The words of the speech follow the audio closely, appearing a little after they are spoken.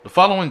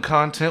following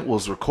content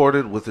was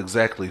recorded with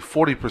exactly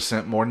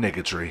 40% more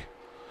niggatry.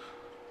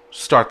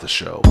 Start the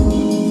show.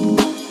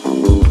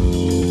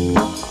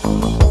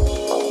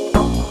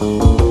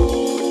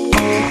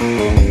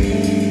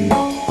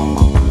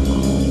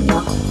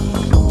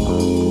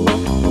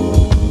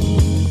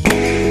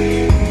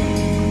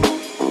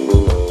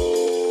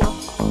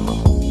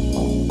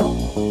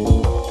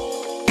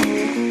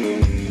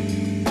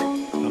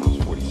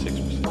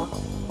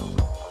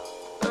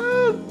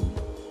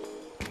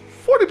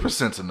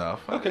 Percent's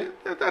enough. Okay.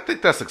 I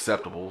think that's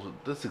acceptable.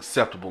 That's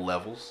acceptable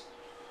levels.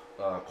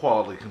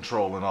 Quality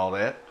control and all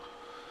that.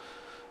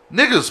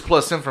 Niggas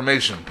plus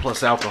information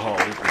plus alcohol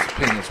equals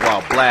opinions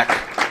while black.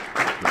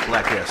 The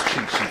black ass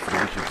cheat sheet for the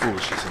wicked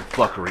foolishness and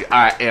fuckery.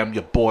 I am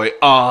your boy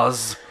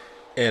Oz.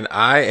 And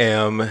I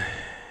am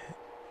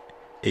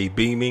a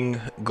beaming,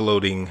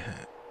 gloating,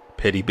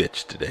 petty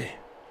bitch today.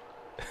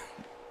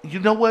 You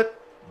know what?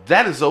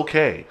 That is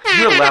okay.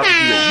 You're allowed to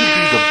do that. You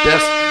be the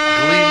best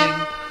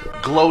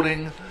gleaming,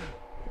 gloating,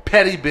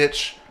 petty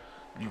bitch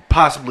you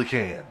possibly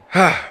can.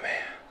 Ah,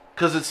 man.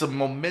 Because it's a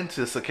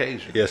momentous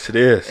occasion. Yes, it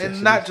is. And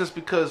yes, not just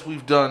because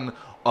we've done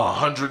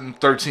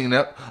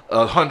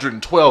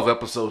 112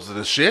 episodes of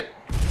this shit,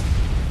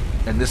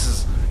 and this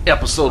is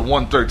episode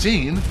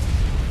 113,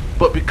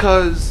 but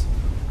because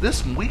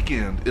this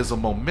weekend is a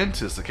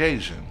momentous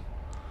occasion.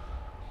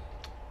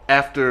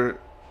 After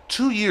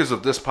 2 years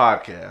of this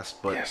podcast,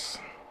 but yes.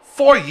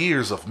 4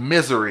 years of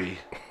misery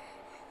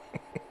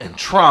and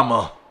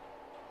trauma,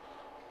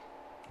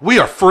 we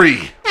are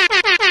free.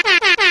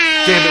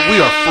 Damn it,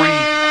 we are free.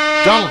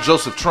 Donald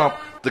Joseph Trump,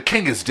 the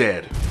king, is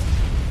dead.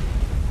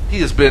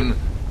 He has been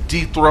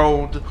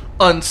dethroned,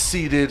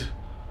 unseated,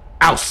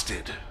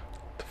 ousted.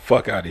 The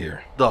fuck out of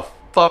here. The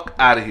fuck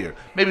out of here.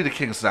 Maybe the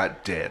king's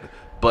not dead,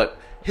 but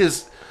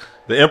the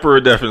emperor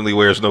definitely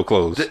wears no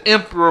clothes. The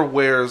emperor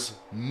wears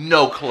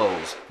no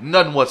clothes.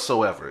 None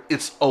whatsoever.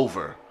 It's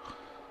over.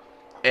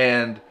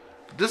 And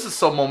this is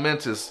so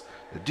momentous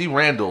that D.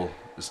 Randall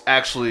is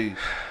actually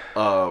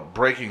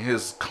breaking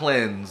his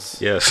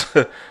cleanse. Yes.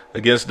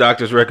 Against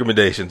doctor's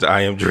recommendations,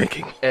 I am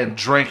drinking. And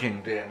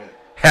drinking, damn it.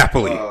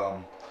 Happily.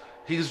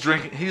 He's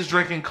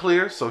drinking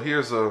clear, so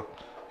here's a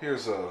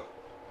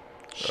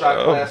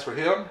shot glass for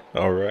him.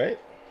 All right.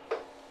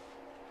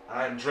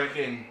 I'm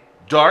drinking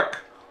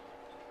dark.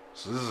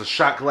 So this is a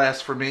shot glass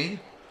for me.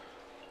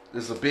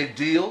 This is a big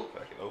deal.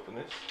 If I can open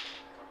this.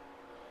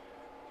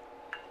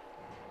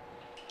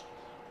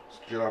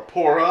 Let's get our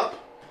pour up.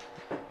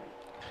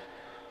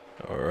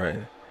 All right.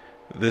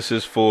 This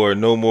is for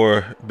no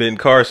more Ben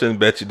Carson,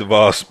 Betsy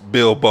DeVos,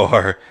 Bill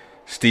Barr,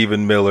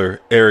 Stephen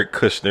Miller, Eric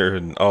Kushner,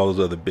 and all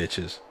those other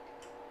bitches.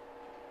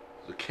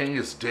 The king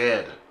is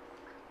dead.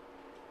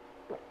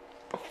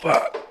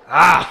 Fuck.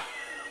 Ah.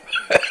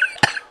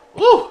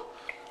 Woo.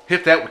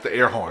 Hit that with the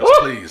air horns,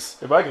 please.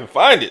 If I can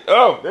find it.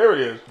 Oh, there it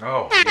is.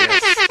 Oh,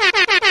 yes. Oh,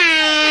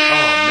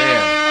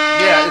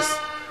 man. Yeah, it's...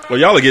 Well,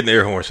 y'all are getting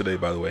air horns today,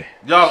 by the way.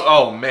 Y'all,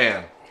 oh,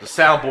 man. The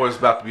soundboard is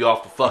about to be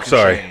off the fucking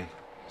chain.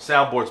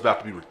 Soundboard's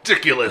about to be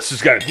ridiculous.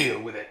 Just gotta deal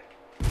with it.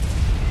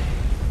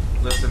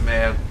 Listen,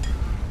 man.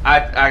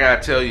 I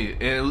gotta tell you,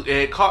 and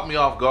it caught me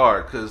off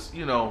guard, because,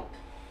 you know,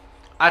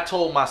 I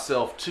told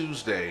myself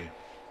Tuesday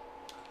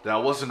that I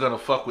wasn't gonna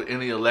fuck with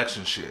any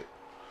election shit.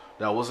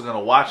 That I wasn't gonna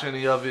watch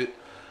any of it.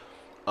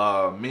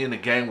 Me and the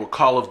gang were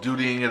Call of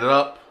Dutying it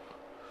up.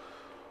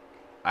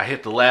 I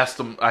hit the last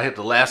of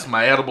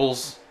my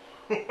edibles.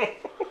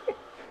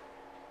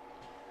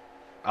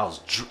 I was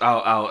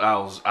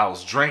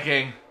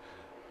drinking,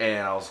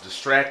 and I was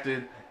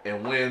distracted.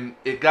 And when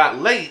it got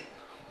late,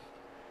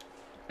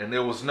 and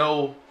there was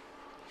no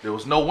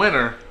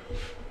winner,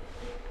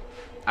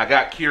 I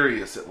got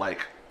curious at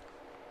like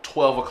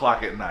 12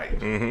 o'clock at night.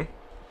 Mm-hmm.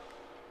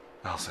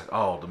 I was like,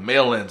 oh, the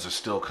mail-ins are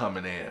still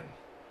coming in.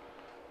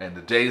 And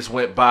the days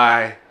went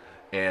by,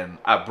 and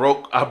I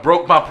broke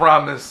my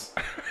promise.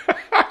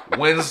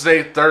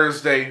 Wednesday,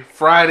 Thursday,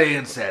 Friday,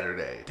 and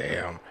Saturday.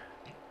 Damn.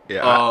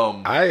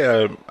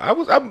 Yeah.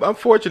 I'm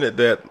fortunate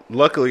that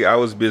luckily I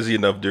was busy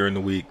enough during the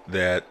week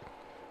that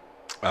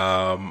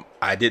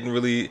I didn't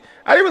pay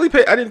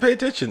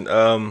attention.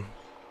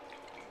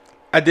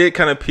 I did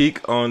kind of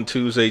peek on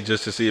Tuesday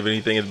just to see if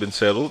anything had been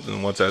settled,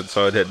 and once I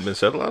saw it hadn't been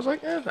settled, I was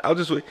like, I'll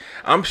just wait.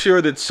 I'm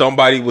sure that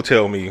somebody will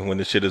tell me when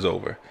the shit is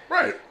over.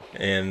 Right.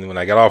 And when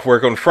I got off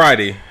work on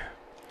Friday,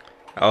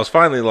 I was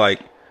finally like,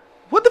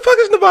 what the fuck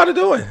is Nevada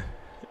doing?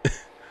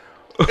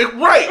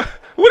 Right.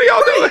 What are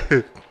y'all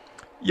doing?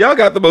 Y'all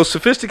got the most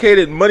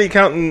sophisticated money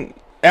counting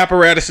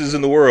apparatuses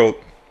in the world,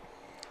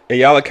 and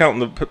y'all are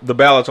counting the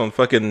ballots on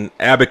fucking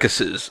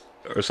abacuses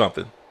or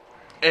something.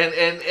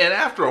 And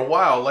after a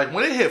while, like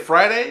when it hit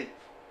Friday,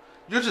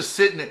 you're just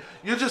sitting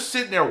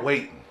there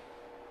waiting,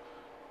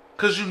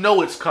 because you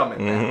know it's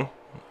coming now.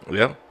 Mm-hmm.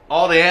 Yeah.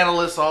 All the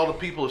analysts, all the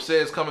people have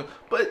said it's coming,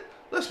 but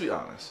let's be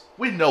honest,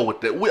 we know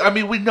what that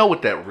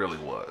really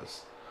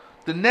was.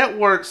 The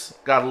networks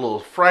got a little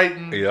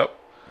frightened. Yep.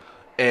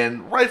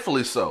 And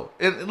rightfully so.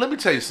 And let me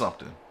tell you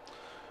something.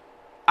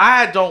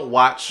 I don't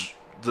watch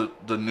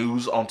the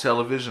news on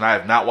television. I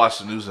have not watched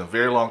the news in a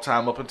very long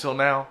time up until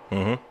now.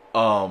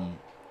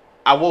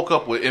 I woke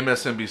up with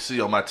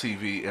MSNBC on my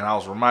TV, and I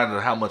was reminded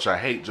of how much I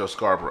hate Joe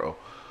Scarborough.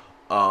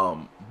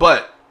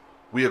 But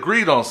we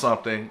agreed on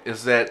something,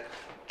 is that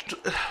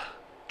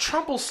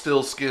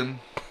Trumpelstiltskin,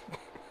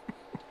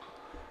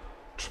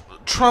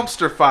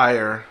 Trumpster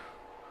fire,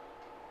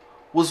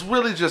 was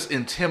really just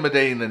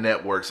intimidating the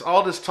networks.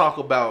 All this talk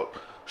about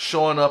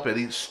showing up at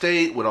each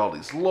state with all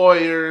these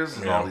lawyers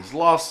and all these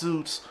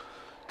lawsuits.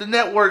 The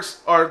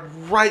networks are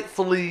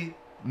rightfully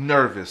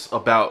nervous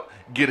about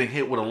getting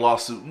hit with a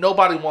lawsuit.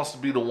 Nobody wants to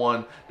be the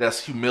one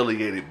that's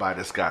humiliated by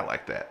this guy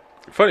like that.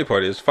 The funny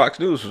part is Fox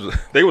News,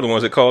 they were the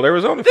ones that called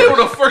Arizona They were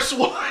the first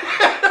one.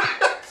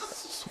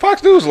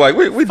 Fox News was like,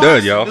 we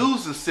done, y'all. Fox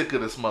News is sick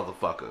of this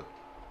motherfucker.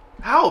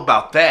 How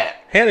about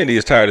that? Hannity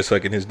is tired of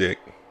sucking his dick.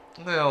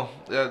 Well,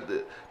 there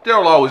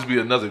will always be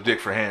another dick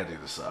for Hannity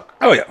to suck.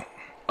 Oh, yeah.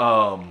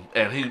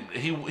 And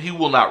he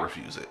will not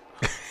refuse it.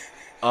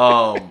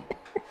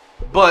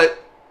 But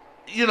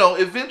you know,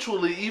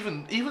 eventually,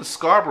 even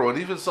Scarborough and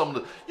even some of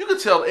the you could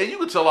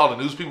tell all the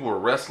news people were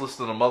restless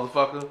than a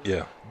motherfucker.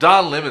 Yeah.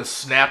 Don Lemon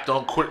snapped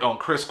on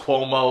Chris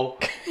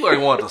Cuomo. He like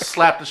wanted to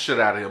slap the shit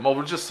out of him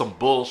over just some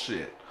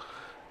bullshit.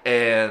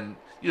 And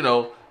you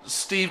know,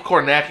 Steve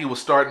Kornacki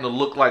was starting to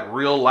look like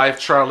real life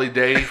Charlie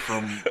Day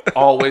from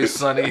Always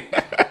Sunny.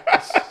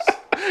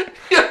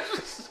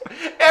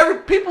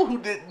 People who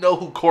didn't know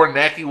who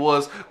Kornacki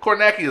was,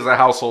 Kornacki is a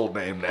household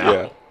name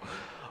now.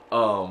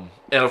 Yeah.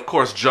 And of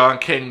course, John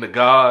King the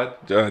God.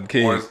 John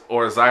King.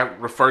 Or as I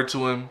refer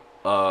to him,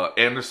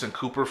 Anderson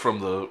Cooper from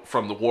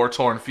the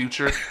war-torn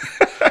future.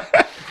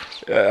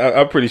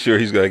 I'm pretty sure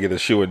he's going to get a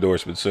shoe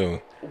endorsement soon.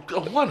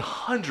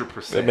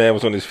 100%. That man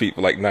was on his feet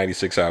for like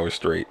 96 hours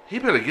straight. He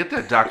better get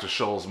that Dr.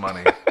 Scholl's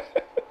money.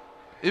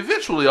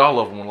 Eventually, all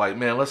of them were like,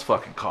 man, let's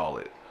fucking call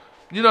it.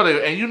 You know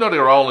they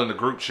were all in the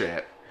group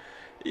chat.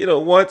 You know,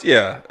 once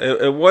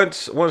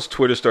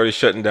Twitter started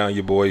shutting down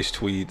your boy's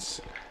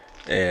tweets,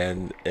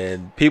 and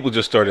people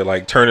just started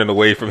like turning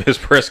away from his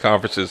press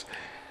conferences,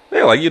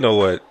 they're like, you know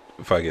what,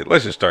 fuck it,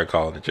 let's just start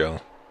calling it,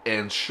 Joe.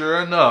 And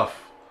sure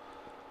enough,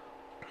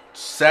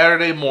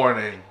 Saturday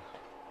morning,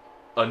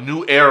 a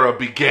new era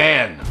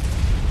began.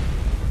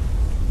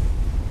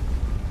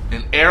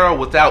 An era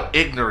without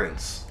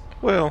ignorance.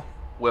 Well,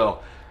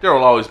 there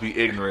will always be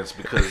ignorance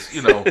because,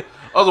 you know,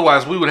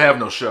 otherwise we would have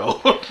no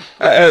show.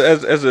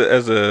 as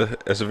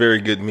a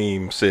very good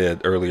meme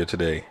said earlier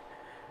today,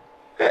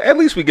 at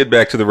least we get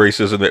back to the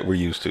racism that we're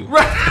used to.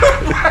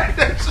 Right.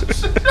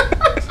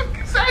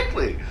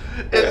 Exactly.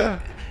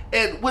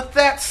 And with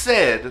that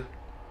said,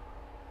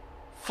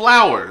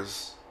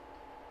 flowers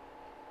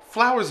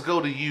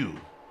go to you.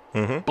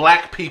 Mm-hmm.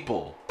 Black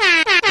people.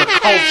 The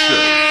culture.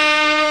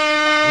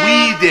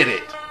 We did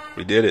it.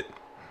 We did it.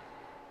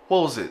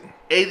 What was it?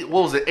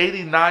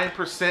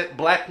 89%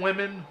 black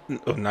women?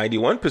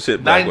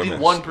 91% black women.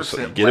 91%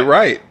 so get it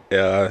right.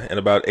 And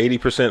about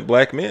 80%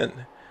 black men.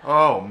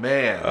 Oh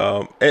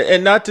man.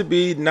 And not to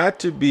be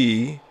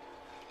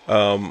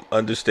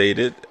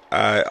understated,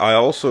 I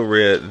also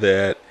read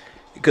that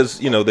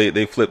because, you know,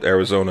 they flipped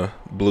Arizona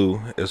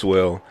blue as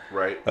well.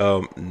 Right.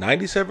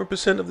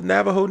 97% of the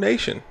Navajo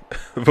Nation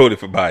voted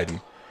for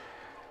Biden.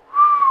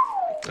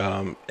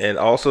 And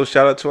also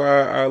shout out to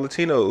our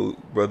Latino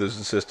brothers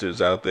and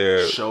sisters out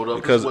there. Showed up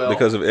because as well.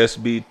 Because of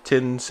SB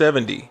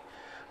 1070.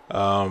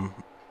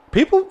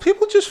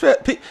 People just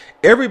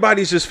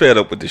everybody's just fed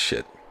up with this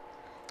shit.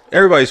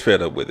 Everybody's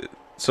fed up with it.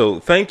 So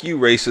thank you,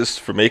 racists,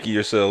 for making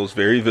yourselves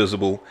very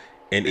visible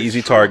and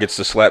easy targets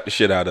to slap the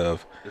shit out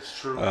of. It's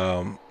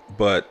true.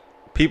 But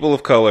people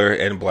of color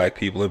and black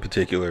people in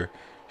particular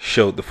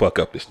showed the fuck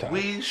up this time.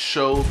 We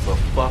showed the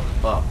fuck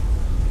up.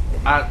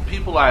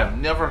 People I have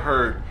never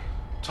heard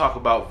talk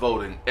about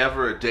voting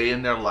ever a day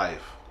in their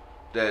life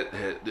that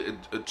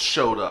it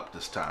showed up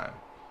this time.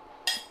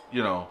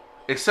 You know,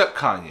 except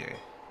Kanye.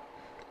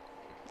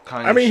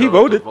 I mean, he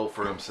voted to vote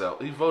for himself.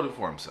 He voted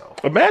for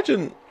himself.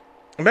 Imagine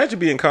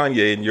being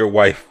Kanye and your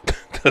wife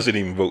doesn't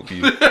even vote for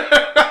you.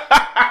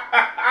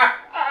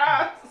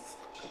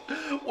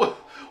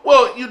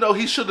 Well, you know,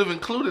 he should have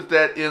included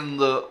that in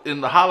the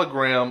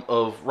hologram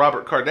of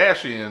Robert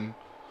Kardashian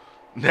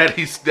that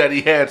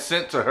he had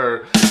sent to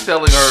her,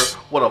 telling her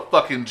what a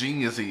fucking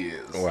genius he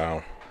is.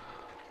 Wow.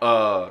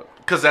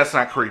 Because that's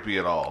not creepy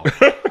at all.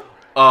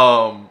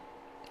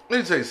 Let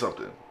me tell you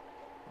something.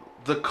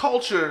 The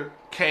culture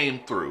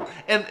came through,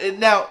 and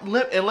now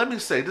let me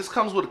say, this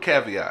comes with a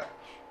caveat.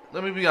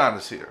 Let me be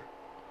honest here.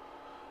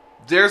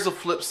 There's a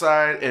flip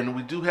side, and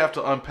we do have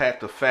to unpack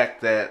the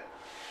fact that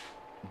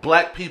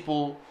black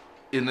people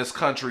in this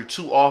country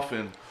too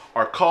often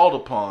are called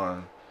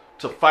upon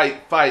to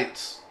fight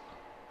fights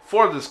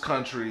for this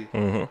country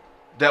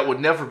that would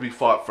never be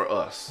fought for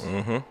us.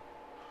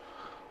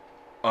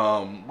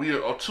 We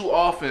are too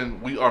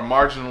often we are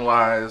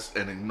marginalized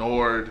and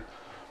ignored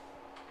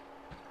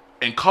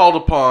and called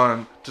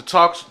upon to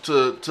talk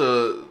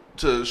to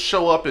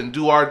show up and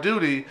do our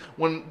duty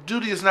when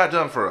duty is not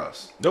done for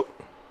us. Nope.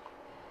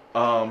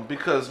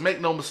 Because make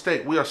no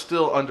mistake, we are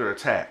still under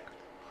attack.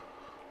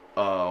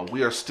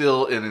 We are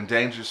still an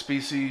endangered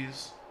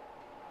species.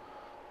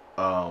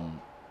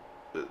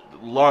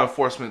 Law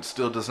enforcement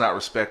still does not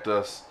respect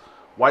us.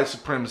 White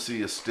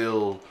supremacy is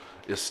still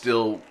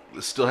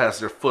has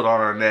their foot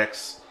on our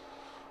necks.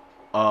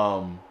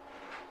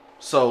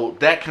 So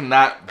that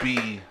cannot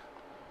be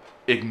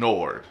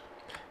ignored.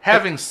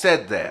 Having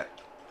said that,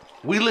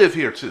 we live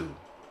here too.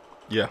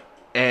 Yeah.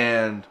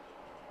 And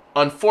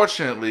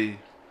unfortunately,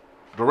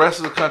 the rest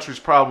of the country's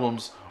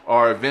problems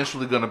are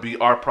eventually going to be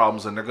our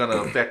problems, and they're going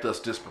to affect us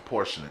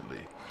disproportionately.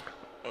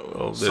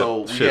 Well,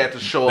 so we had to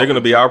show up. They're going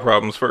to be our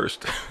problems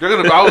first. They're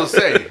going to. I would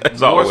say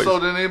more always. So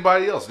than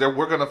anybody else.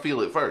 We're going to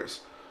feel it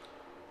first.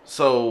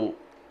 So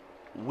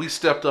we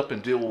stepped up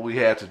and did what we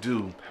had to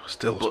do. That was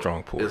still a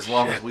strong push. As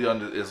long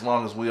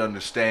as we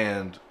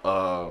understand.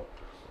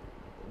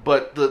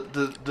 But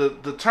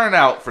the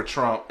turnout for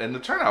Trump and the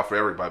turnout for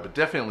everybody, but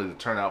definitely the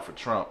turnout for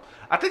Trump,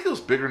 I think it was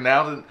bigger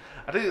now than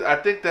I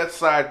think that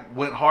side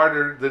went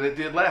harder than it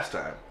did last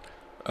time.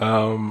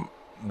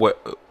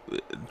 What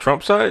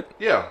Trump side?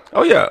 Yeah.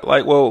 Oh yeah,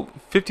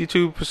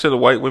 52% of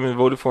white women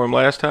voted for him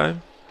last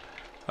time.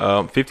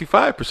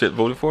 55%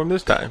 voted for him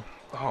this time.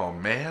 Oh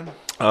man.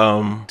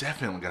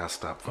 Definitely gotta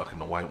stop fucking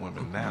the white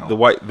women now. The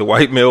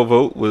white male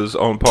vote was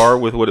on par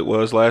with what it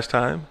was last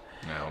time.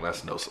 No,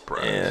 that's no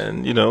surprise.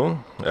 And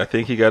I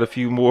think he got a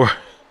few more.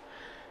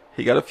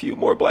 He got a few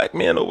more black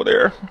men over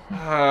there.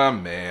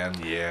 Man,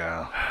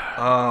 yeah.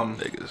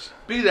 Niggas.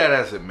 Be that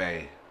as it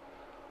may,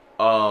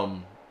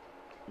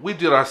 we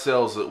did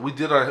ourselves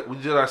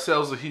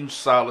a huge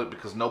solid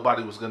because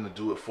nobody was going to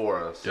do it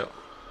for us. Yep.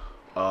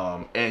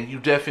 And you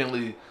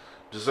definitely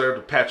deserve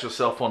to pat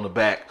yourself on the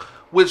back.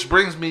 Which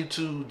brings me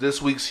to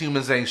this week's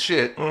Humans Ain't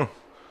Shit.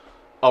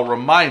 A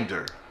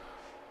reminder: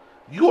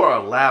 you are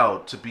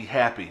allowed to be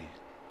happy.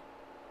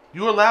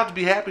 You are allowed to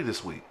be happy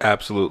this week.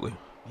 Absolutely.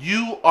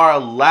 You are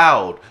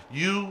allowed.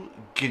 You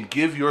can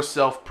give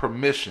yourself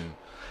permission.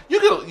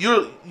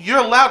 You're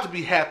allowed to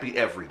be happy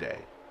every day.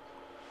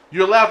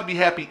 You're allowed to be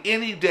happy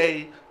any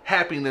day.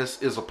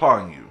 Happiness is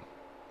upon you.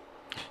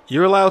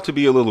 You're allowed to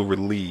be a little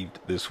relieved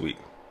this week.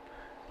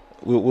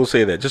 We'll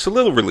say that, just a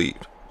little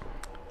relieved.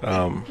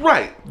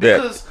 Right,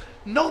 because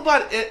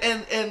nobody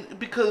and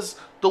because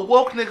the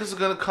woke niggas are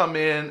gonna come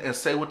in and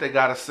say what they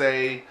gotta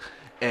say,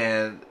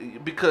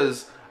 and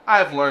because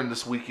I've learned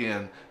this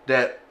weekend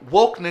that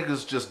woke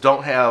niggas just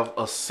don't have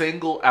a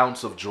single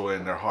ounce of joy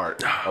in their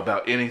heart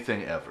about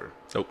anything ever.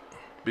 Nope.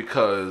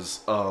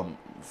 Because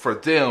for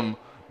them,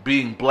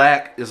 being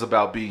black is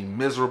about being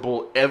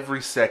miserable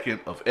every second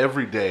of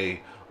every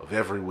day of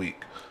every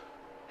week.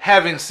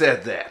 Having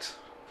said that,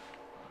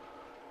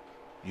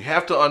 you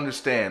have to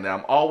understand that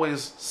I'm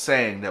always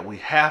saying that we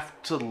have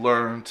to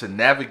learn to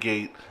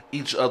navigate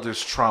each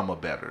other's trauma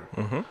better.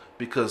 Mm-hmm.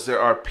 Because there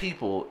are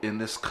people in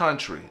this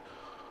country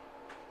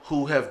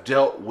who have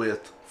dealt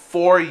with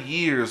 4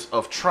 years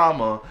of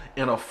trauma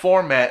in a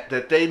format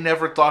that they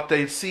never thought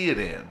they'd see it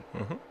in.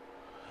 Mm-hmm.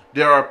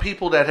 There are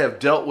people that have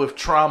dealt with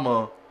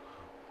trauma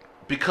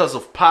because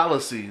of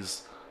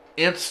policies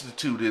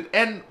instituted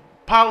and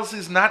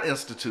policies not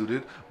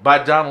instituted by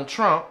Donald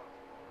Trump.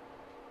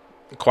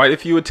 Quite a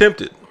few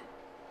attempted.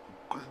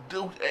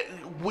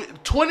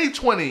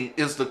 2020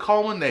 is the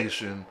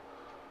culmination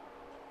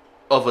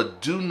of a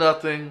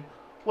do-nothing,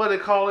 what do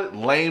they call it,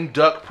 lame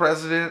duck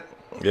president.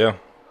 Yeah.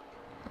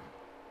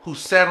 Who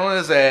sat on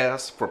his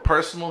ass for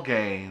personal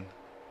gain,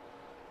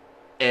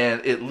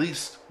 and at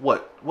least,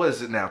 what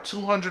is it now,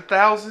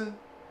 200,000?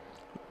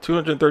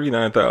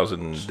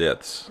 239,000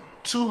 deaths.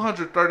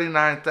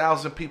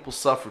 239,000 people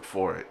suffered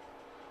for it.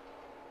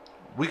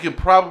 We can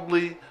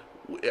probably,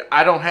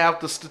 I don't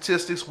have the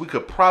statistics, we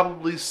could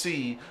probably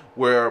see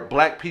where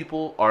black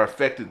people are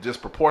affected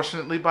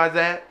disproportionately by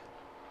that.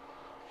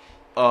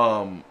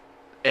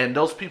 And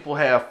those people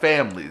have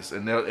families,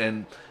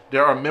 and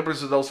there are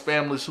members of those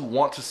families who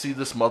want to see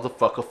this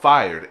motherfucker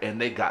fired,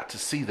 and they got to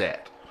see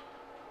that.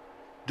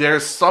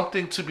 There's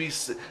something to be.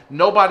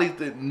 Nobody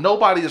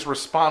is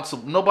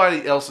responsible.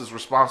 Nobody else is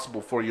responsible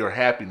for your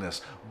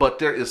happiness, but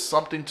there is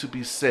something to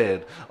be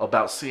said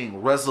about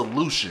seeing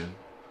resolution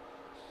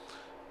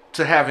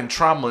to having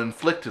trauma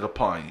inflicted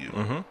upon you.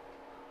 Mm-hmm.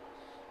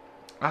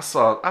 I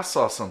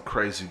saw some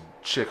crazy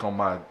chick on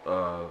my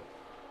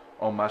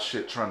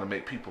shit trying to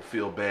make people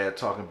feel bad,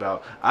 talking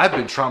about, I've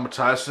been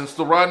traumatized since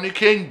the Rodney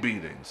King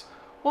beatings.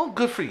 Well,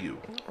 good for you.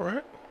 All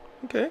right.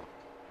 Okay.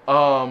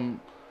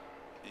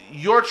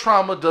 Your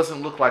trauma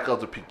doesn't look like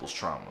other people's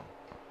trauma.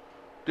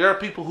 There are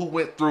people who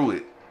went through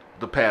it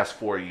the past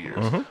 4 years,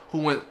 mm-hmm. who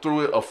went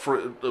through it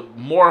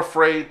more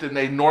afraid than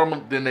they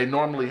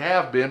normally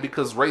have been,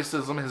 because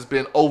racism has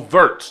been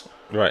overt.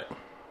 Right.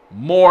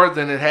 More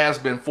than it has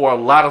been for a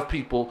lot of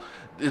people.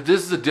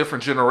 This is a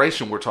different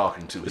generation we're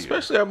talking to,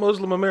 especially our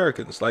Muslim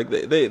Americans. Like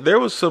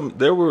there were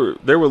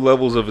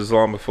levels of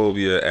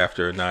Islamophobia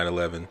after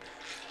 9/11,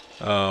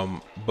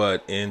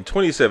 but in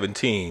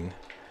 2017,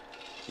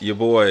 your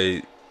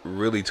boy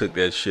really took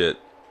that shit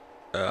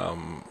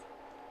to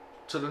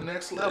the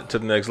next level. To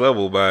the next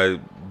level by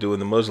doing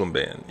the Muslim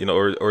ban,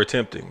 or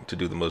attempting to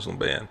do the Muslim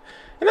ban,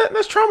 and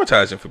that's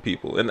traumatizing for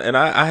people. And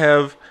I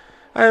have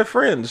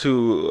friends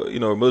who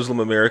are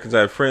Muslim Americans. I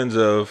have friends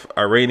of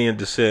Iranian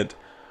descent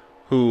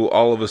who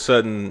all of a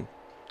sudden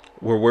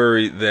were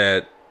worried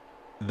that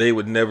they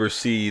would never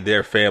see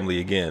their family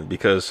again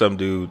because some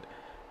dude,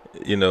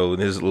 in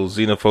his little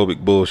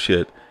xenophobic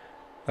bullshit,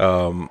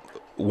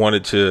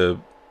 wanted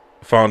to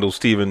fondle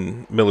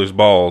Stephen Miller's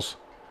balls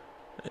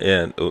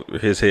and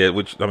his head,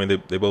 which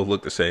they both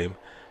look the same,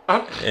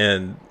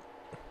 and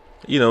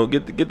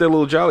get their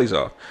little jollies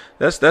off.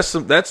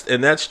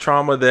 That's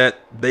trauma that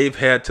they've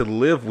had to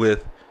live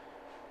with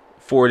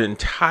for an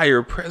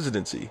entire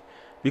presidency,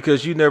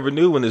 because you never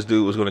knew when this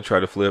dude was going to try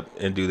to flip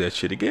and do that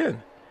shit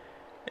again.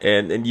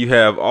 And you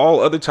have all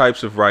other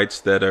types of rights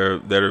that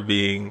are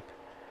being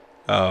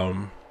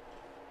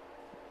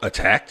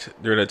attacked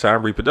during that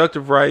time: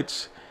 reproductive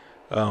rights,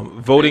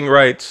 voting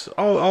rights,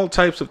 all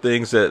types of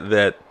things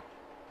that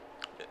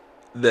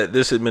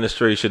this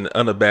administration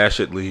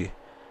unabashedly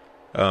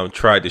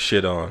tried to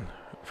shit on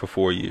for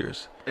 4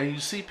 years. And you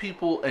see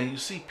people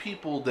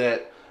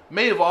that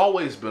may have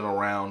always been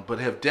around, but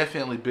have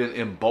definitely been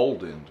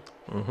emboldened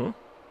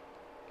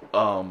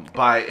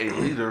by a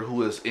leader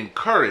who has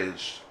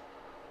encouraged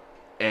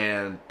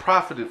and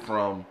profited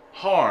from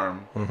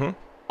harm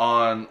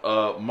on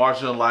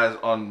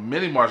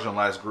many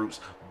marginalized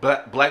groups,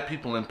 black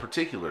people in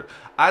particular.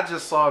 I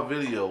just saw a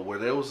video where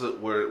there was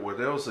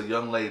a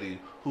young lady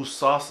who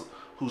saw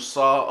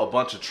a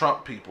bunch of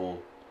Trump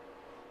people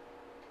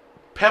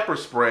pepper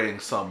spraying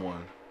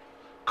someone,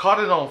 caught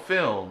it on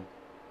film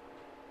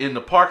in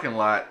the parking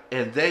lot,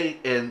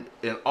 and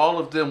all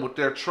of them with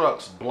their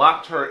trucks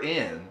blocked her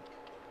in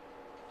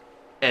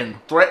and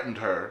threatened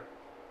her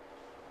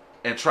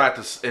and tried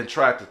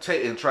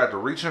to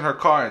reach in her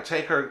car and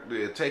take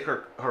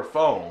her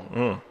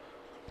phone.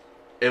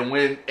 And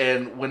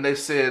when they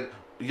said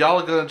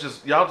y'all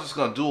just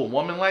gonna do a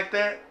woman like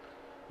that,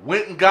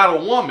 went and got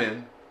a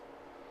woman,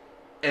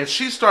 and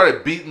she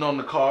started beating on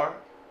the car,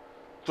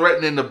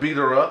 threatening to beat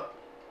her up.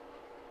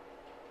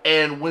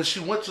 And when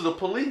she went to the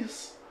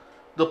police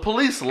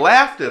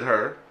laughed at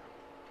her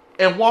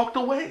and walked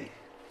away.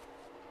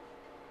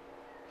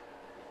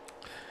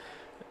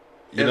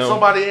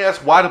 Somebody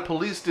asked why the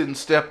police didn't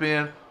step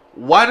in.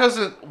 Why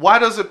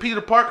doesn't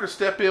Peter Parker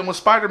step in when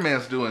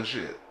Spider-Man's doing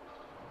shit?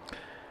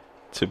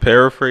 To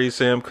paraphrase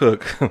Sam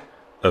Cooke,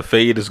 a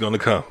fade is going to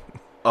come.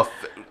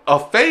 A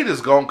fade is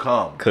going to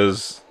come.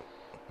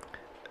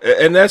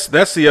 And that's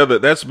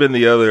been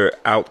the other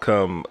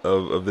outcome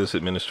of this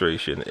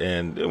administration.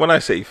 And when I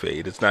say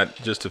fade, it's not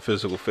just a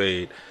physical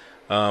fade.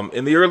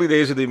 In the early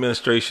days of the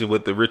administration,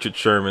 with the Richard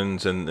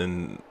Shermans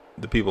and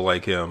the people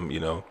like him,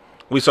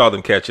 we saw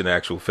them catching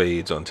actual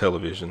fades on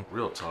television.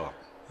 Real talk.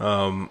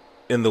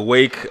 In the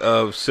wake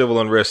of civil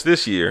unrest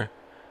this year,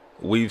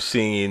 we've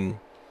seen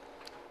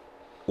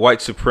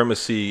white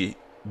supremacy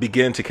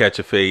begin to catch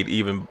a fade,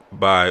 even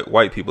by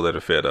white people that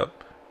are fed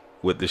up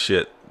with the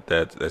shit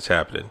that's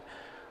happening.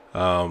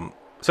 So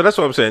that's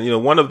what I'm saying.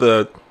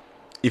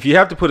 If you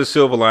have to put a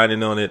silver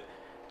lining on it,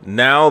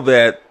 now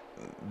that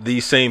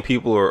these same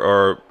people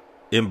are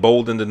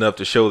emboldened enough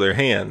to show their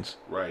hands,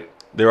 right?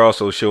 They're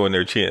also showing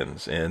their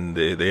chins, and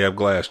they have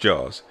glass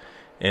jaws,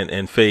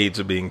 and fades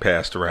are being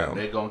passed around.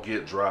 And they're gonna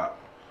get dropped.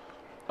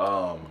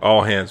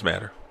 All hands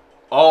matter.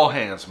 All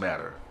hands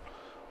matter.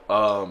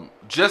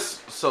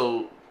 Just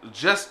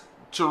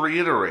to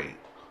reiterate,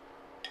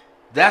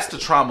 that's the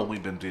trauma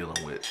we've been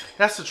dealing with.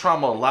 That's the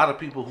trauma a lot of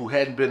people who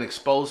hadn't been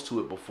exposed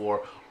to it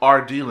before are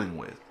dealing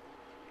with.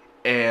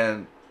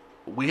 And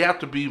we have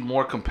to be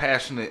more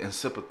compassionate and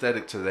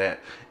sympathetic to that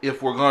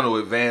if we're going to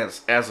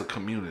advance as a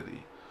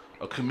community.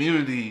 A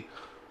community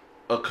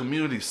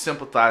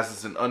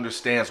sympathizes and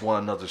understands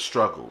one another's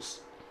struggles.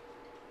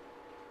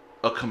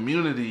 A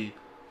community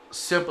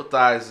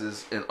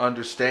sympathizes and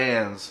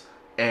understands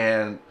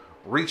and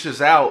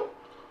reaches out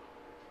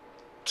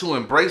to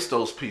embrace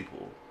those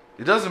people.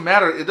 It doesn't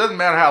matter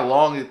how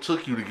long it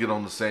took you to get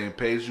on the same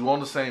page. You're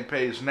on the same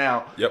page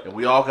now, yep. And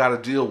we all got to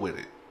deal with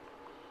it.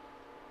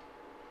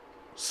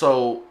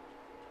 So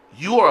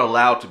you are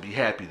allowed to be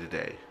happy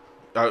today,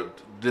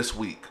 this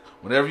week.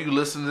 Whenever you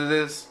listen to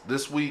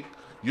this week,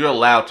 you're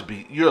allowed to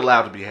be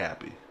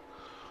happy.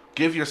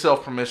 Give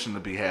yourself permission to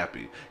be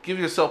happy. Give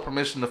yourself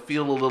permission to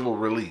feel a little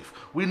relief.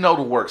 We know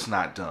the work's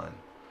not done.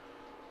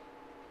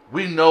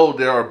 We know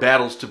there are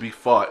battles to be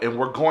fought, and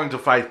we're going to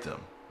fight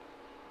them.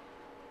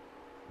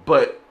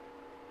 But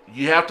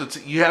you have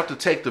to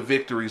take the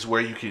victories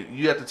where you can.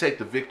 You have to take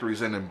the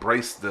victories and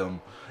embrace them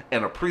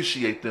and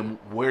appreciate them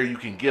where you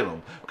can get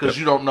them, because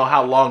you don't know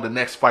how long the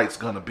next fight's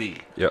gonna be.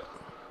 Yep.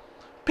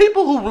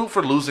 People who root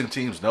for losing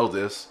teams know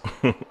this.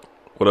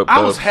 What up,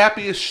 I was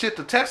happy as shit.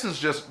 The Texans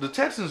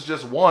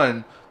just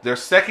won their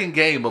second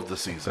game of the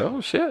season. Oh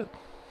shit.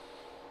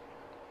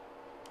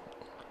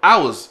 I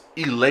was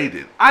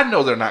elated. I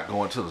know they're not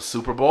going to the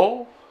Super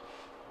Bowl,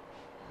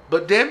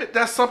 but damn it,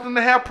 that's something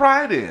to have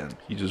pride in.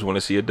 You just want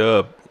to see a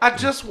dub. I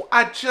just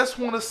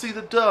want to see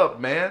the dub,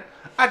 man.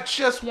 I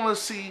just want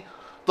to see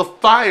the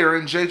fire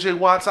in J.J.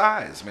 Watt's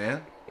eyes,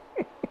 man.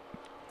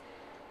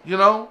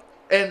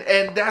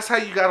 And that's how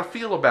you got to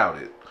feel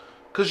about it.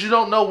 Because you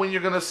don't know when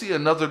you're going to see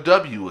another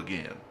W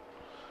again.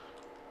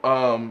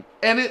 And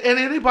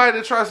anybody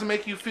that tries to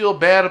make you feel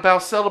bad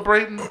about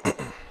celebrating,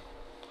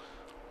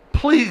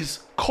 please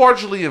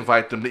cordially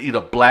invite them to eat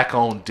a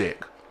black-owned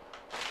dick.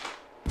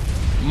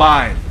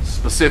 Mine,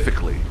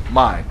 specifically.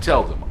 Mine.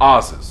 Tell them.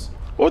 Oz's.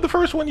 Or the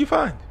first one you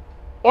find.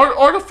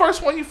 Or the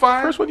first one you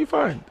find. First one you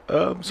find.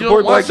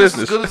 Support black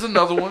business. As good as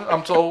another one,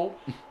 I'm told.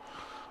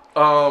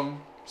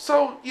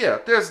 So, yeah,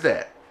 there's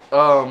that.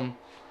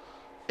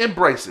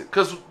 Embrace it.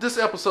 Because this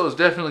episode is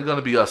definitely going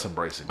to be us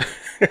embracing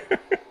it.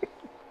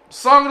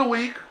 Song of the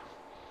week.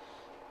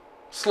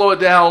 Slow it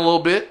down a little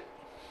bit.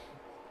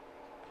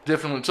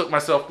 Definitely took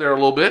myself there a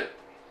little bit.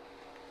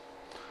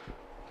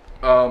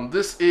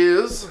 This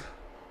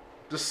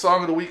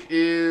song of the week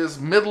is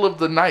Middle of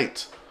the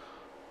Night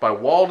by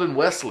Walden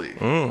Wesley.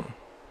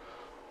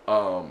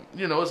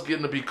 It's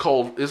getting to be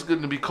cold. It's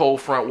getting to be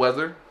cold front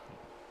weather.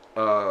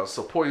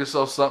 So pour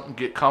yourself something,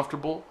 get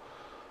comfortable,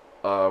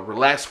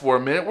 relax for a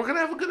minute. We're going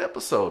to have a good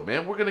episode,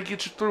 man. We're going to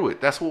get you through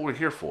it. That's what we're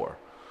here for.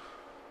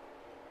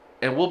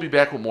 And we'll be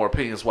back with more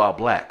Opinions While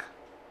Black.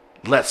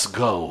 Let's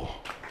go.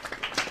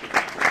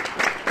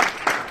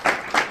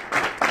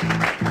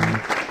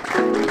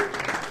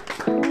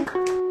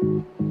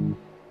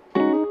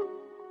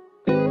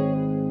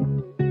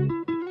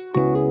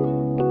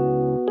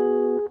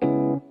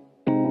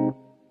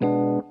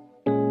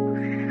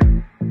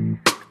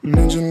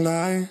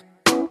 Mid-July,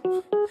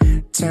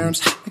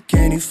 times like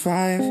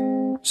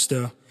 85.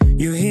 Still,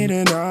 you heat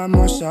it up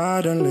more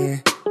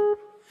suddenly.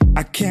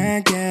 I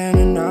can't get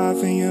enough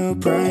of you,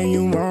 pray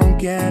you won't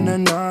get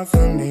enough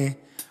of me.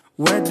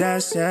 With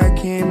that said,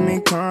 keep me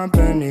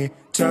company.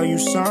 Tell you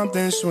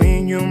something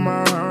sweet, you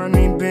my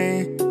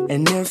honeybee.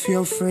 And if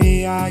you're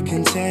free, I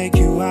can take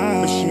you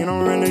out. But she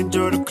don't really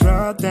do the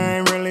club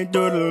thing, really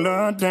do the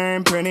love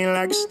thing. Pretty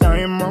like a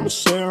stallion, mama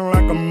sitting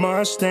like a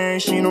Mustang.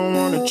 She don't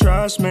wanna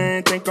trust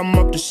me, think I'm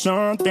up to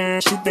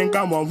something. She think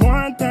I want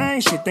one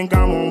thing, she think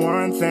I want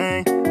one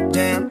thing.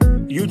 Damn,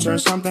 you turn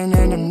something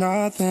into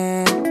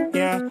nothing,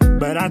 yeah.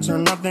 But I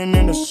turn nothing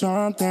into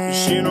something.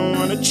 She don't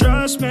wanna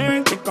trust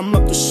me, think I'm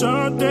up to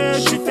something.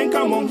 She think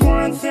I want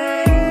one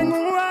thing.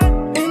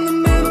 In the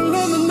middle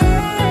of the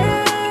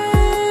night,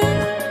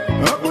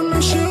 up when I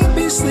should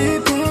be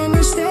sleeping,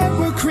 instead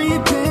we're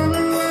creeping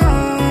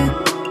around.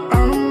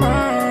 I'm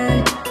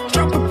mine.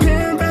 Drop a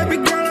pin, baby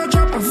girl, I'll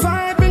drop a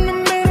vibe in the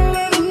middle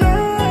of the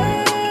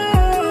night.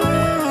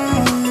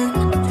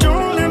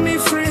 Don't let me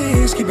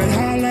freeze, keep it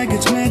high like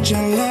it's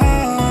mid-July.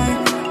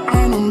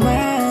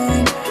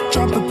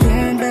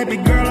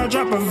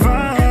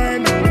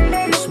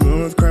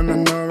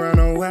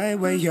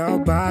 Your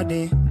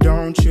body,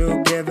 don't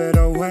you give it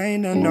away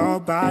to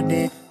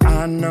nobody.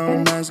 I know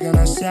man's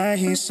gonna say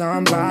he's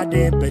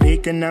somebody, but he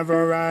can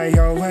never ride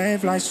your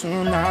wave like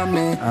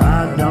tsunami.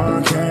 I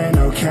don't carry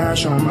no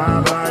cash on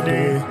my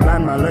body,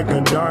 like my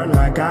liquor dark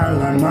like I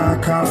like my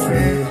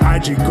coffee.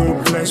 IG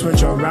group place with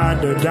your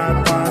ride or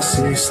die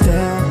posse. Still,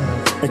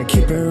 and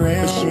keep it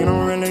real, she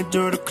don't really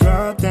do the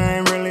club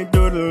thing, really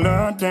do the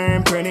love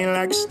thing. Pretty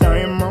like a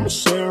stallion, mama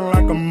sitting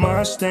like a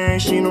Mustang.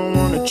 She don't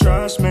wanna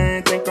trust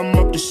me, think I'm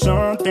up to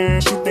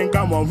something. She think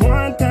I want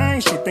one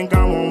thing, she think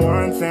I want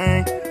one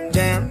thing.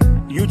 Damn,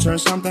 you turn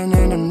something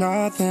into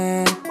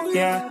nothing,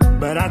 yeah.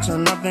 But I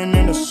turn nothing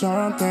into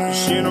something.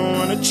 She don't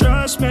wanna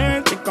trust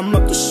me, think I'm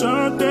up to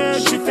something.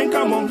 She think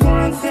I want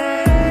one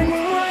thing.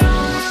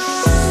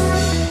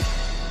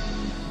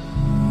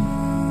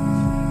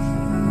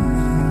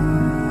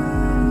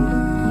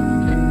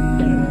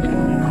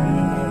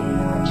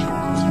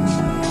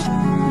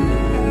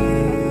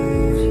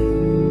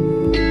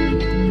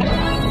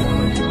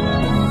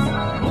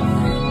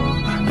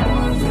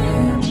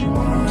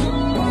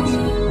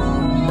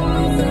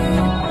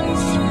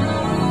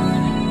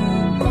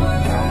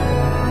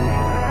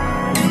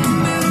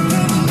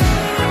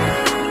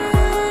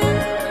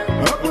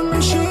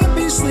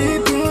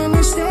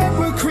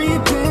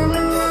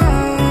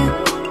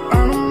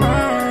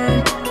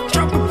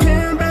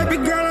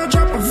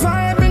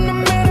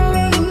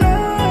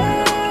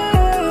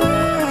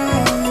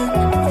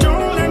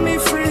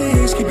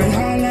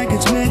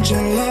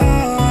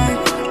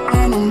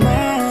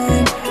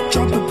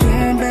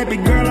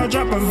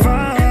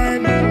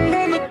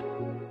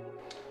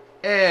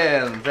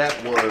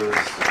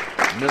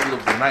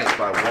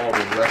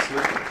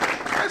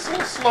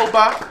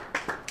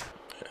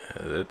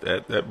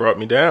 That brought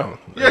me down.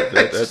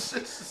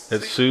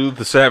 That soothed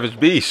the savage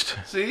beast.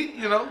 See,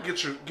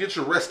 get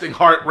your resting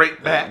heart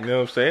rate back. You know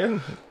what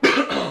I'm saying?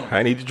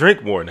 I need to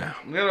drink more now.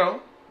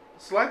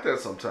 It's like that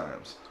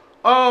sometimes.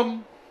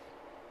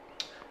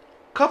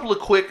 Couple of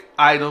quick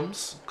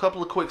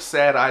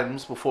sad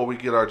items before we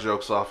get our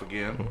jokes off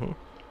again.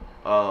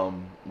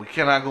 We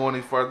cannot go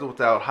any further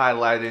without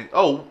highlighting.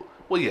 Oh,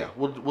 well, yeah,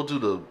 we'll do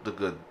the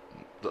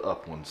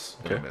up ones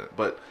in a minute.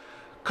 But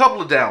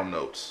couple of down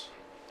notes.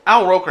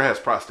 Al Roker has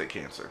prostate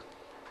cancer.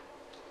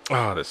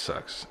 Oh, that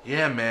sucks.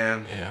 Yeah,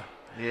 man.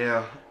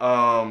 Yeah.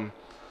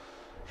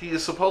 he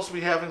is supposed to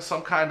be having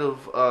some kind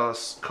of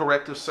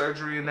corrective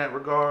surgery in that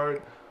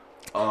regard.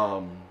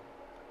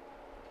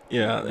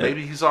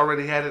 Maybe he's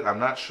already had it. I'm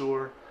not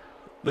sure.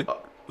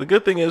 The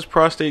good thing is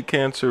prostate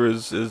cancer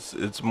is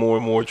it's more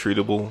and more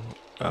treatable.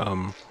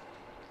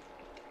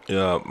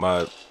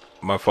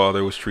 My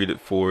father was treated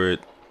for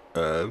it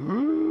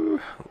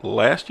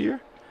last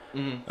year.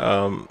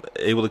 Mm-hmm.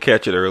 Able to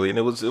catch it early, and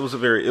it was a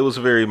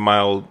very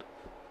mild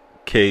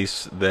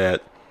case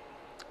that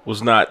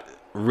was not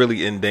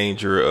really in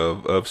danger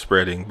of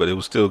spreading, but it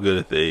was still good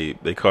if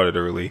they caught it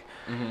early.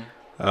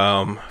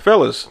 Mm-hmm.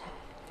 Fellas,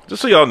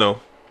 just so y'all know,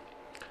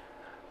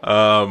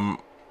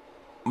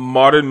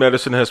 modern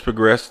medicine has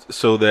progressed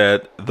so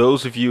that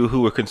those of you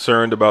who are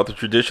concerned about the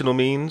traditional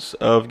means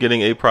of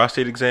getting a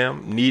prostate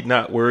exam need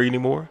not worry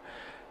anymore.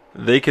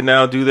 They can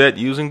now do that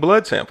using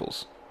blood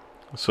samples.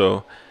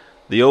 So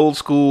the old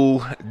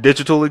school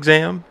digital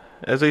exam,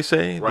 as they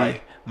say,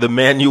 right. the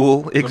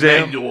manual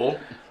exam,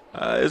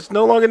 it's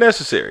no longer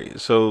necessary.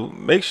 So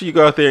make sure you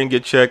go out there and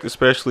get checked,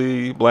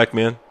 especially black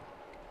men.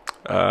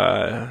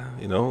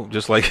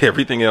 Just like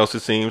everything else,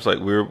 it seems like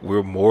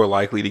we're more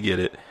likely to get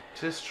it.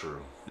 It's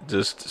true.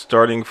 Just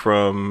starting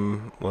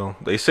from,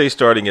 they say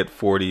starting at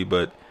 40,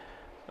 but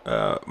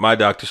my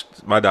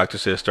doctor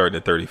says starting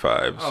at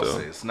 35. I'll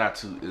say it's not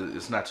too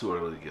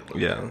early to get looked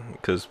at. Yeah,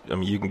 because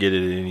you can get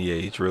it at any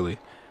age, really.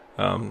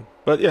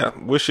 But yeah,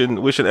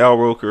 wishing Al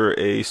Roker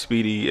a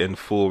speedy and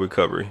full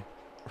recovery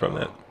from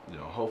that.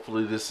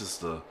 Hopefully this is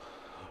the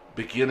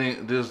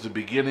beginning. This is the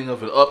beginning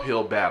of an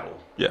uphill battle.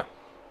 Yeah.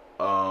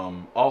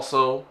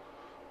 Also,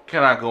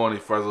 cannot go any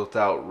further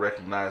without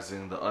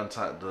recognizing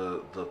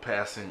the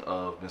passing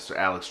of Mr.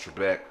 Alex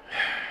Trebek,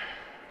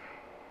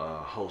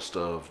 host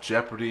of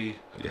Jeopardy.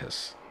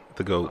 Yes,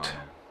 the GOAT.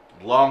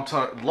 Long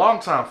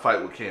time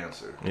fight with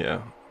cancer.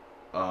 Yeah.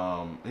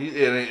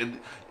 He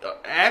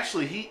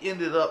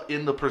ended up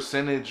in the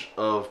percentage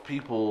of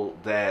people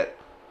that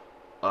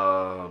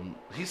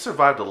he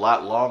survived a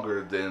lot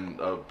longer than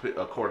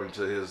according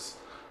to his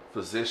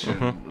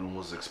physician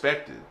was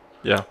expected.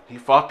 Yeah, he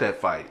fought that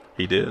fight.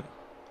 He did.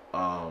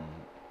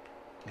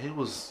 He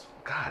was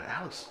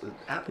Alex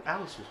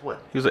was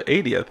what? He was at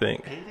 80, I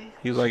think. 80?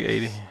 He was like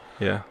 80.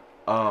 Yeah.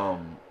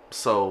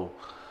 So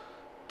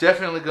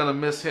definitely gonna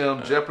miss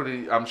him.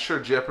 Jeopardy. I'm sure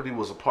Jeopardy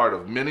was a part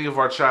of many of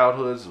our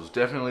childhoods. It was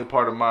definitely a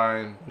part of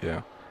mine.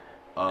 Yeah.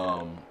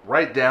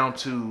 Right down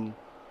to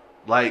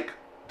like,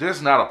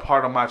 there's not a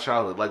part of my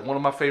childhood. Like one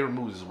of my favorite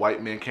movies is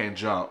White Men Can't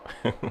Jump.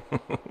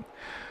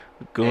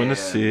 Going to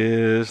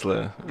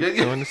Sizzler.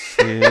 Going to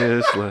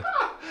Sizzler.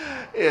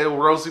 And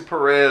Rosie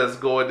Perez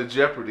going to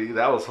Jeopardy.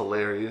 That was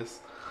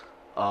hilarious.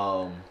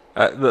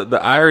 The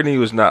irony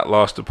was not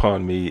lost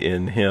upon me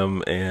in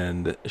him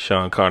and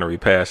Sean Connery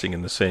passing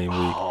in the same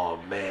week. Oh,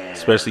 man.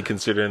 Especially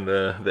considering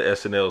the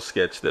SNL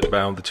sketch that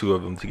bound the two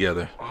of them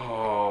together.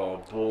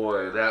 Oh,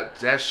 boy.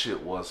 That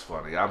shit was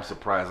funny. I'm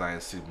surprised I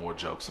didn't see more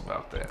jokes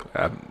about that.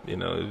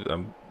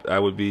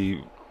 It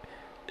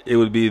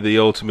would be the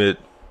ultimate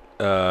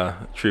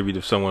tribute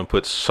if someone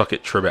put "Suck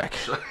It, Trebek"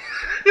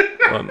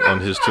 on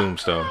his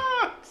tombstone.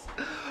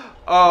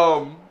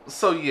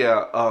 So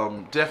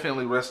yeah,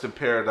 definitely rest in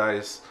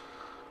paradise.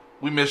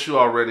 We miss you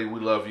already.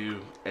 We love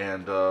you.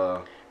 And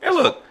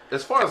look,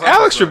 as far as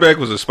Alex Trebek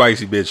was a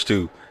spicy bitch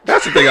too.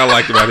 That's the thing I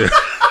liked about him.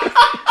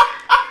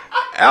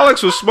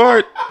 Alex was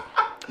smart,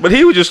 but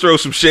he would just throw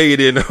some shade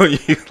in on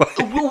you,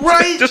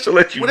 right? Just to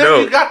let you Whenever know.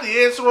 you got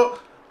the answer,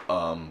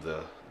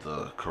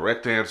 the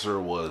correct answer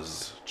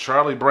was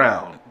Charlie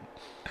Brown.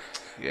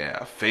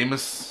 Yeah,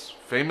 famous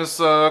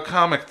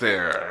comic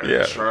there.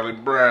 Yeah, Charlie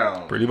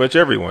Brown. Pretty much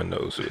everyone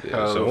knows who it is.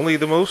 Only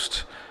the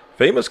most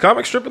famous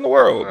comic strip in the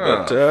world.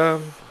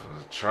 But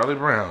Charlie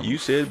Brown. You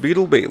said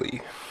Beetle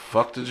Bailey.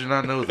 Fuck, did you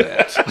not know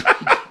that?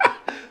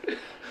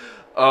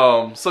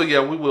 So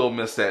yeah, we will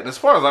miss that. And as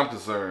far as I'm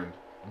concerned,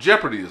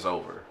 Jeopardy is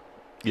over.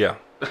 Yeah.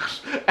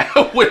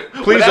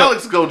 when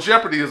Alex go,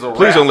 Jeopardy is a wrap.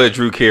 Please don't let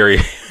Drew Carey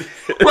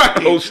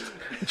right. host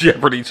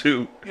Jeopardy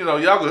 2.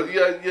 Y'all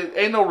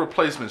ain't no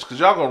replacements because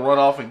y'all gonna run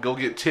off and go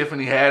get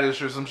Tiffany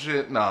Haddish or some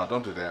shit. Nah,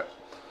 don't do that.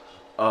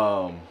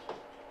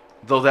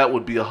 Though that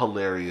would be a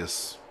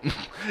hilarious.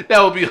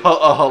 That would be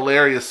a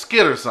hilarious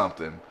skit or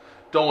something.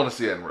 Don't want to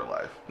see that in real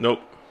life.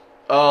 Nope.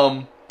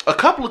 A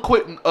couple of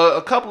quick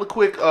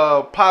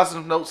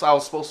positive notes I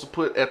was supposed to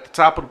put at the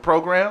top of the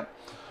program.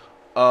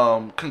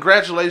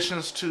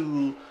 Congratulations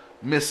to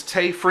Miss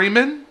Tay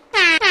Freeman,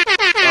 who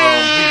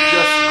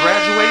just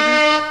graduated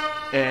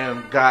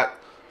and got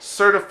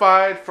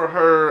certified for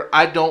her.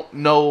 I don't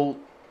know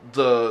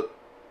the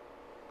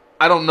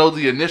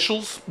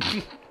initials.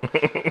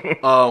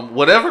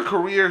 Whatever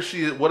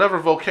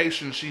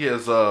vocation she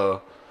has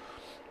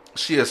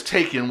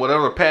taken,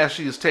 whatever path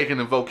she has taken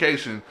in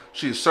vocation,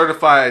 she is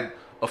certified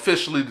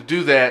officially to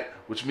do that,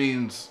 which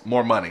means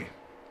more money.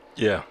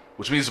 Yeah.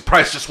 Which means the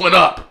price just went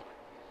up.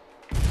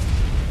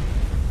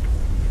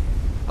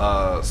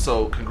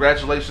 So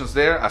congratulations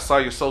there. I saw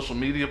your social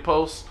media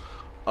posts.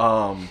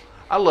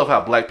 I love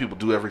how black people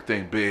do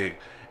everything big.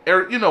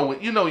 You know,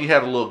 you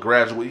had a little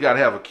graduate. You got to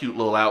have a cute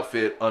little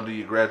outfit under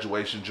your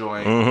graduation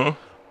joint.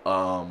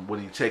 Mm-hmm.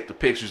 When you take the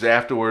pictures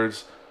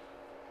afterwards,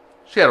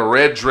 she had a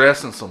red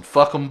dress and some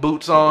fucking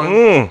boots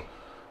on.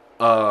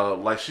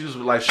 Like she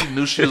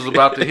knew she was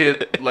about to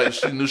hit. Like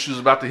she knew she was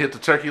about to hit the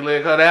turkey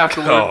leg hut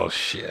afterwards. Oh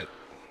shit.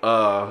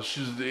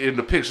 She's in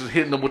the pictures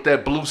hitting them with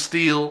that blue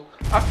steel.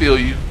 I feel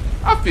you.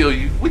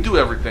 We do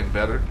everything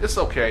better. It's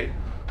okay.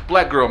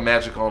 Black girl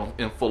magic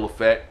in full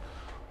effect.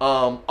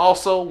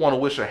 Also, want to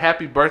wish a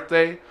happy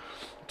birthday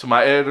to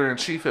my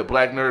editor-in-chief at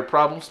Black Nerd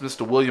Problems,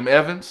 Mr. William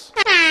Evans.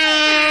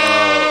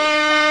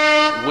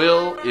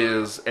 Will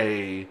is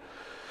I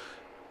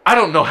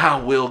don't know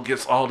how Will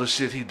gets all the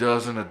shit he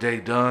does in a day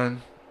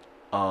done.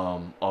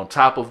 On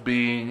top of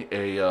being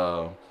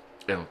an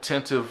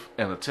attentive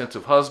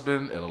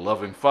husband and a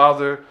loving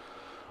father.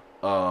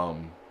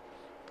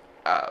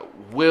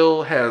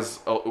 Will has,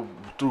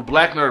 through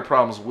Black Nerd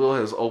Problems, Will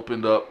has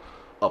opened up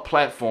a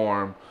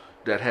platform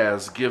that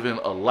has given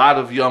a lot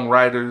of young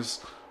writers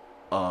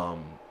a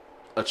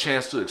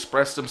chance to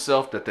express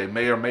themselves that they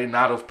may or may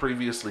not have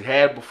previously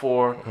had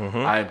before. Mm-hmm.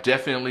 I am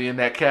definitely in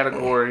that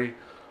category.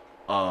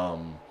 I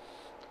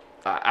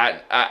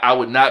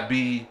would not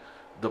be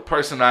the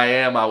person I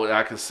am.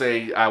 I could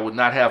say I would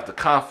not have the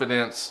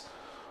confidence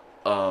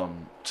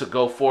to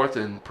go forth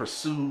and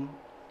pursue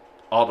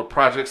all the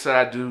projects that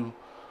I do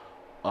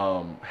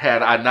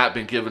had I not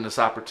been given this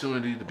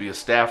opportunity to be a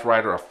staff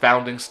writer, a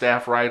founding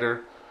staff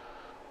writer.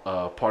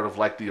 Part of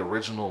like the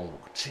original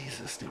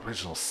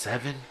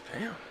 7.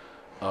 Damn.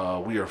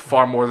 We are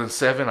far more than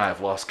 7. I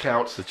have lost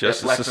count. The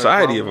Justice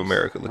Society of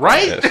America.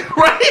 Right?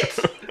 Right?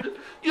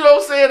 You know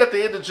what I'm saying? At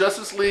the end of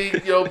Justice League,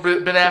 Ben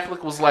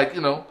Affleck was like,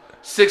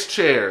 6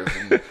 chairs.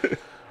 And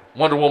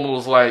Wonder Woman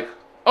was like,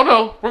 oh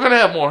no, we're going to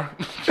have more.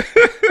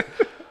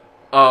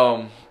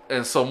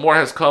 And so more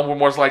has come. We're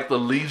more like the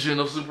Legion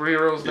of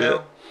superheroes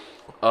now.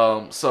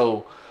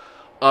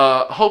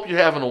 Hope you're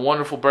having a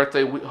wonderful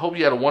birthday. Hope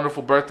you had a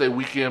wonderful birthday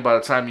weekend by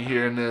the time you're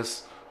hearing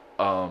this.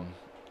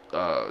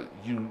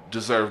 You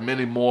deserve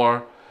many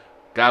more.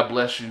 God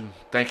bless you.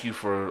 Thank you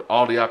for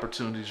all the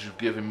opportunities you've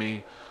given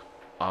me.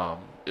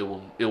 It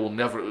will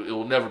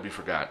never be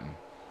forgotten.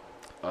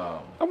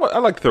 I'd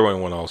like to throw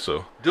in one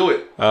also. Do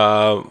it.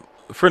 A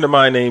friend of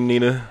mine named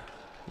Nina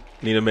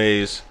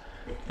Mays,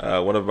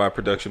 one of my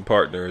production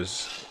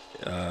partners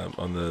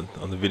on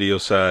the video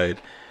side.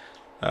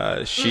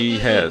 She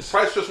has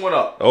price just went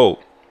up. Oh,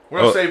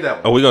 we're gonna save that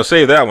one. Oh, we're gonna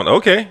save that one.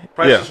 Okay.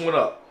 Price just went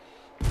up.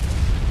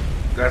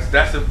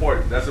 That's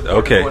important. That's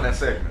important. Okay. In that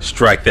segment.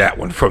 Strike that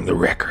one from the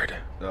record.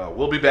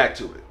 We'll be back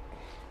to it.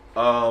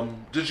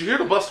 Did you hear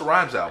the Busta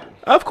Rhymes album?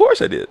 Of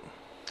course I did.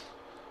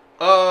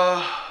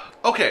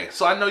 Okay,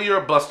 so I know you're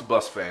a Busta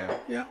Bus fan.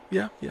 Yeah.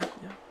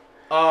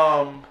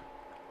 I'm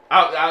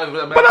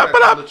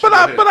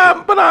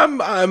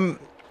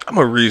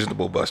a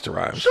reasonable Busta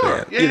Rhymes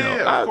fan.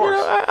 Yeah, of course.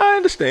 I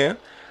understand.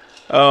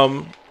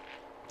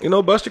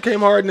 Buster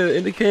came hard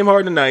in the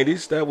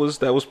 90s.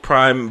 That was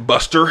prime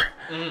Buster.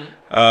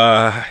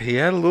 Mm-hmm. He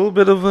had a little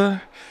bit of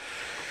a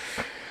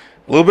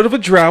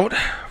drought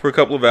for a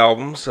couple of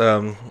albums.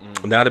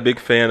 Not a big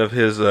fan of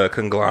his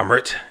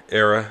conglomerate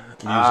era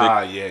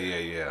music.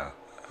 Yeah.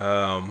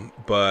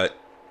 But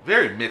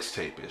very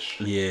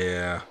mixtape-ish.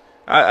 Yeah.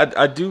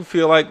 I do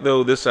feel like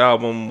though this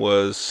album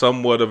was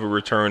somewhat of a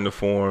return to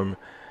form.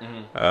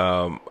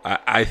 Mm-hmm.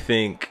 I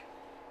think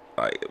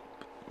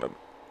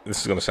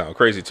this is gonna sound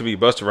crazy to me.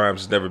 Busta Rhymes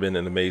has never been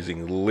an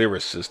amazing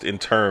lyricist in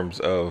terms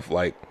of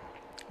like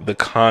the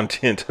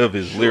content of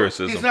his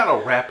lyricism. He's not a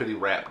rapidy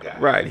rap guy,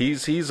 right?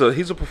 He's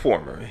a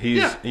performer.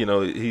 He's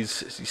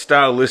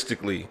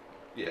stylistically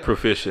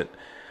proficient.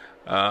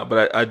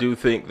 But I do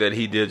think that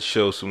he did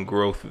show some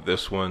growth with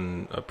this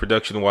one,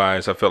 production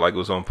wise. I felt like it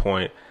was on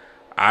point.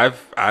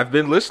 I've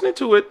been listening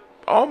to it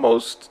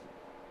almost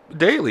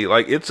daily.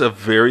 Like it's a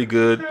very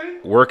good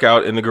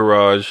workout in the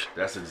garage.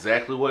 That's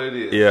exactly what it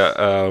is.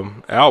 Yeah,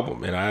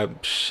 album, and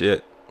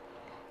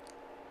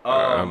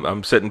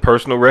I'm setting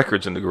personal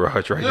records in the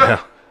garage right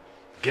now.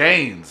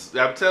 Gains.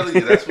 I'm telling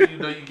you, that's when you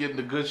know you're getting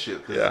the good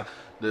shit.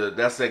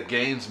 That's that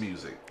Gains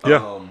music.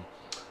 Yeah.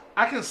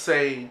 I can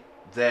say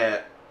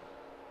that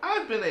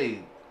I've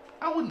been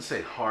I wouldn't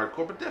say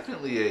hardcore, but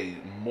definitely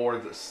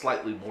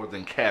slightly more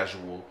than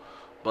casual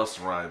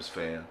Busta Rhymes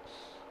fan.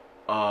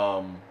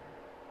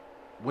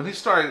 When he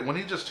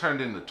just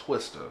turned into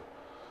Twista,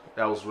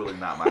 that was really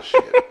not my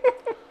shit.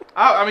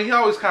 I mean, he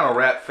always kind of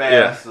rapped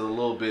fast a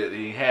little bit, and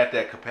he had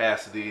that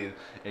capacity, and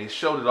he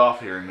showed it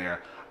off here and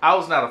there. I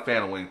was not a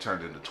fan of when he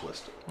turned into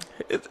Twista.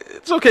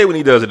 It's okay when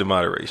he does it in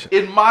moderation.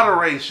 In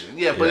moderation,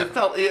 yeah, but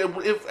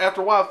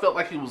after a while, it felt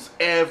like he was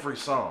every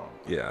song.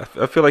 Yeah,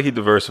 I feel like he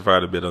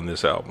diversified a bit on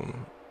this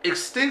album.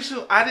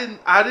 Extinction, I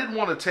didn't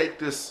want to take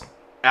this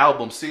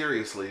album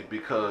seriously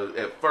because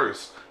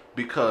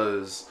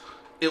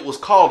it was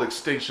called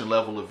Extinction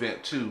Level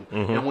Event 2. Mm-hmm.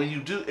 And when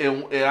you do,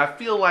 and I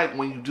feel like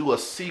when you do a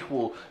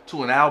sequel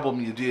to an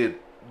album you did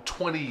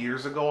 20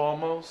 years ago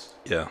almost,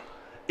 yeah,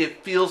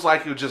 it feels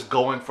like you're just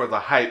going for the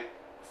hype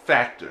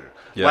factor.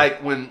 Yeah.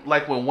 Like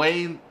when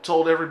Wayne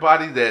told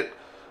everybody that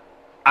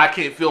I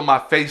Can't Feel My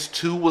Face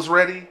 2 was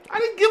ready, I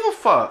didn't give a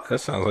fuck. That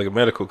sounds like a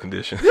medical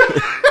condition.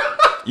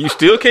 You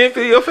still can't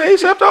feel your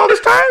face after all this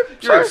time?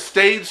 You're at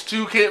stage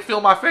 2, Can't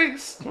Feel My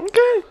Face.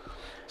 Okay.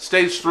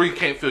 Stage 3,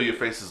 Can't Feel Your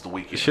Face is the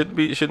weekend.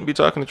 You shouldn't be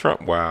talking to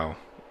Trump. Wow.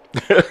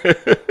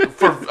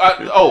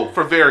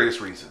 For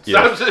various reasons.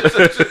 Yeah.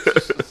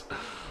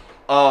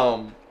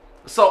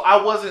 So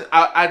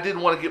I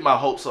didn't want to get my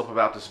hopes up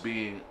about this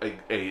being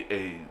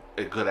a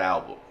good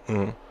album.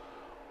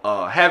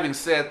 Mm-hmm. Having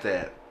said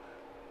that,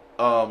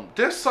 I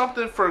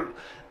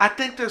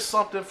think there's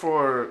something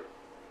for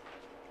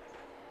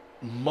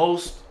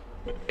most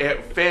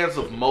fans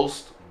of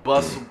most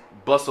bus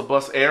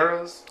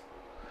eras.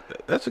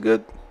 That's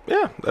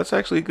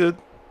actually good.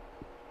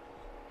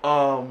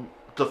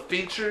 The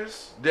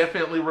features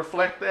definitely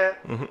reflect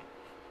that. Mm-hmm.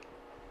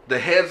 The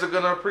heads are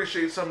gonna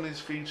appreciate some of these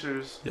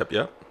features. Yep.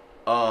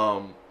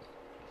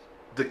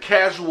 The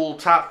casual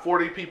top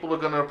 40 people are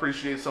gonna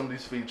appreciate some of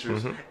these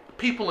features. Mm-hmm.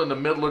 People in the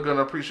middle are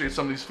gonna appreciate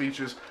some of these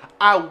features.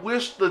 I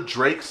wish the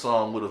Drake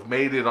song would have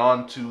made it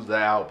onto the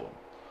album.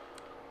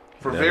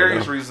 For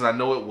various reasons, I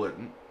know it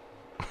wouldn't.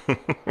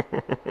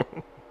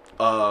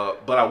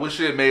 But I wish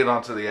it had made it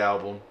onto the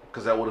album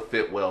because that would have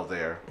fit well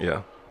there.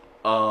 Yeah.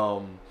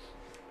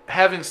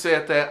 Having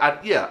said that,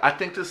 I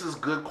think this is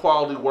good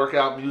quality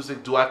workout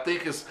music. Do I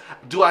think it's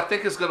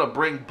gonna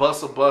bring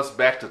Bus a Bus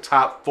back to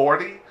top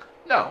 40?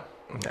 No.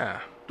 Nah.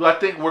 Do I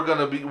think we're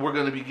gonna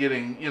be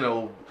getting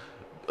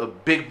a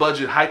big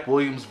budget Hype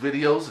Williams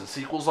videos and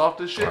sequels off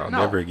this shit? No.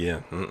 Never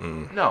again.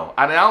 Mm-mm. No.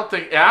 I don't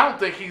think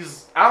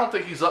he's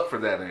up for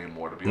that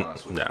anymore. To be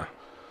honest with you.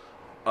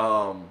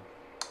 Nah.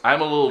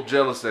 I'm a little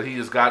jealous that he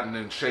has gotten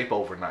in shape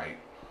overnight.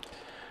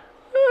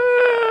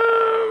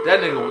 That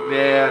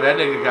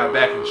nigga got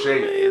back in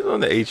shape. He's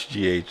on the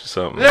HGH or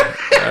something.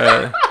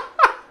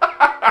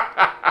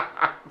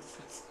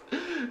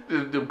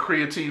 Them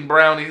creatine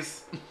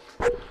brownies.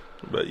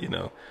 But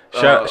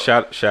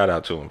shout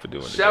out to him for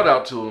doing it. Shout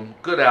out to him.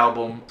 Good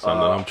album.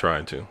 Something I'm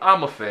trying to.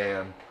 I'm a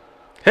fan.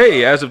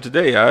 Hey, as of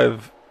today,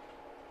 I've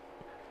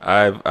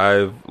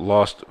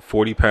lost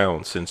 40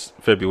 pounds since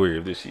February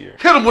of this year.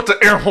 Hit him with the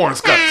air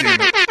horns,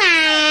 goddammit.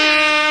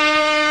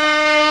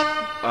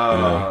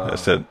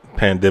 That's that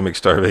pandemic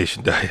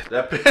starvation diet.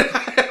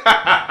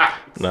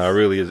 No, it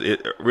really is.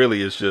 It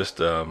really is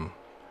just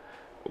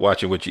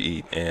watching what you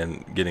eat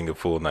and getting a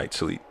full night's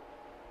sleep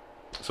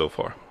so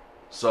far.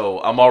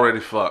 So I'm already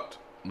fucked.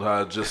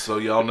 Just so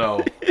y'all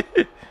know,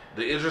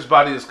 the Idris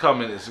body is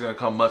coming. It's going to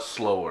come much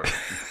slower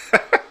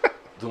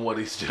than what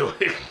he's doing.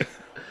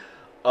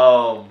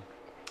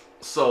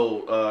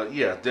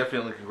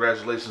 Definitely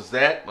congratulations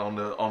that on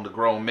the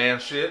grown man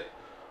shit.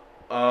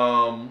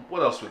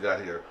 What else we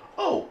got here?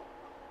 Oh,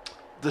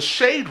 the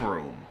Shade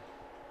Room.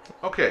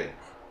 Okay,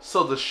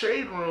 so the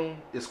Shade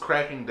Room is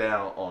cracking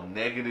down on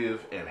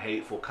negative and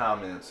hateful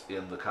comments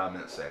in the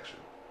comment section.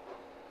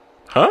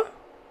 Huh?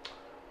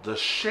 The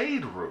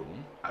Shade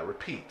Room, I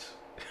repeat,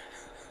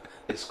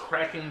 is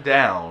cracking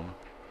down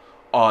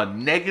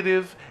on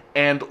negative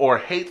and or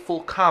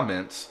hateful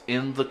comments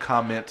in the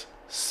comment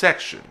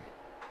section.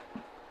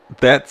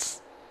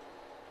 That's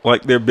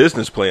like their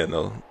business plan,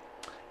 though.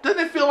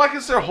 Doesn't it feel like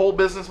it's their whole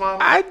business model?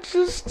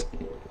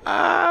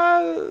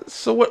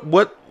 So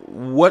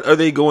what are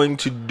they going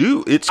to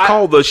do? It's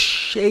called the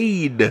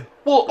Shade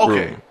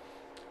Room.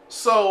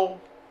 So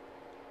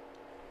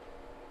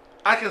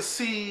I can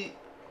see.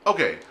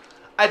 Okay,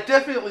 I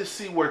definitely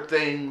see where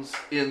things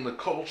in the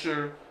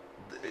culture.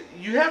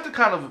 You have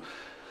to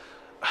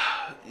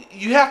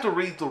you have to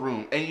read the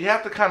room, and you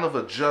have to kind of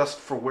adjust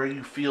for where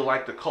you feel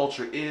like the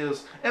culture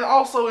is, and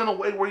also in a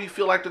way where you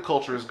feel like the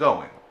culture is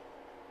going.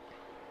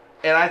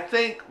 And I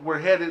think we're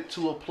headed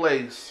to a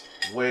place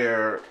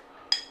where,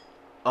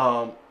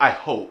 I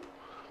hope,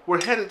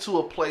 we're headed to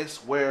a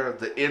place where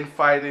the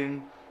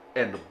infighting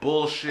and the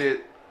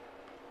bullshit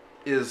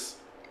is,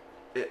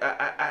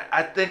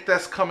 I think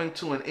that's coming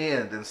to an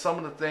end. And some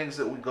of the things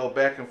that we go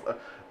back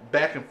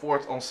and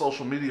forth on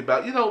social media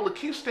about,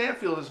 Lakeith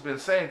Stanfield has been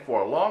saying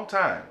for a long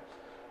time,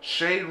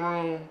 Shade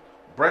Room,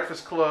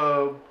 Breakfast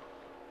Club,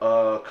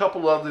 a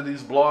couple of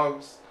these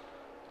blogs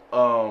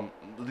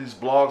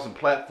and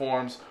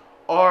platforms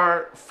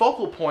are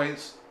focal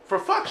points for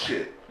fuck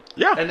shit.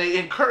 Yeah. And they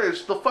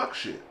encourage the fuck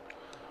shit.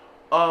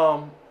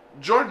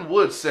 Jordan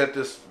Woods said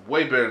this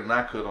way better than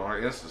I could on her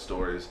Insta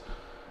stories.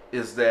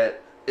 And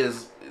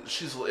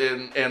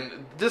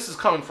this is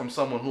coming from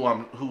someone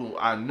who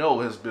I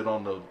know has been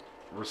on the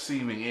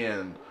receiving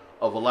end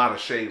of a lot of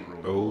Shade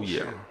Room. Oh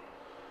bullshit.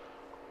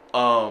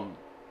 Yeah.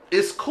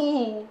 It's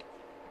cool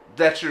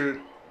that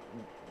you're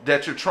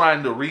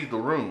trying to read the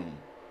room,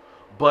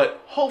 but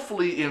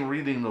hopefully in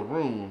reading the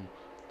room,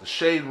 the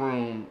Shade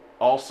Room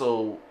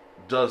also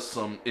does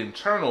some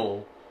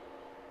internal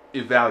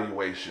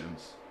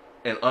evaluations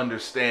and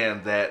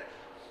understand that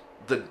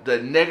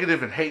the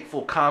negative and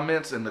hateful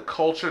comments and the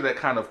culture that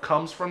kind of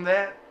comes from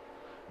that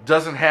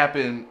doesn't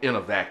happen in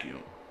a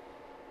vacuum.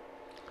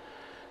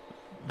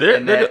 They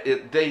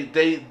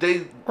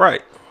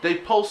right. They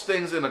post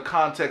things in a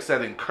context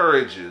that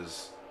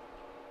encourages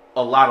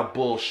a lot of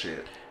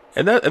bullshit.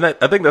 And I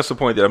think that's the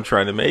point that I'm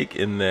trying to make,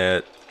 in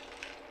that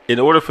in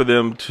order for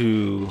them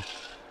to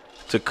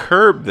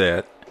curb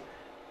that,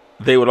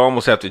 they would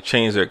almost have to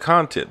change their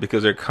content,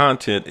 because their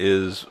content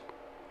is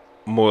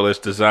more or less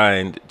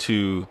designed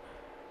to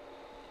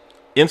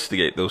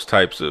instigate those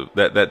types of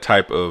that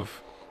type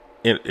of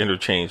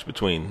interchange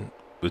between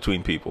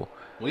people.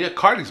 Well, yeah,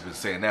 Cardi's been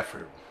saying that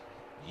for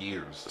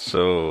years.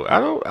 So I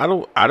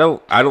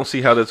don't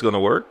see how that's going to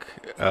work,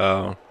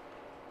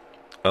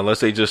 unless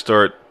they just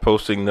start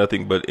posting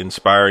nothing but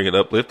inspiring and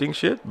uplifting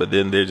shit. But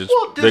then they're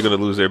going to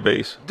lose their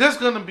base. There's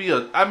going to be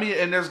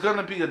there's going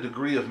to be a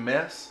degree of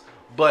mess,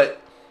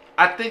 but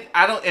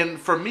and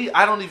for me,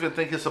 I don't even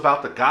think it's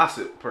about the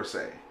gossip per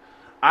se.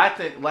 I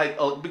think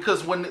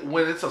because when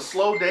it's a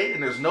slow day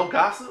and there's no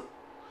gossip,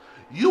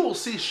 you will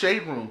see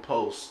shade room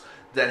posts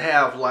that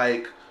have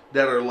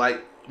that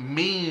are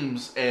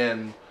memes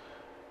and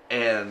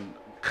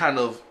kind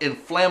of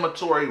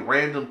inflammatory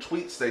random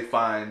tweets they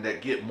find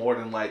that get more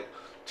than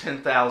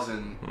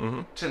 10,000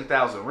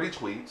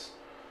 retweets,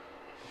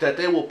 that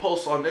they will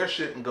post on their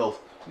shit and go,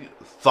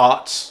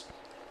 thoughts.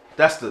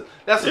 That's the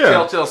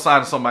telltale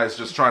sign somebody's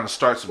just trying to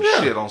start some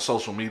shit on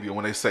social media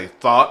when they say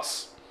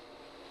thoughts.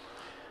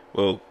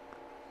 Well,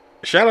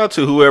 shout out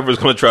to whoever's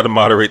going to try to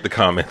moderate the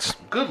comments.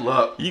 Good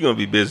luck. You're going to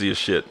be busy as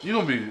shit.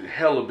 You're going to be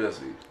hella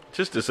busy.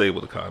 Just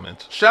disable the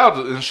comments. Shout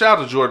out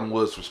to Jordan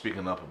Woods for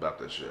speaking up about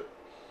that shit.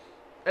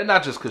 And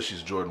not just because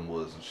she's Jordan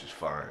Woods and she's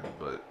fine,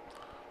 but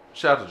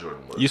shout out to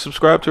Jordan Woods. You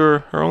subscribe to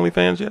her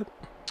OnlyFans yet?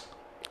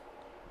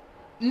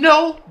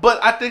 No,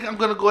 but I think I'm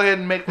gonna go ahead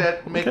and make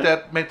that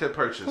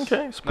purchase.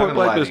 Okay, support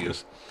black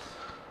business.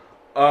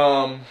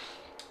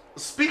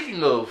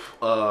 Speaking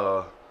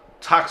of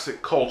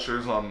toxic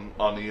cultures on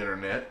the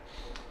internet,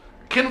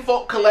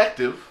 Kinfolk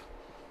Collective.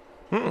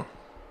 One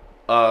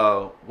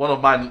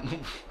of my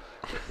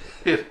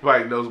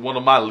everybody knows one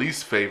of my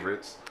least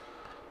favorites.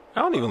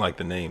 I don't even like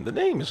the name. The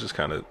name is just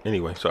kind of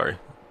anyway. Sorry.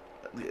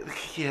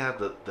 Yeah,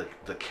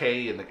 the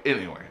K and the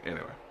anyway.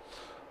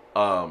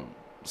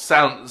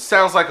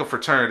 Sounds like a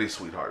fraternity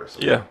sweetheart or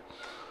something. Yeah.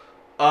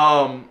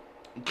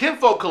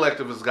 Kinfolk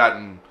Collective has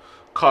gotten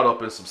caught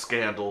up in some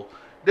scandal.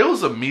 There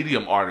was a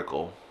Medium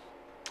article.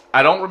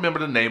 I don't remember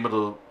the name of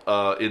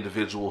the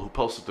individual who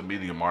posted the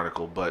Medium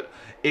article, but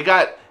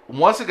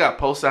once it got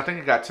posted, I think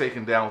it got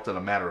taken down within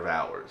a matter of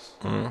hours.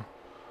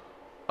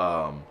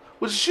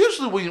 Which is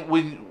usually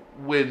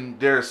when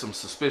there's some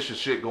suspicious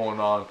shit going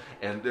on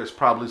and there's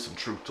probably some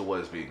truth to what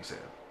is being said.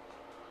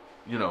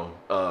 Gal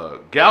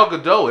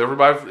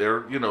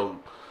Gadot,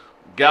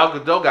 Gal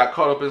Gadot got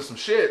caught up in some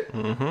shit,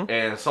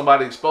 and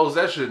somebody exposed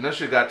that shit, and that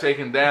shit got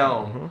taken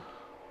down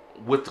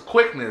with the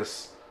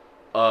quickness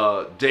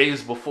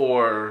days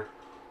before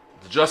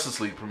the Justice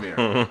League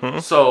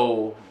premiere.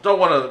 So don't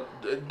want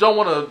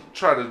to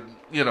try to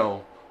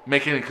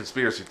make any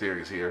conspiracy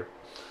theories here,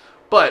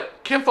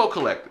 but Kinfolk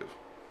Collective.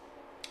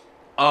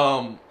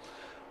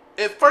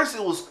 At first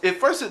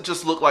it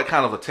just looked like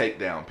kind of a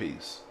takedown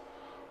piece.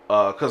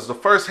 Because the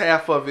first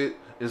half of it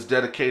is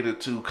dedicated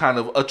to kind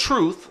of a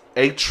truth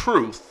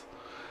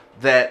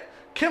that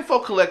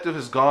Kinfolk Collective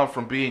has gone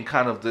from being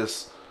kind of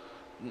this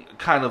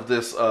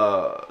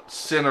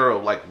center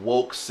of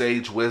woke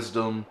sage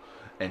wisdom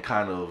and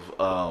kind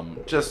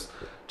of just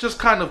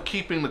kind of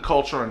keeping the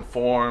culture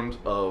informed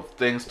of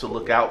things to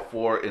look out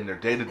for in their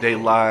day-to-day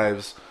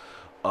lives,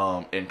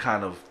 and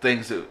kind of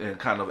things and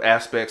kind of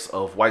aspects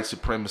of white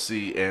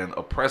supremacy and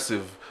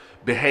oppressive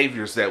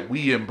behaviors that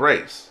we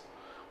embrace.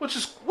 Which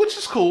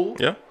is cool.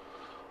 Yeah.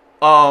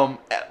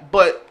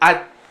 But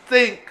I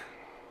think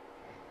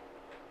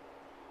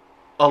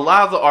a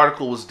lot of the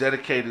article was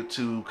dedicated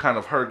to kind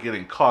of her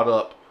getting caught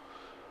up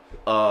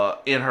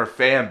in her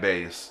fan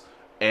base,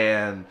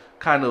 and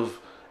kind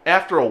of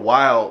after a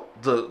while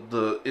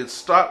it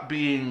stopped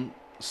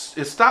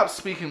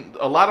speaking.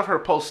 A lot of her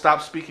posts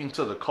stopped speaking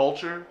to the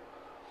culture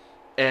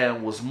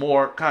and was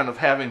more kind of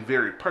having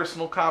very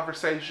personal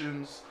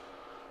conversations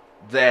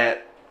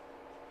that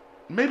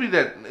maybe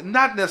that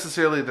not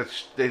necessarily that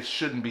they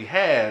shouldn't be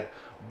had,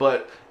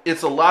 but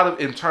it's a lot of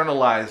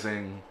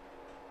internalizing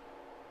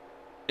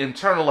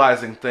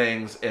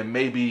things and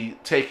maybe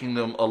taking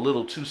them a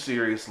little too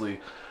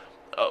seriously.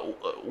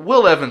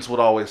 Will Evans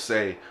would always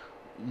say,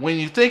 when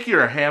you think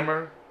you're a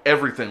hammer,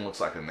 everything looks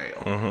like a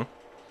nail.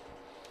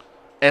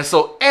 And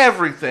so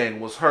everything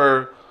was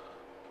her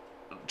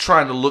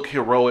trying to look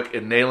heroic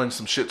and nailing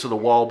some shit to the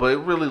wall, but it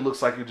really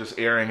looks like you're just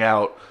airing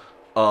out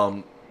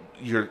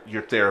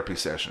your therapy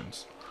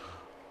sessions.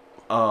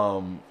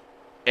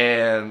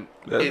 And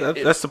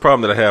that's the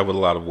problem that I have with a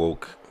lot of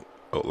woke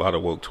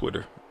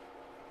Twitter.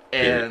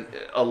 And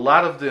a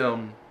lot of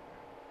them,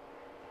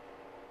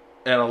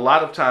 and a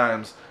lot of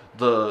times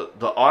the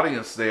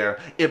audience there,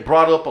 it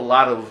brought up a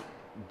lot of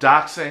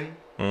doxing,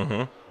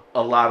 a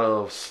lot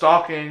of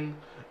stalking,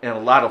 and a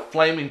lot of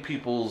flaming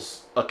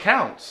people's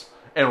accounts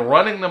and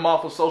running them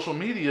off of social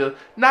media,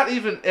 not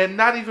even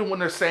when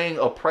they're saying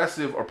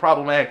oppressive or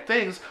problematic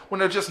things, when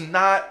they're just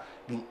not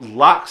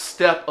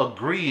lockstep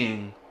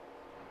agreeing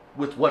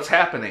with what's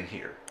happening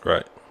here.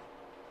 Right.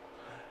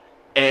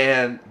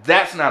 And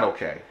that's not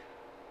okay.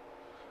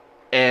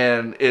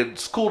 And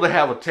it's cool to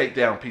have a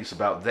takedown piece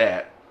about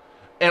that.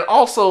 And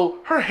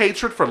also, her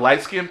hatred for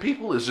light-skinned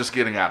people is just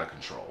getting out of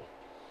control.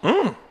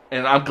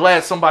 And I'm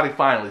glad somebody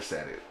finally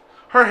said it.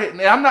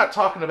 Now, I'm not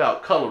talking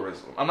about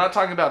colorism. I'm not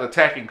talking about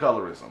attacking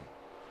colorism.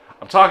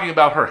 I'm talking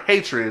about her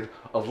hatred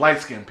of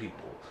light-skinned people.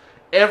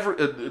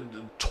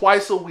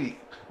 Twice a week,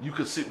 you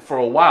could see, for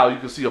a while, you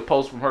could see a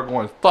post from her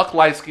going, fuck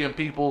light-skinned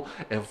people,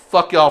 and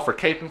fuck y'all for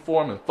caping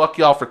for them, and fuck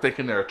y'all for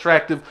thinking they're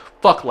attractive.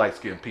 Fuck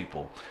light-skinned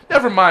people.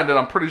 Never mind that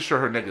I'm pretty sure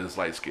her nigga is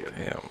light-skinned.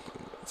 Damn.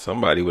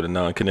 Somebody with a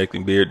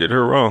non-connecting beard did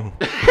her wrong.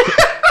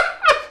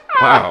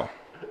 Wow.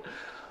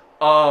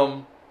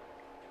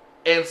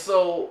 And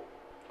so...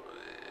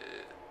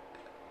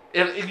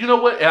 And you know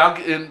what?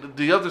 And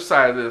the other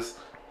side of this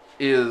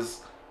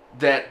is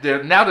that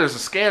there's a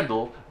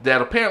scandal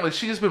that apparently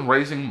she's been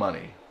raising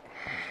money.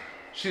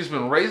 She's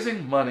been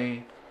raising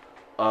money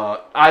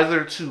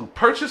either to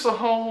purchase a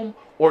home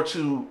or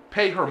to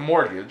pay her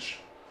mortgage.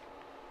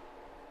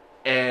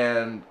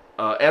 And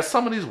as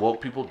some of these woke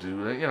people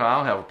do, I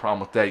don't have a problem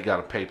with that. You got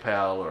a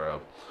PayPal or a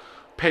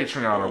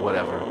Patreon or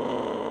whatever.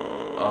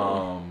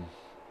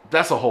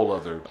 That's a whole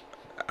other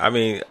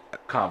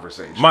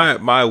conversation.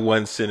 My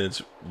one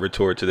sentence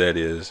retort to that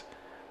is,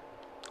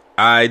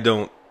 I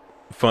don't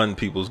fund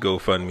people's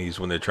GoFundMes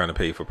when they're trying to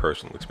pay for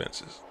personal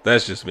expenses.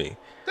 That's just me.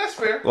 That's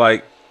fair.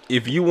 Like,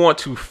 if you want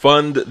to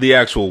fund the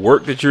actual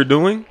work that you're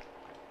doing,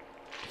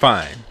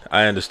 fine.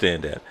 I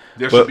understand that.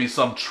 There should be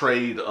some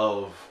trade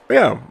of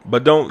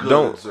but don't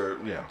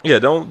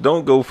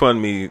don't go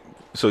fund me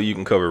so you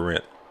can cover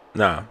rent.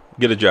 Nah,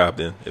 get a job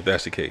then if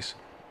that's the case.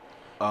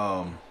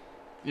 And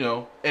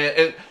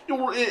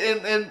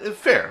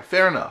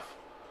fair enough.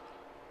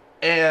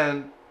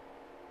 And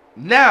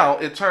now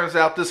it turns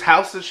out this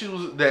house that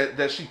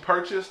she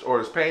purchased or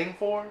is paying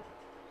for,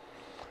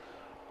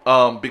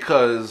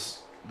 because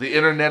the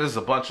internet is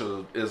a bunch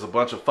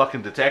of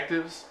fucking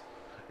detectives.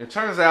 It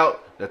turns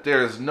out that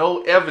there is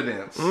no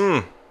evidence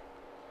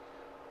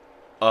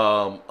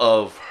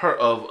of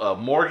a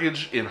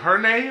mortgage in her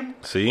name,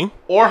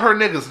 or her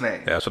nigga's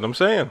name. That's what I'm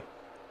saying.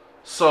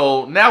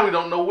 So now we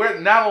don't know where.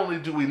 Not only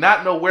do we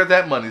not know where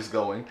that money's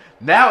going,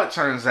 now it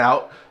turns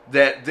out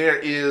that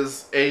there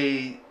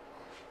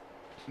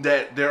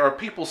are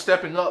people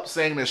stepping up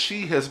saying that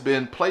she has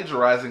been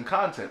plagiarizing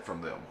content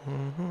from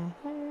them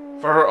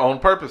for her own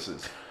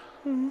purposes.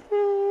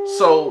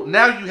 So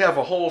now you have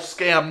a whole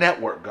scam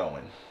network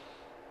going,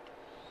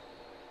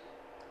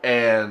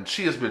 and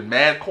she has been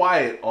mad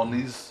quiet on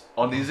these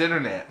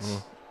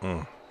internets.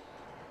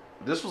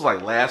 This was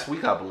like last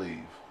week, I believe.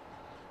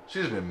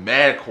 She's been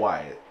mad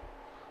quiet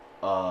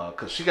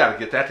because she got to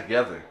get that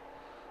together.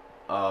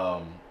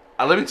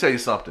 Let me tell you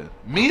something.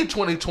 Me in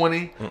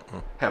 2020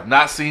 have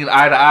not seen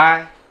eye to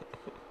eye.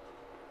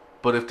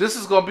 But if this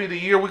is going to be the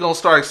year we're going to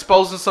start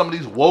exposing some of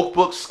these woke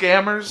book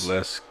scammers.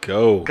 Let's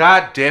go.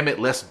 God damn it,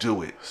 let's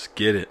do it. Let's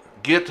get it.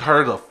 Get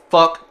her the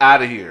fuck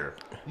out of here.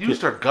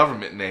 Used her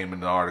government name in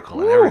the article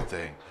and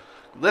everything.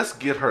 Let's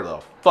get her the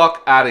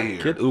fuck out of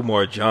here. Get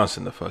Umar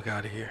Johnson the fuck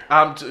out of here.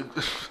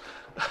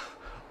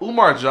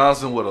 Umar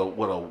Johnson with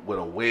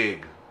a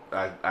wig,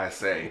 I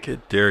say.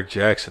 Get Derek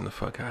Jackson the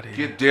fuck out of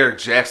here. Get Derek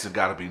Jackson,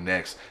 gotta be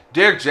next.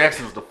 Derek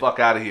Jackson's the fuck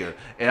out of here.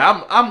 And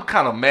I'm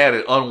kind of mad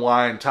at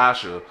Unwind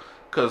Tasha,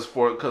 because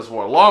for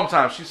a long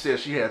time she said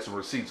she had some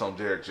receipts on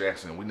Derek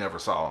Jackson and we never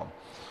saw them.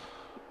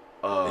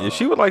 If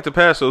she would like to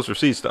pass those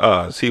receipts to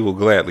Oz, he will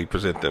gladly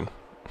present them.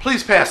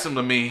 Please pass them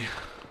to me.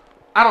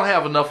 I don't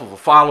have enough of a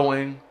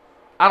following.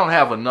 I don't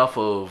have enough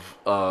of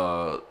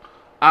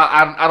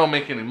I don't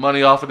make any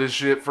money off of this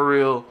shit for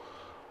real.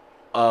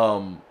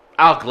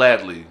 I'll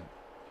gladly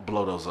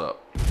blow those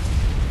up.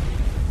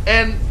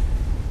 And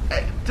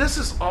this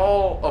is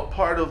all a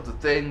part of the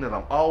thing that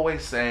I'm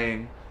always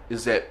saying,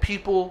 is that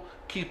people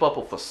keep up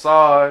a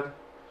facade.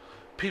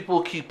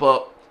 People keep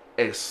up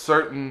a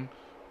certain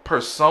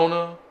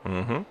persona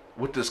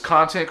with this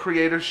content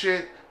creator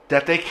shit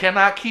that they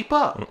cannot keep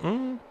up.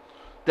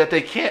 That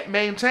they can't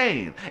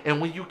maintain. And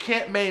when you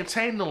can't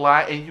maintain the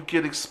lie and you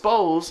get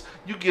exposed,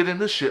 you get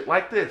into shit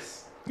like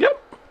this.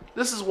 Yep.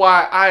 This is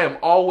why I am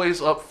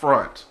always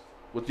upfront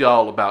with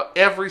y'all about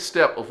every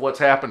step of what's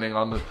happening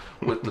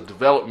with the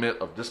development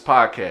of this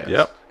podcast.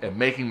 Yep. And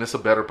making this a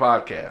better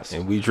podcast.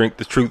 And we drink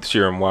the truth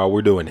serum while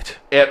we're doing it.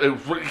 And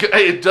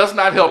it does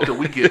not help that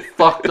we get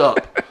fucked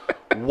up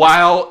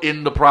while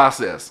in the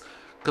process.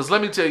 Because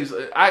let me tell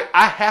you,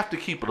 I have to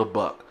keep it a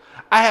buck.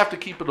 I have to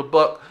keep it a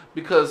buck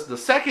because the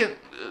second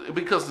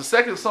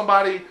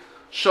somebody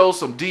shows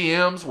some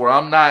DMs where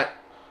I'm not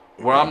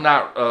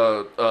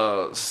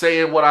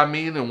saying what I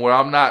mean and where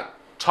I'm not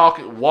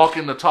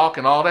walking the talk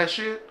and all that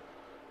shit,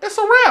 it's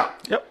a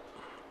wrap. Yep.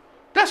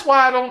 That's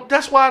why I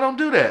don't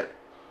do that.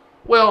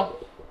 Well,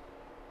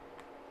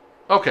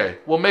 Okay,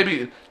 well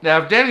maybe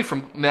now if Danny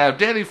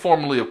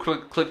formerly of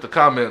click the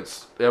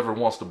comments ever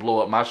wants to blow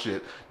up my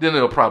shit, then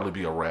it'll probably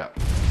be a wrap.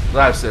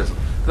 Cause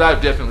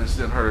I've definitely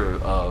sent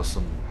her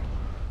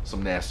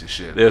some nasty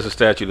shit. There's a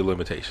statute of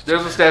limitations.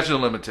 There's a statute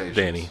of limitations.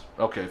 Danny.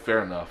 Okay,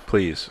 fair enough.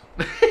 Please.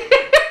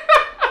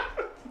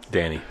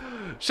 Danny.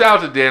 Shout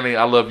out to Danny.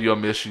 I love you. I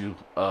miss you.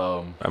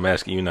 I'm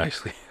asking you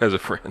nicely as a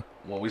friend.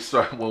 When we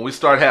start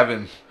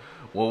having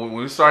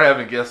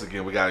guests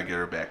again, we gotta get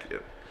her back in.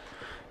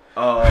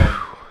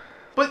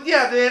 But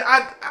yeah, Dan,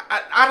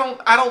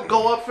 I don't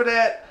go up for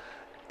that.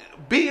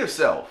 Be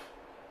yourself.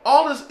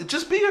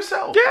 Just be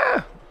yourself.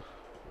 Yeah.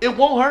 It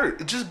won't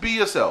hurt. Just be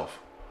yourself.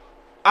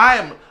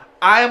 I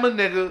am a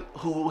nigga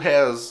who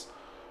has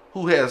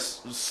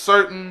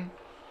certain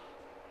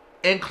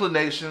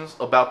inclinations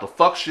about the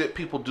fuck shit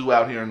people do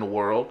out here in the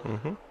world.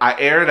 Mm-hmm. I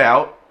air it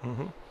out.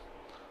 Mm-hmm.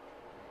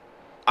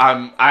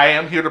 I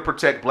am here to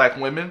protect black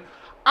women.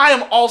 I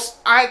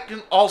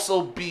can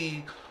also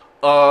be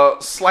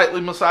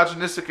slightly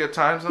misogynistic at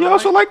times. You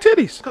also like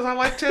titties. Because I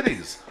like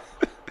titties.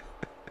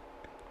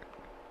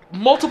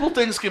 Multiple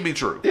things can be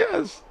true.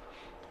 Yes.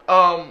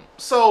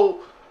 So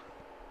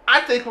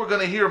I think we're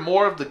going to hear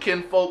more of the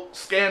kinfolk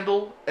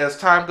scandal as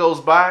time goes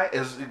by,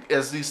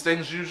 as these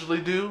things usually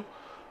do.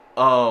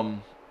 Because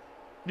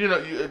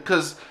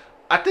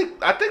I think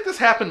this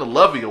happened to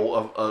Lovey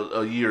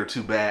a year or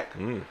two back.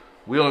 Mm.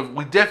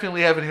 We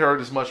definitely haven't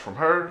heard as much from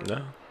her.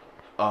 No.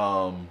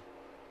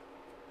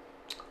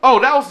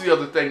 That was the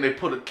other thing they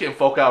put a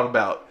kinfolk out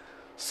about.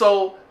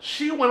 So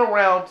she went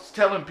around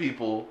telling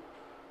people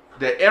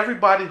that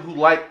everybody who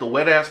liked the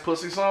Wet Ass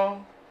Pussy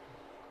song,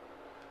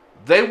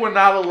 they were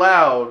not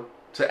allowed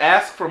to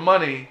ask for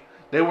money.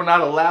 They were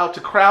not allowed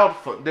to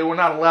crowdfund. They were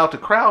not allowed to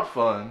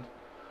crowdfund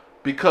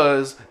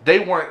because they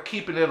weren't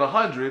keeping it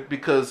 100.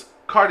 Because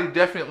Cardi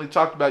definitely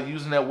talked about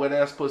using that wet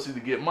ass pussy to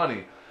get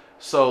money.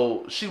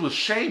 So she was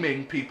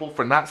shaming people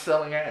for not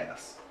selling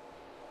ass.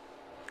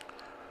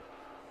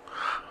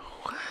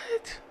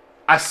 What?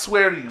 I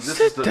swear to you, this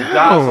is the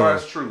God's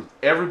honest truth.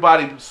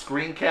 Everybody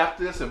screen capped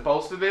this and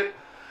posted it.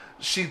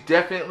 She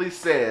definitely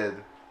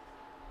said,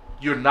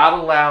 you're not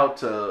allowed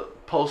to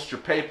post your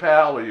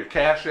PayPal or your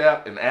Cash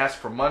App and ask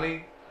for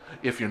money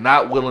if you're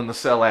not willing to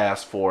sell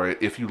ass for it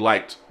if you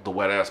liked the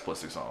Wet Ass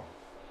Pussy song.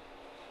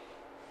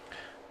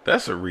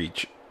 That's a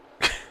reach.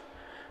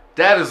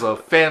 That is a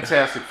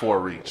fantastic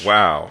reach.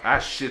 Wow. I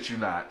shit you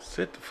not.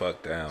 Sit the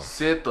fuck down.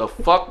 Sit the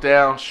fuck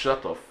down.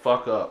 Shut the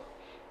fuck up.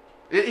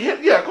 Go ahead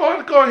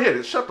and hit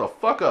it. Shut the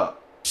fuck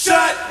up.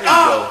 Shut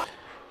up!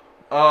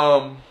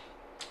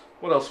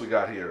 What else we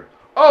got here?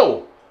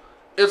 Oh,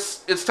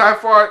 it's time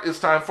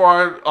for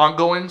our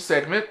ongoing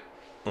segment.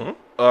 Mm-hmm.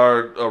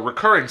 Our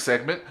recurring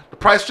segment. The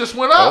price just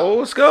went up. Oh,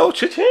 let's go.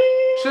 Cha-ching.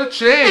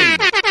 Cha-ching. We gotta get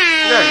a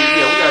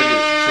cha-ching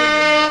in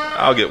there.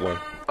 I'll get one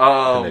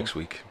for next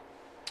week.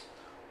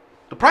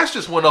 The price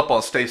just went up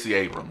on Stacey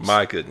Abrams.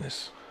 My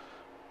goodness.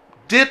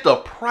 Did the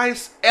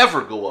price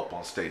ever go up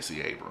on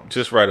Stacey Abrams?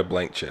 Just write a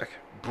blank check.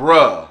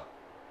 Bruh.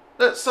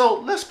 So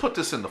let's put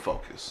this into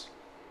focus.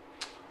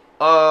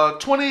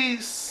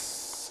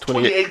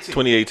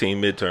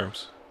 2018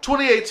 midterms.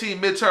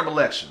 2018 midterm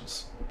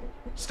elections.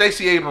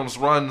 Stacey Abrams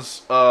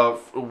runs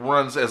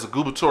as a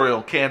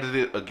gubernatorial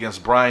candidate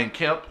against Brian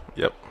Kemp.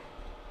 Yep.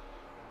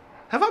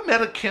 Have I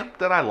met a Kemp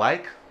that I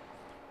like?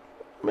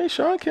 I mean,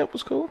 Sean Kemp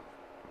was cool.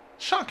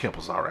 Sean Kemp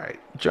was all right.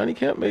 Johnny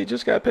Kemp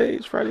just got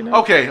paid Friday night.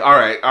 Okay, all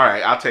right.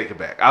 I'll take it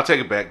back.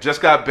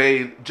 Just got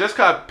paid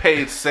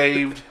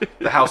saved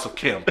the House of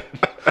Kemp.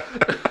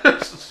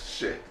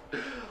 Shit.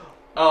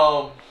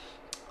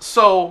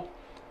 So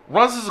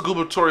runs as a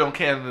gubernatorial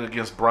candidate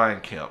against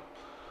Brian Kemp.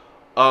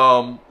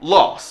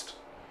 Lost.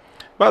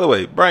 By the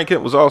way, Brian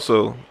Kemp is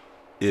also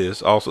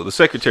the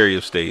Secretary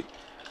of State,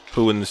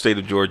 who in the state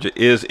of Georgia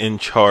is in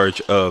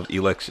charge of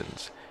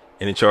elections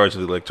and in charge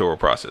of the electoral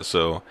process.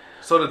 So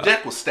the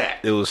deck was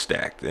stacked. It was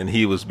stacked, and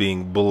he was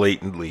being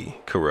blatantly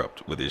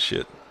corrupt with his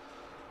shit.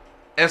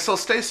 And so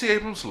Stacey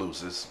Abrams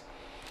loses.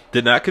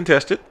 Did not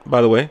contest it,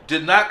 by the way.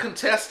 Did not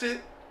contest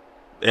it.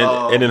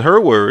 And in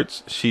her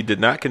words, she did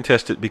not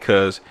contest it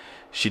because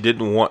she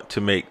didn't want to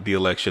make the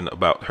election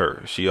about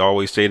her. She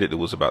always stated it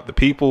was about the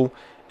people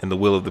and the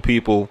will of the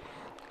people.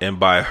 And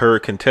by her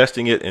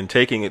contesting it and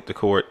taking it to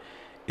court,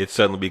 it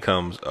suddenly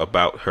becomes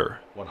about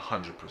her.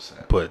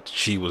 100%. But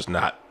she was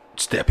not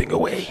stepping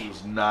away. She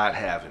was not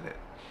having it.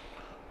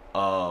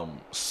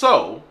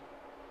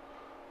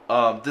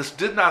 This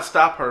did not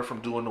stop her from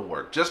doing the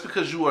work. Just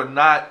because you are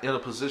not in a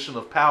position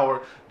of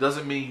power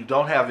doesn't mean you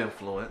don't have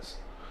influence.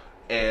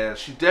 And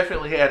she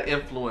definitely had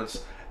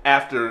influence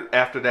after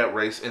that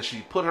race, and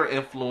she put her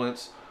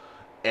influence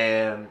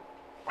and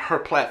her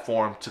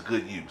platform to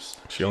good use.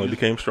 She only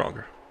became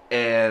stronger.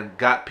 And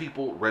got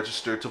people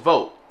registered to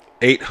vote.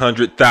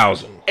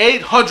 800,000.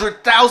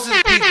 800,000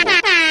 people.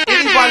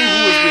 Anybody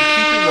who has been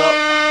keeping up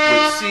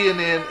with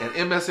CNN and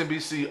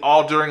MSNBC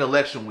all during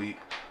election week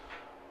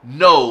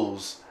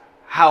knows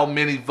how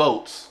many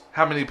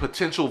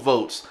potential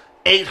votes,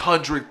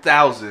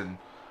 800,000,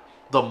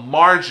 the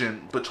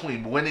margin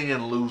between winning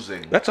and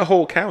losing. That's a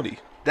whole county.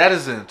 That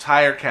is an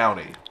entire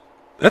county.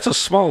 That's a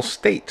small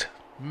state.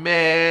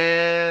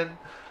 Man,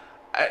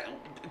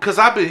 because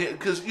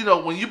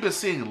when you've been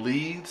seeing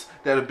leads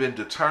that have been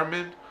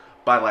determined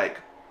by like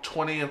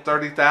 20 and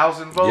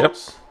 30,000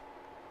 votes,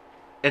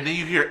 and then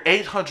you hear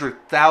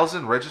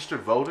 800,000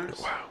 registered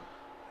voters. Wow.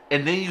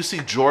 And then you see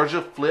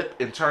Georgia flip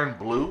and turn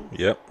blue.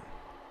 Yep.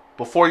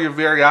 Before your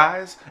very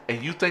eyes,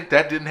 and you think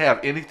that didn't have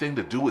anything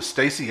to do with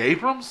Stacey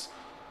Abrams?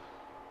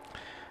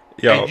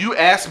 Yo, and you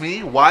ask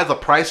me why the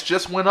price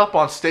just went up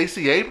on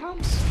Stacey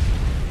Abrams?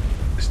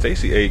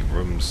 Stacey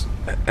Abrams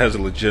has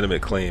a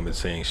legitimate claim in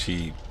saying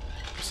she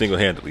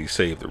single-handedly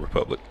saved the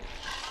republic.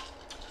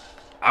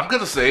 I'm going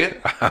to say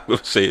it. I'm going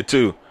to say it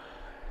too.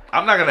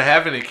 I'm not going to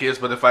have any kids,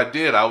 but if I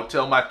did, I would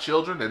tell my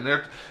children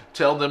and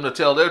tell them to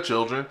tell their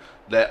children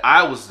that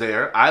I was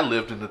there. I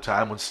lived in the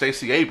time when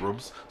Stacey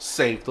Abrams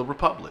saved the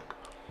republic.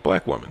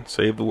 Black woman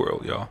saved the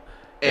world, y'all.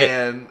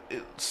 And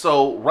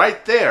so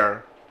right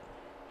there,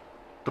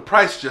 the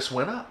price just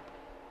went up.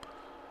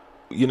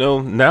 You know,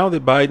 now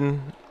that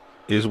Biden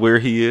is where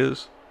he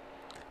is,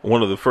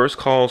 one of the first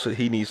calls that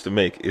he needs to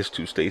make is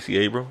to Stacey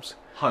Abrams.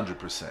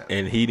 100%.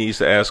 And he needs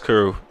to ask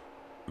her,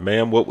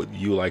 ma'am, what would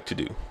you like to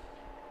do?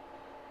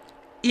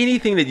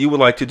 Anything that you would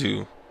like to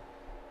do,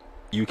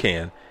 you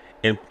can.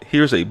 And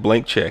here's a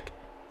blank check.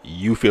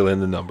 You fill in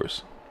the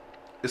numbers.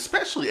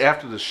 Especially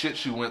after the shit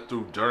she went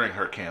through during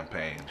her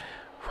campaign.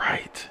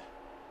 Right.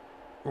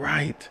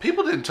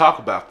 People didn't talk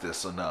about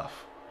this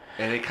enough.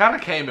 And it kind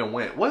of came and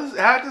went.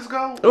 How'd this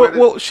go?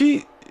 Well,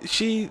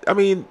 I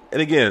mean,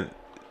 and again,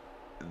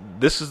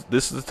 this is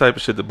the type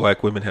of shit that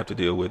black women have to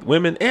deal with.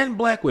 Women and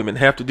black women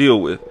have to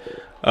deal with.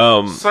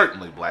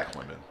 Certainly black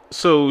women.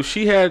 So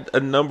she had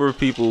a number of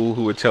people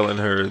who were telling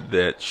her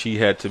that she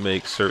had to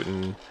make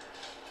certain,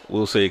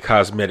 we'll say,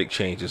 cosmetic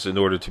changes in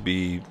order to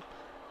be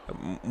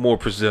more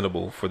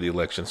presentable for the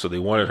election. So they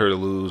wanted her to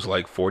lose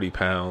like 40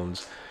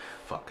 pounds.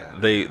 Fuck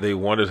out. They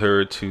wanted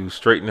her to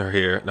straighten her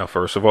hair. Now,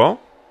 first of all,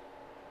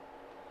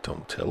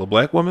 don't tell a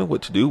black woman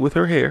what to do with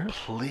her hair.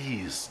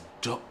 Please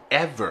don't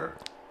ever.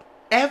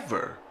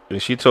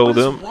 And she told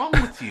them, "What's wrong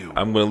with you?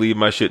 I'm going to leave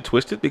my shit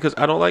twisted because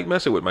I don't like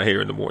messing with my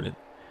hair in the morning."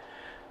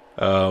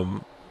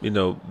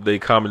 They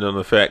commented on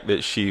the fact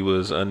that she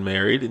was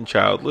unmarried and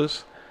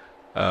childless.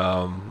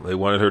 They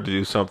wanted her to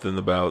do something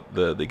about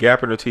the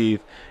gap in her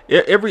teeth.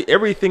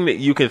 Everything that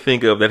you can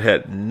think of that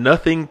had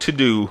nothing to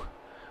do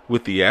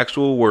with the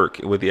actual work,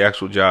 with the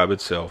actual job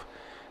itself,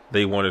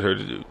 they wanted her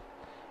to do.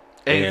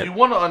 And if you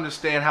want to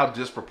understand how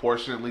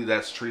disproportionately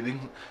that's treating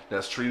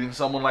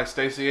someone like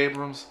Stacey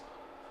Abrams,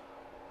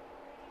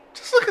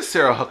 just look at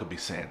Sarah Huckabee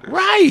Sanders.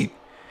 Right.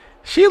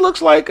 She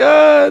looks like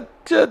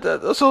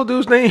this old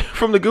dude's name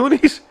from the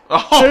Goonies.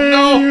 Oh, hey,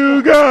 no.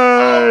 You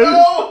guys.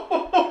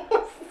 Oh,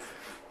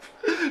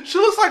 no. She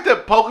looks like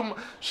that Pokemon.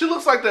 She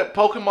looks like that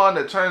Pokemon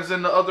that turns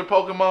into other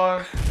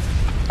Pokemon.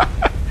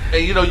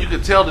 And you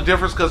can tell the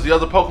difference because the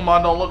other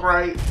Pokemon don't look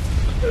right.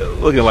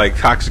 Looking like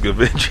Toxic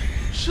Avenger.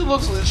 She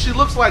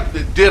looks like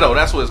the Ditto.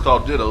 That's what it's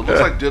called, Ditto. It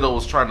looks like Ditto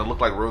was trying to look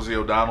like Rosie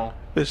O'Donnell.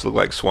 Bitch look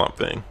like Swamp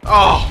Thing.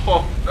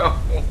 Oh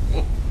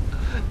no.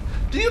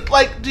 Do you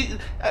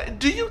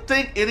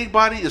think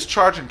anybody is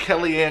charging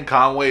Kellyanne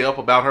Conway up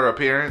about her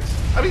appearance?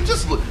 I mean,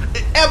 just look.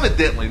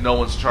 Evidently, no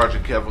one's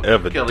charging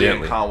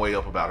Kellyanne Conway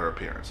up about her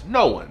appearance.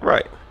 No one.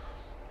 Right.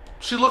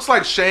 She looks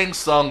like Shang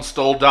Tsung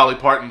stole Dolly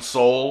Parton's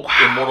soul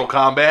in Mortal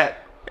Kombat.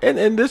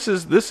 And this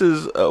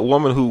is a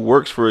woman who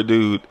works for a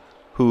dude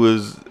who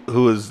is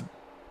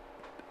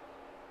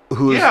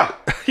yeah.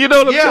 You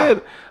know what I'm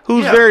saying?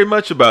 Who's very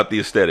much about the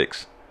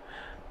aesthetics.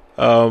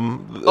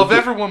 Of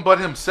everyone but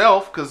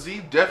himself, because he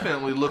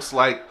definitely looks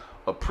like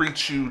a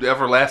pre-chewed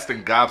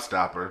everlasting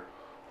gobstopper.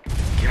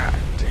 God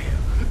damn.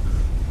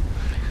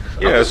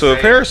 Yeah, so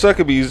if Sarah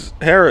Huckabee's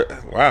Harry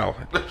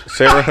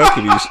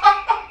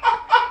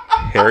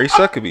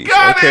Suckabee's.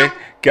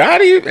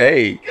 Got him.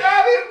 Hey.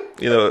 Got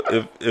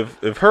him.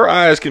 If her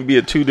eyes can be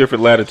at two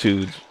different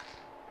latitudes,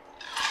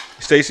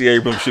 Stacey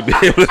Abrams should be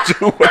able to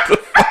do what the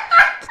fuck.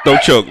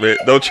 Don't choke, man.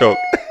 Don't choke.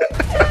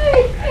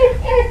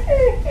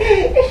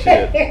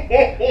 Shit.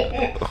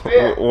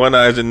 One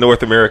eye's in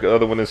North America,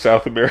 other one in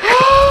South America.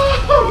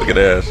 Look at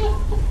that ass.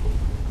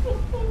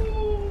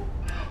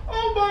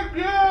 Oh my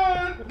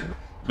god.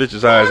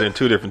 Bitch's eyes are in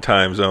two different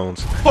time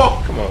zones.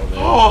 Come on, man.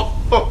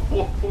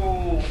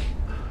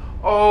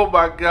 Oh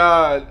my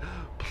god.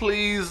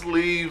 Please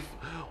leave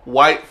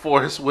White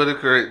Forest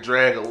Whitaker at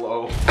drag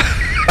alone.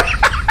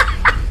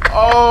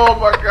 Oh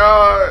my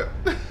god.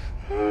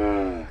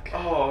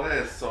 Oh, that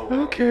is so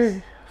gross.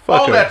 Okay. Fuck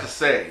all her. That to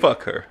say.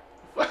 Fuck her.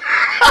 I'm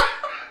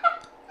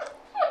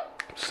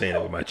saying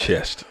it with my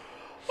chest.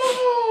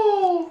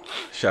 Oh.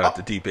 Shout out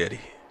to Deep Eddie.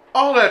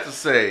 All that to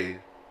say,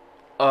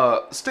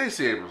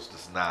 Stacey Abrams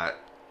does not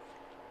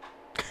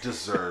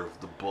deserve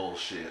the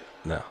bullshit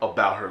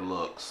about her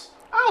looks.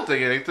 I don't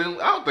think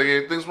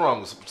anything's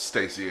wrong with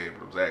Stacey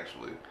Abrams,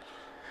 actually.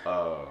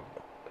 Yeah,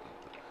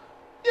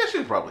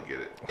 she'll probably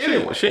get it.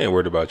 Anyway, she ain't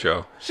worried about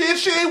y'all. She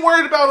ain't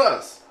worried about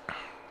us.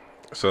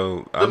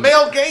 So the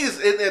male gaze,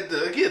 and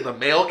again, the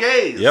male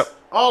gaze. Yep.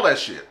 all that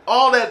shit,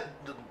 all that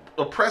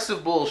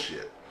oppressive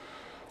bullshit.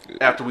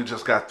 After we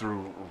just got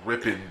through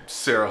ripping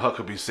Sarah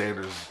Huckabee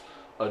Sanders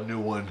a new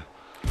one.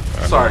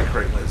 Sorry,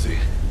 Craig Lindsay.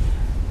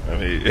 I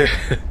mean,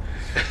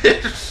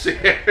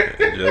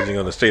 judging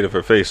on the state of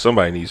her face,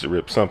 somebody needs to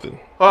rip something.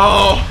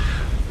 Oh.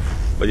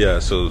 But yeah,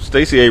 so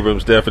Stacey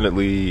Abrams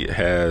definitely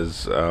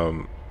has,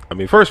 I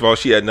mean, first of all,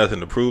 she had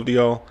nothing to prove to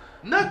y'all.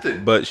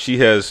 Nothing. But she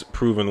has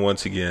proven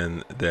once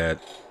again that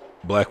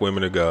black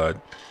women are God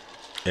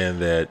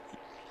and that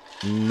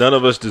none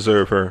of us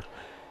deserve her.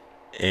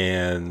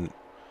 And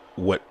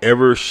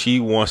whatever she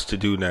wants to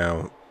do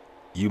now,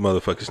 you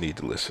motherfuckers need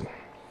to listen.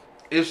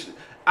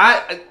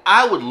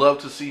 I would love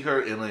to see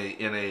her in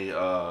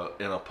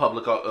a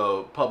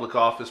public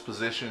office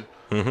position,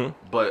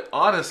 but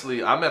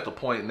honestly, I'm at the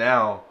point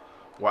now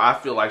where I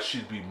feel like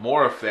she'd be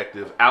more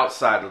effective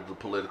outside of the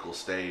political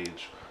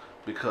stage,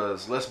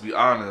 because let's be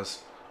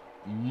honest,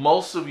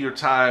 most of your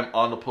time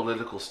on the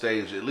political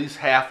stage, at least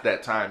half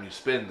that time you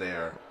spend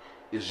there,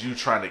 is you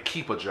trying to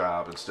keep a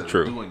job instead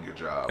of doing your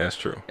job. That's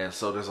true. And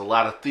so there's a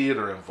lot of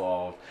theater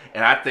involved,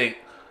 and I think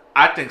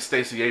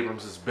Stacey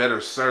Abrams is better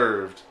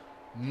served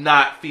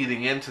not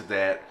feeding into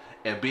that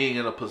and being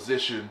in a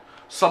position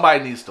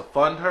somebody needs to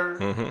fund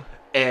her,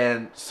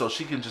 and so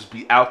she can just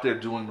be out there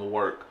doing the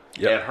work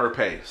at her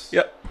pace.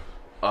 Yep.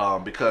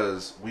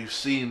 Because we've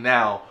seen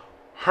now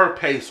her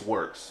pace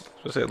works.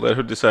 So I said, let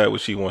her decide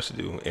what she wants to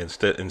do and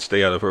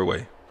stay out of her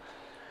way.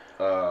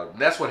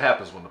 That's what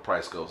happens when the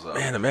price goes up.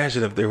 Man,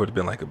 imagine if there would have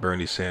been like a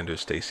Bernie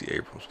Sanders, Stacey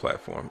Abrams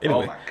platform.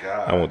 Anyway, oh my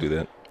God, I won't do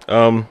that.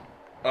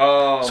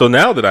 So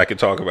now that I can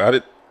talk about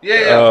it,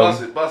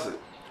 bust it.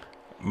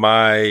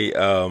 My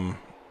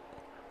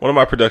one of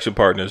my production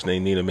partners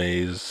named Nina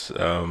Mays,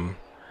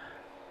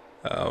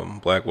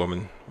 black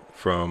woman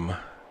from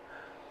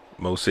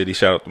Mo City.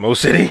 Shout out to Mo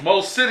City.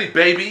 Mo City,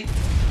 baby.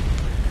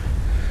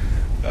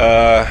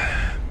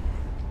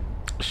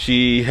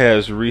 She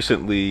has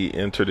recently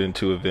entered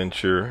into a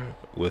venture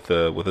with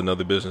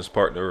another business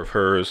partner of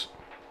hers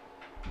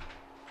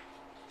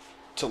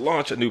to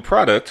launch a new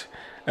product.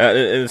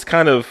 And it's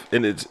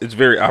it's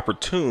very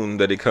opportune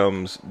that it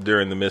comes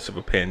during the midst of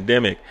a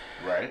pandemic.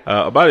 Right.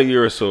 About a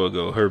year or so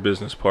ago, her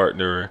business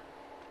partner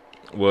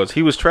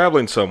was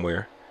traveling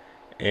somewhere,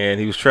 and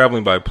he was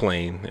traveling by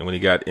plane. And when he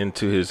got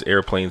into his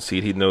airplane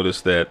seat, he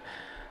noticed that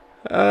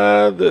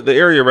the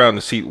area around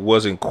the seat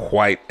wasn't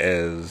quite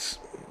as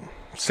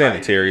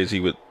sanitary as he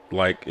would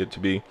like it to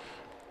be.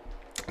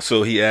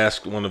 So he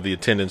asked one of the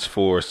attendants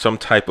for some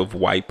type of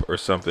wipe or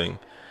something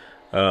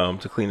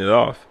to clean it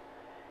off.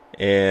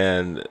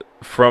 And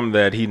from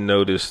that, he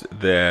noticed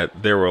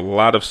that there were a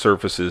lot of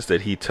surfaces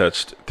that he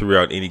touched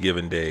throughout any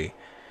given day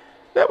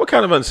that were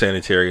kind of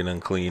unsanitary and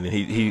unclean. And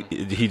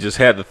he just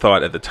had the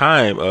thought at the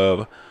time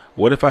of,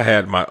 what if I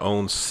had my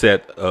own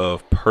set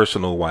of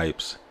personal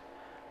wipes,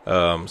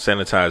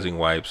 sanitizing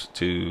wipes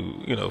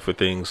to, for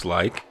things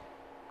like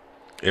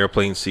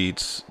airplane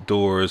seats,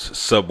 doors,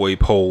 subway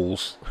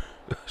poles.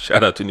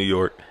 Shout out to New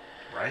York.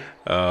 Right.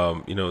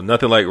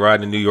 Nothing like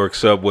riding the New York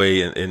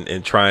subway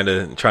and trying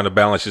to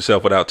balance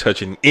yourself without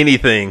touching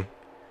anything.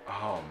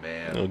 Oh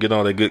man. Get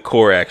all that good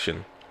core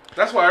action.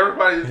 That's why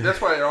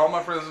all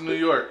my friends in New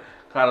York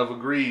kind of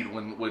agreed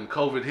when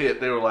COVID hit.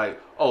 They were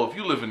like, "Oh, if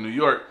you live in New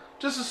York,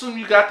 just assume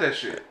you got that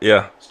shit."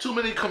 Yeah. It's too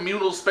many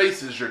communal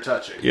spaces you're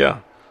touching.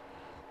 Yeah.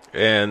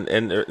 And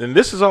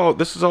this is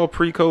all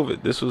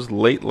pre-COVID. This was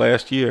late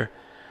last year.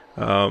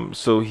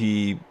 So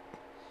he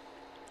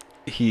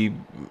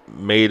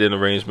made an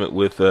arrangement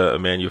with a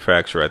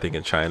manufacturer, I think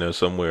in China or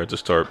somewhere, to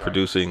start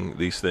producing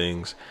these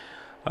things.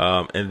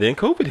 And then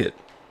COVID hit.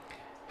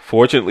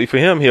 Fortunately for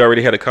him, he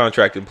already had a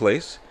contract in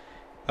place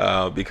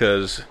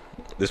because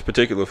this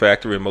particular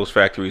factory and most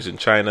factories in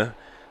China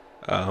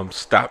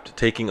stopped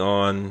taking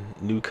on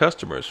new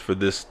customers for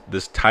this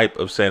type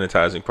of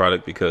sanitizing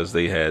product because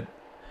they had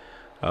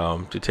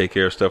to take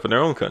care of stuff in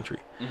their own country.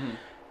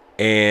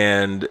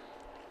 And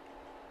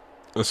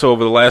so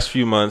over the last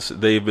few months,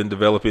 they've been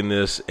developing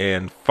this,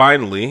 and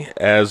finally,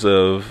 as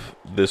of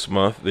this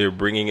month, they're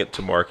bringing it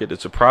to market.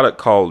 It's a product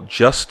called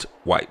Just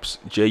Wipes,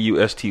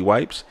 Just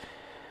Wipes.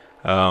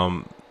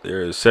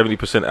 There's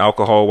 70%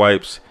 alcohol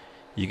wipes.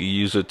 You can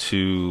use it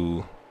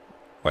to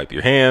wipe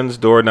your hands,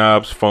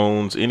 doorknobs,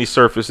 phones, any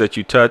surface that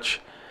you touch.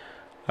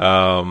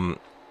 And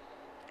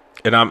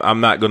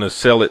I'm not going to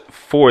sell it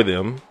for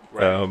them.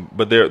 Right.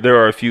 But there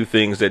are a few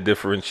things that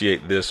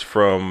differentiate this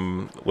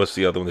from what's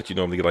the other one that you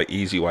normally get, like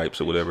Easy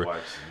Wipes or whatever.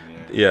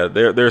 Yeah,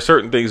 there are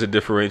certain things that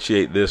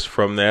differentiate this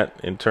from that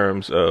in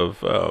terms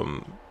of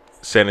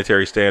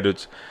sanitary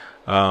standards.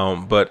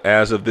 But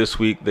as of this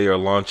week, they are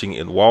launching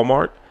in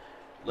Walmart.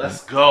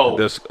 Let's go.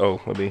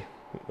 Let me.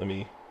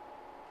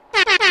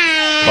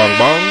 Bong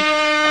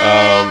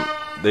bong.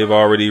 They've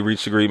already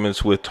reached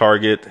agreements with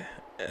Target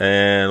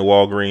and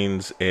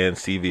Walgreens and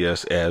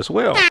CVS as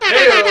well.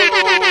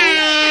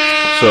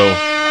 So,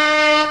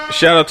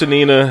 shout out to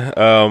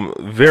Nina.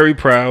 Very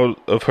proud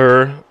of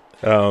her.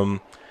 During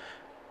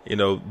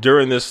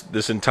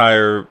this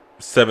entire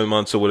 7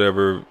 months or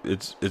whatever,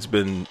 it's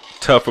been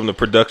tough from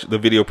the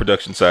video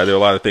production side. There are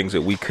a lot of things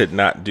that we could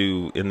not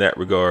do in that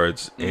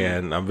regards,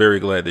 and I'm very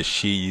glad that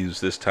she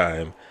used this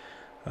time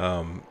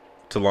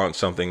to launch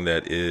something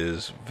that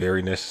is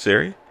very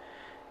necessary,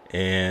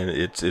 and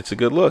it's a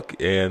good look.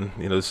 And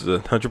this is a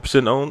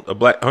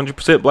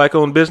 100% black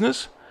owned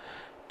business,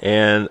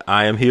 and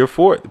I am here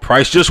for it. The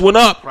price just went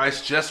up. You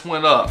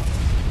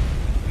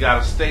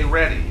gotta stay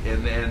ready,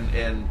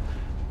 and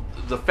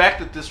the fact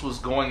that this was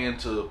going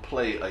into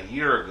play a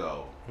year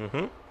ago,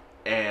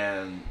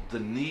 and the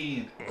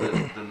need,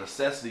 the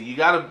necessity,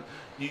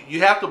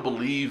 you have to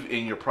believe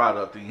in your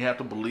product, and you have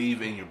to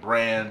believe in your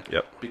brand.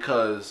 Yep.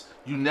 Because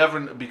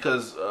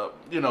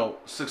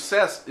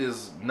success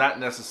is not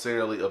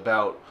necessarily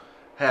about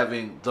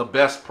having the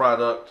best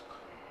product.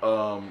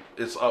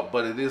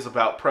 But it is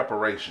about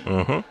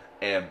preparation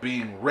and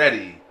being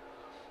ready.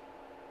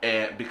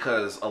 And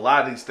because a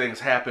lot of these things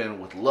happen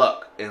with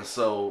luck, and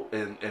so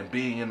and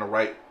being in the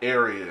right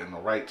area in the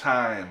right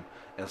time,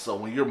 and so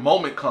when your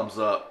moment comes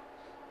up,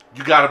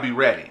 you got to be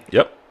ready.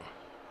 Yep.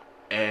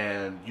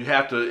 And you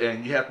have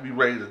to be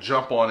ready to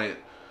jump on it.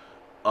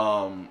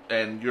 And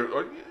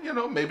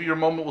maybe your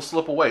moment will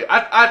slip away.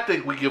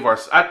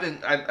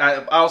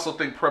 I also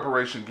think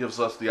preparation gives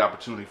us the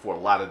opportunity for a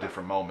lot of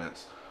different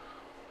moments.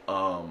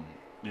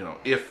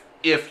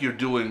 If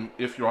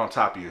you're on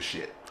top of your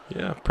shit.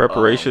 Yeah,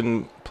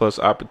 preparation plus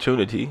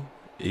opportunity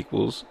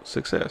equals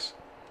success.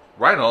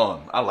 Right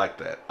on. I like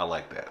that.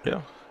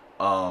 Yeah.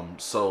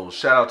 So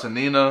shout out to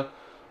Nina.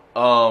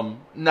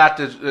 Not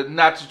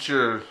that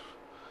you're.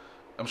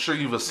 I'm sure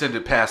you've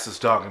ascended past this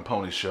dog and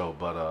pony show,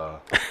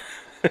 but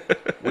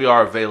we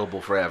are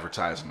available for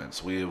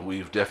advertisements.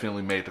 We've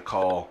definitely made the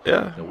call.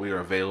 Yeah. And we are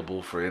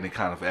available for any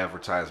kind of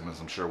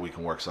advertisements. I'm sure we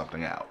can work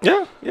something out.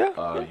 Yeah.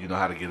 You know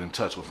how to get in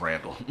touch with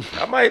Randall.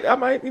 I might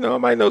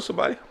know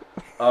somebody.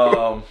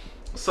 So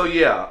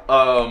yeah.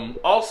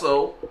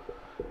 Also,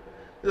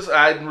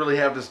 I didn't really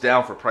have this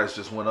down for price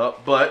just went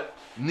up, but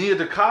Nia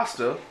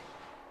DaCosta,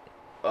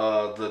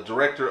 the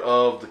director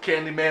of the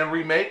Candyman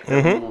remake,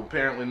 that we will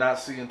apparently not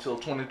see until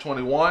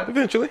 2021.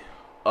 Eventually.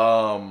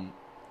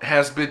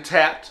 Has been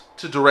tapped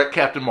to direct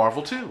Captain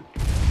Marvel 2.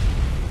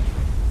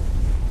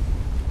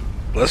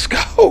 Let's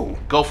go.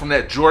 Go from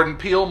that Jordan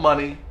Peele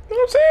money, you know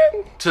what I'm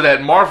saying, to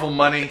that Marvel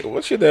money.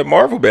 Once you're that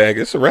Marvel bag,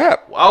 it's a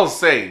wrap. I'll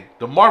say,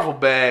 the Marvel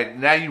bag,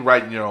 now you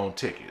writing your own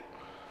ticket.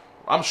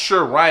 I'm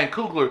sure Ryan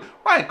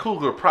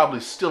Coogler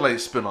probably still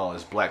ain't spent all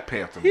his Black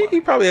Panther money. He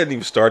probably hadn't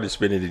even started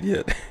spending it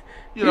yet.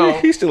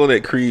 He's still on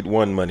that Creed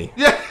 1 money.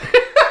 Yeah.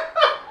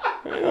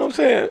 You know what I'm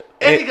saying?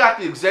 And he got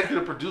the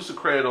executive producer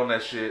credit on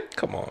that shit.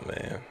 Come on,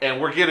 man.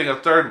 And we're getting a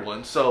third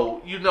one,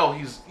 so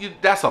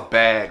that's a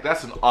bag.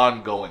 That's an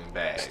ongoing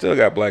bag. Still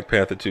got Black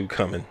Panther 2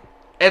 coming.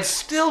 And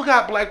still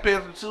got Black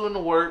Panther 2 in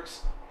the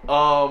works.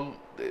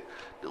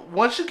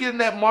 Once you get in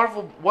that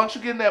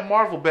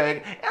Marvel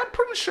bag, I'm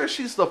pretty sure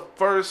she's the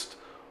first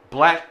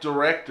black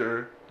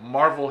director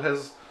Marvel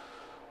has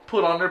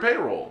put on their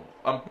payroll.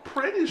 I'm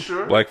pretty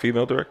sure. Black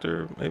female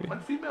director, maybe?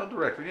 Black female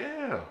director,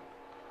 yeah.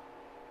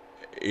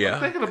 Yeah.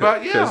 I'm thinking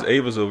about, because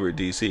Ava's over at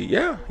DC.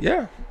 Yeah.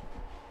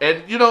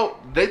 And,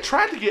 they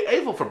tried to get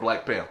Ava for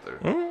Black Panther.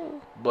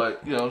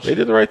 But, they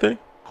did the right thing.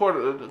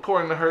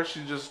 According to her,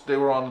 they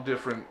were on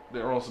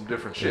some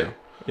different shit.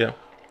 Yeah.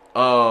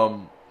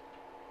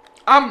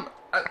 I'm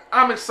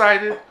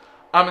excited.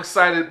 I'm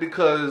excited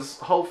because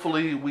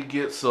hopefully we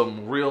get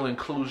some real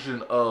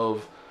inclusion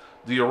of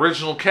the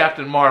original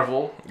Captain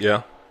Marvel.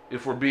 Yeah.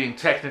 If we're being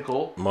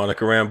technical.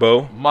 Monica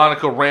Rambeau,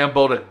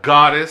 the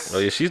goddess. Oh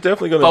yeah, she's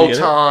definitely going to be in it.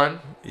 Photon.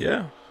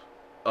 Yeah.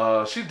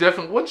 She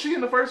definitely. Wasn't she in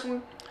the first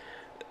one?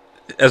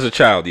 As a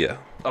child, yeah.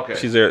 Okay.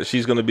 She's there.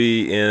 She's going to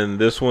be in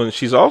this one.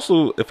 She's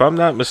also, if I'm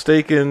not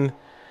mistaken,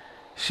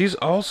 she's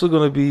also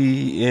going to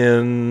be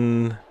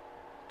in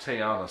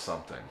Teyana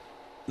something.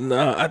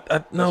 No,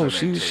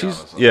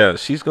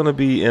 she's going to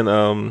be in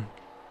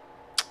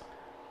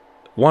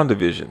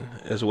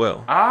WandaVision as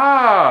well.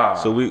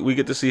 So we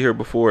get to see her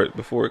before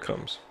it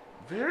comes.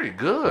 Very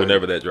good.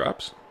 Whenever that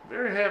drops.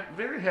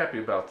 Very happy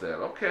about that.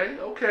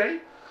 Okay.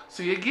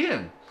 See,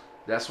 again,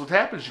 that's what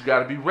happens. You got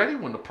to be ready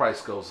when the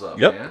price goes up,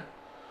 yep. Man.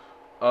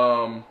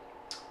 I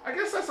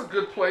guess that's a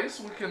good place.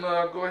 We can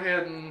go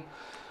ahead and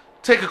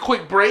take a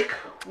quick break.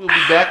 We'll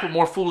be back with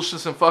more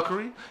foolishness and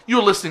fuckery.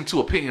 You're listening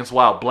to Opinions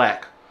While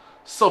Black.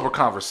 Sober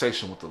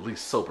conversation with the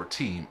least sober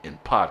team in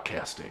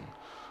podcasting.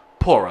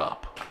 Pour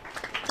up.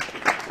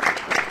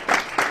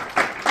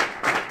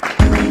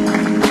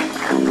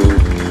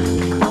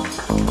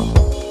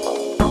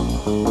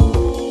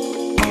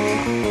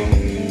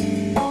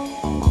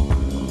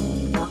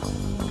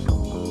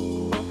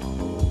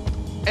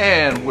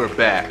 And we're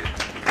back.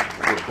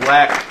 We're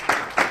black.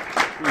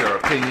 We are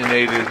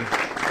opinionated.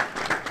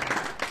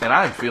 And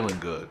I'm feeling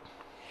good.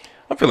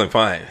 I'm feeling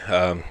fine.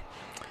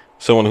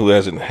 Someone who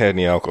hasn't had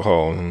any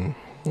alcohol in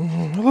a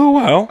little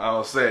while.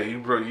 I'll say,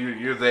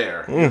 you're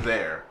there. You're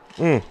there.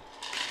 I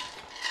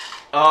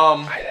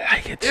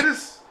like it.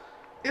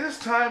 It is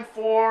time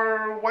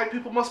for White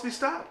People Must Be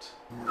Stopped.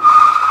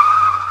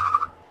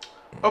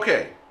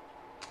 Okay.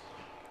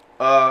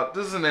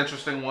 This is an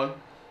interesting one.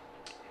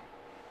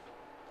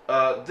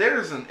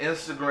 There's an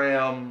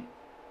Instagram.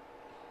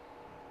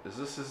 Is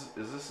this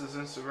his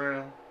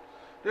Instagram?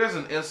 There's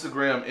an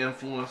Instagram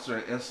influencer,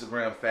 an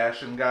Instagram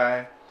fashion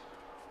guy,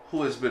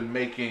 who has been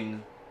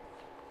making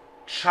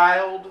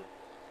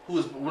who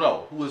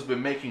has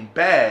been making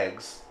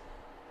bags,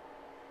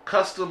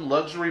 custom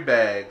luxury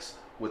bags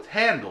with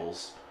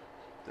handles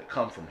that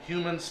come from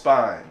human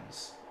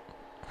spines.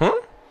 Huh?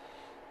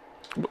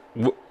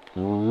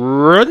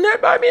 Run that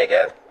by me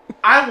again?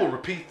 I will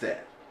repeat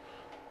that.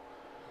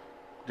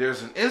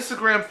 There's an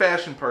Instagram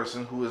fashion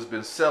person who has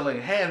been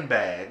selling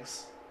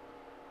handbags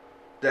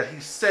that he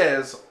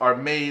says are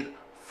made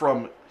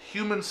from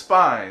human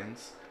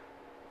spines,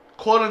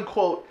 quote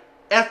unquote,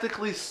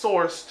 ethically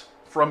sourced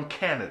from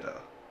Canada.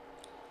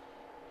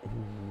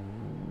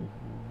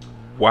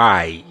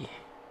 Why?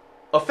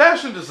 A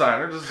fashion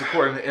designer, this is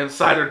according to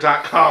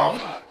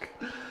Insider.com,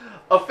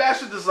 a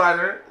fashion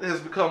designer has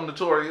become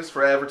notorious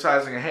for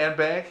advertising a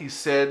handbag he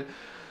said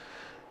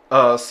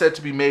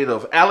to be made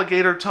of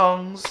alligator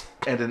tongues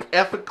and an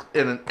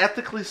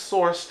ethically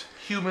sourced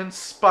human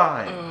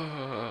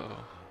spine.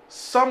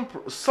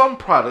 Some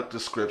product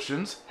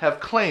descriptions have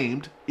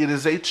claimed it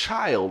is a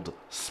child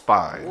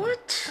spine.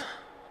 What?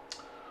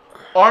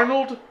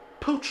 Arnold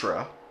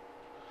Putra,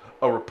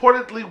 a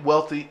reportedly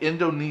wealthy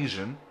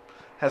Indonesian,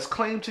 has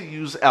claimed to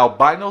use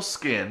albino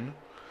skin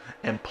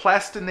and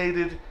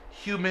plastinated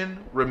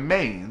human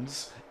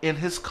remains in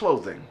his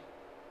clothing.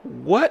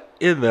 What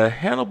in the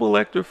Hannibal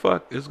Lecter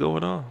fuck is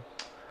going on?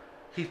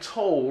 He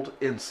told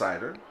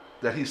Insider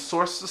that he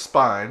sourced the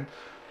spine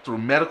through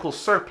medical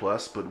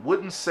surplus, but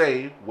wouldn't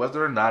say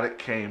whether or not it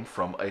came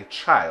from a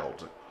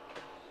child.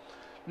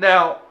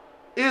 Now,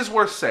 it is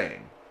worth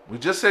saying, we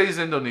just said he's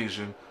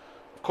Indonesian.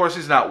 Of course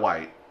he's not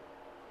white.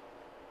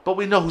 But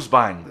we know who's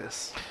buying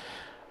this.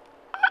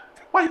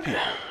 White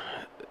people.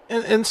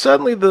 And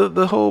suddenly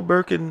the whole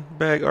Birkin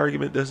bag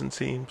argument doesn't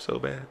seem so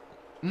bad.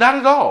 Not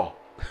at all.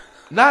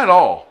 Not at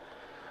all.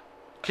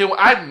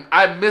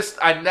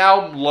 I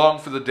now long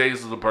for the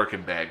days of the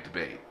Birkin bag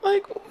debate.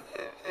 Like,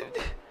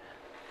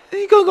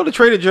 you gonna go to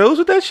Trader Joe's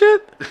with that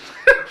shit? And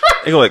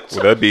you're like,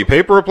 would that be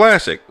paper or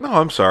plastic? No,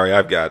 I'm sorry,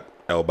 I've got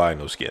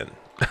albino skin.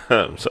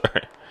 I'm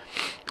sorry.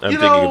 I'm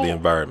thinking of the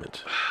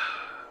environment.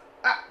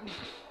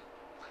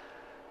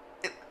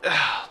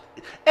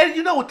 And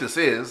you know what this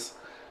is?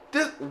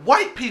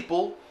 White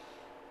people,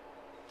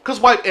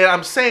 and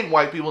I'm saying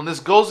white people, and this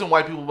goes in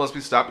white people must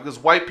be stopped because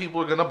white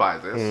people are going to buy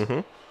this.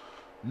 Mm-hmm.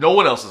 No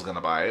one else is going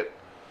to buy it.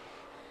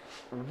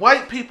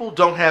 White people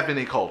don't have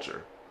any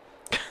culture.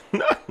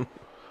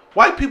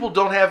 White people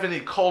don't have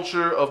any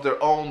culture of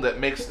their own that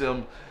makes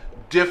them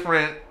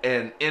different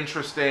and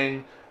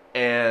interesting,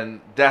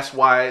 and that's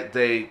why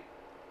they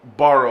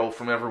borrow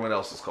from everyone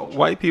else's culture.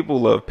 White people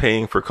love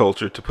paying for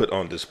culture to put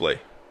on display.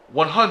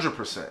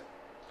 100%.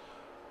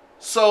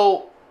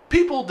 So,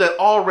 people that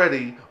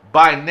already,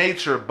 by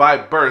nature, by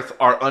birth,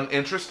 are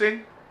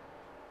uninteresting,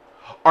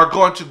 are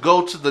going to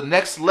go to the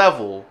next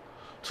level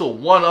to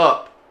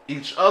one-up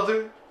each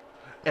other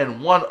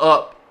and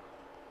one-up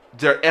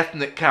their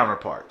ethnic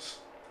counterparts.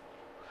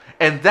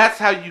 And that's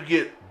how you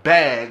get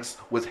bags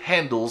with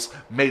handles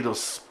made of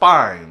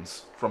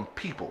spines from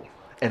people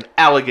and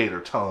alligator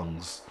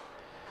tongues.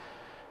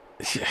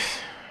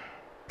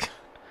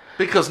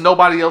 Because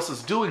nobody else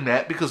is doing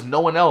that because no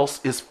one else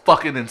is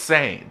fucking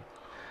insane.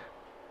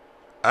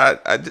 I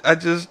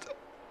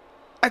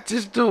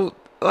just don't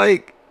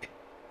like.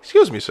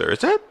 Excuse me, sir.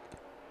 Is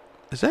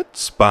that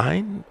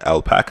spine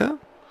alpaca?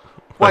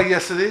 Why,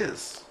 yes, it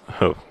is.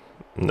 Oh,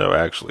 no,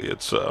 actually,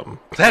 it's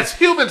That's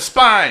human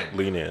spine.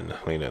 Lean in.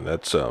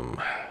 That's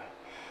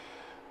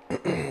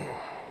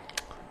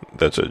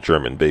that's a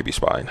German baby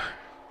spine.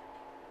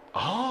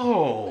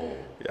 Oh.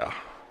 Yeah.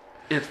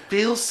 It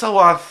feels so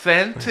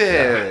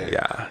authentic.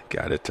 Yeah.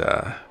 Got it.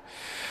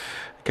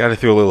 Got it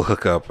through a little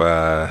hookup.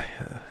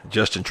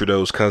 Justin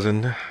Trudeau's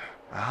cousin.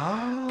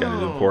 Oh.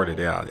 Got it imported.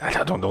 Yeah.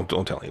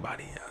 Don't tell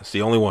anybody. It's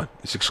the only one.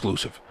 It's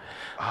exclusive.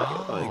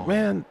 Oh. Like,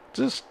 man,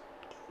 just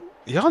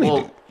y'all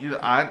need to. You know,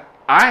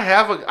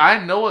 I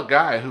know a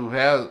guy who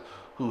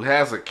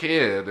has a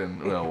kid,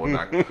 and we're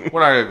not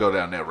gonna go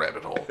down that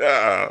rabbit hole.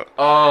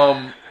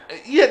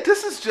 Yeah,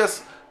 this is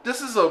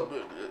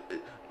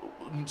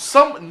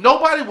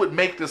nobody would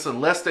make this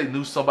unless they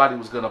knew somebody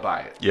was gonna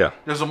buy it. Yeah,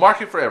 there's a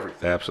market for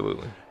everything.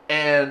 Absolutely.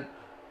 And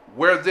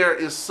where there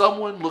is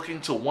someone looking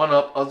to one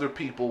up other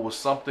people with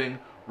something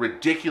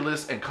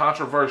ridiculous and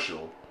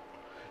controversial,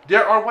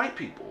 there are white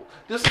people.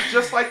 This is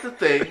just like the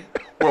thing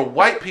where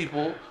white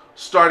people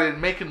started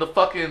making the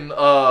fucking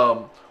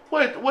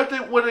where they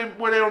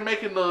were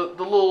making the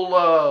little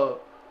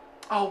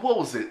what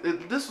was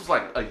it? This was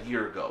like a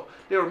year ago.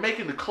 They were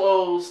making the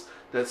clothes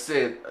that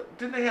said,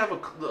 didn't they have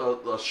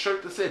a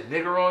shirt that said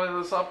nigger on it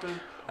or something?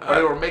 Or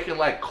they were making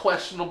like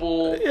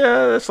questionable.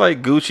 Yeah, that's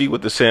like Gucci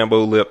with the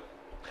Sambo lip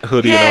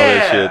hoodie and all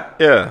that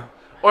shit. Yeah.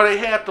 Or they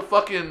had the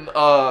fucking.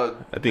 I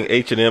think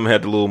H&M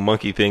had the little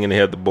monkey thing, and they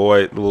had the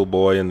little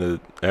boy, in the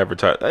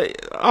advertise.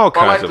 All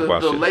kinds of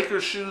the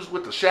Lakers shoes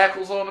with the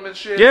shackles on them and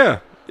shit. Yeah.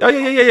 Oh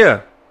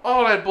yeah.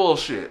 All that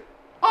bullshit.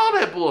 All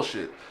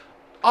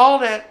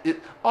that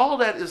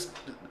is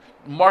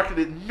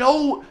marketed.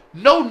 No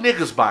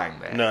niggas buying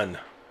that. None.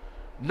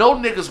 No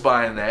niggas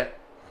buying that.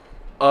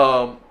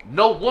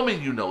 No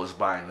woman is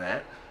buying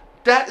that.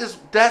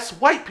 That's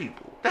white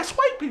people. That's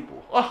white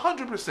people.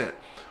 100%.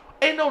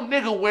 Ain't no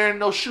nigga wearing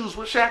no shoes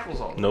with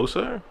shackles on them. No,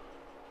 sir.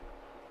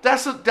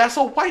 That's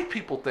a white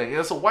people thing.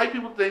 It's a white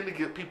people thing to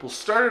get people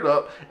stirred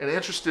up and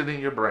interested in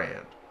your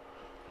brand.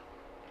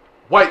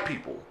 White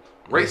people.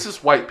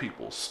 Racist white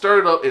people.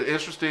 Stirred up and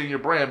interested in your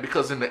brand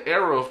because in the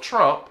era of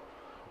Trump,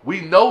 we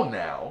know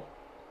now,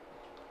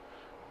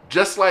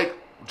 just like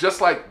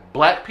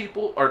black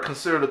people are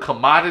considered a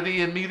commodity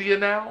in media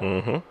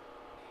now,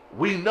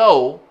 we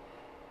know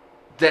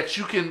that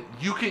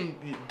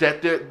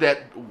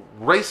that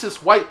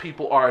racist white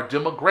people are a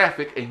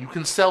demographic and you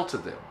can sell to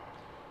them.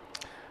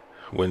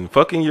 When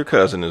fucking your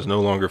cousin is no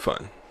longer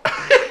fun.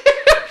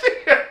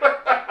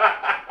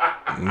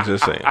 I'm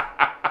just saying.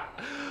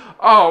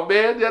 Oh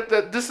man,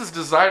 this is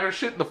designer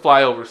shit in the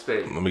flyover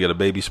stage. Let me get a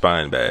baby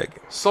spine bag.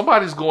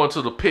 Somebody's going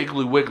to the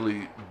Piggly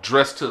Wiggly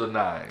dressed to the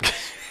nines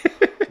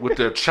with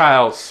their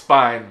child's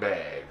spine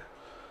bag.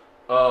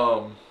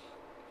 So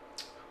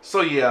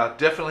yeah,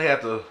 definitely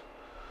had to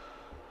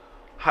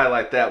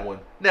highlight that one.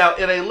 Now,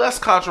 in a less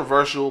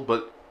controversial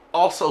but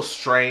also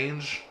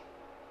strange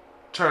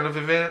turn of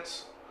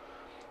events,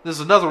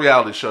 there's another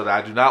reality show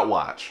that I do not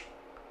watch.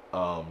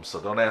 So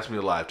don't ask me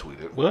to live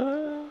tweet it. What?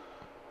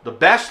 The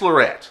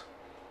Bachelorette.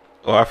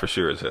 Oh, I for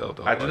sure as hell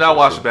don't. I do not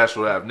watch The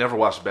Bachelorette. I've never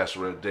watched The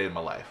Bachelorette a day in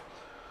my life.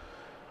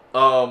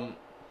 I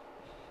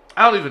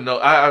don't even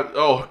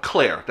know.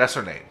 Claire. That's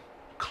her name.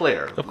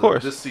 Claire. Of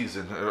course. This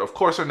season. Of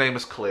course her name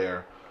is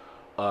Claire.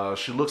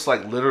 She looks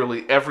like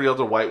literally every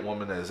other white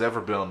woman that has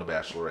ever been on The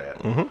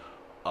Bachelorette.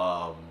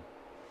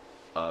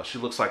 She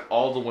looks like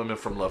all the women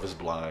from Love is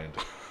Blind.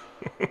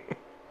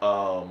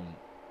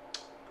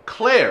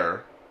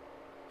 Claire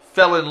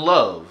fell in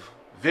love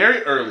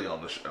very early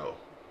on the show.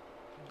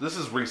 This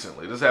is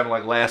recently. This happened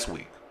like last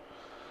week.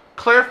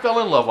 Claire fell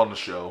in love on the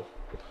show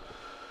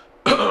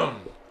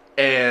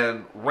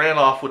and ran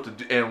off with the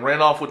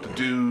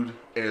dude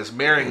and is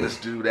marrying this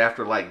dude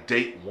after like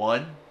date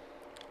 1.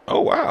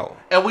 Oh wow!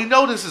 And we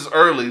know this is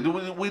early.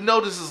 We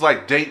know this is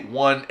like date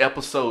 1,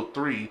 episode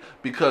 3,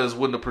 because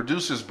when the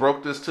producers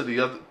broke this to the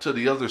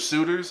other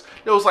suitors,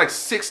 there was like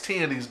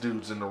 16 of these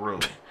dudes in the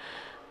room.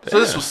 So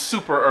this was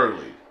super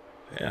early.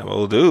 Damn,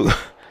 old dude.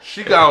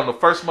 She got on the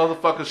first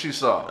motherfucker she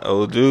saw.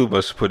 Old dude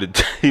must have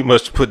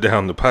put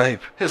down the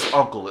pipe. His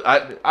uncle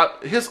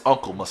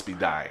must be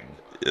dying.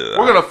 Yeah.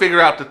 We're gonna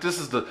figure out that this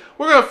is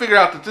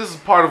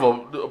part of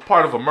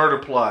a murder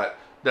plot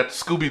that the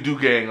Scooby-Doo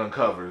gang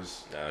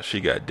uncovers.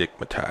 She got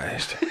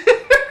dickmatized.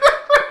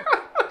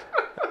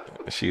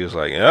 She was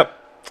like, "Yep,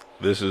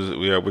 we're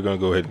gonna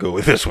go ahead and go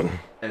with this one."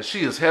 And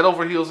she is head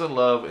over heels in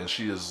love, and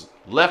she has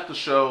left the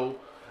show,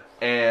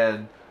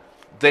 and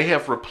they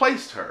have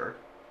replaced her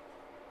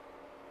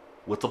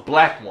with a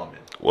black woman.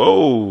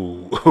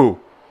 Whoa.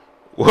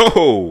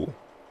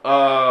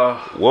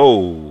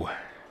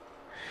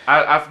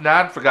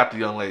 I forgot the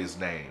young lady's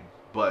name,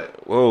 but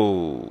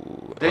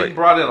they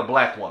brought in a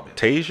black woman.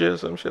 Tasia,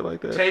 some shit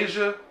like that.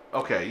 Tasia,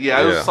 okay, yeah,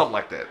 it was something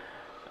like that.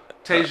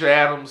 Tasia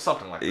Adams,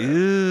 something like that.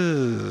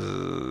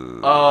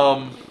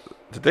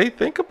 Did they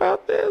think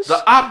about this?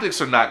 The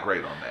optics are not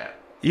great on that.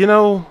 You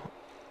know,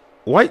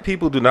 white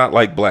people do not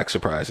like black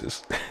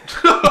surprises.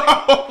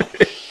 Oh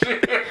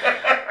shit!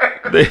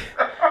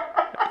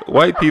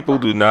 White people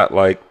do not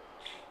like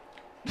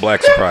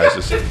black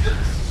surprises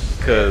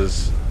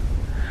because,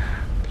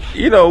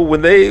 you know,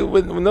 when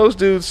those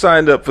dudes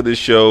signed up for this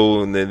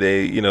show and then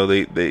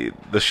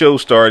the show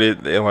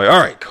started, they're like, all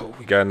right, cool,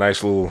 we got a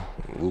nice little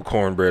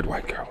cornbread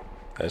white girl.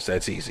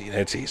 That's easy.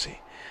 And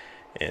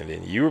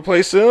then you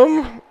replace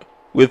them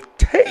with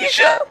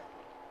Tasia.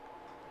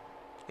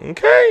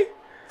 Okay.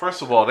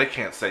 First of all, they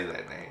can't say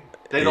that name.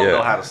 They don't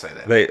know how to say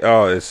that.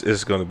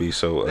 It's going to be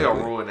so. They'll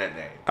ruin that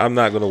name. I'm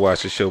not going to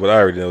watch the show, but I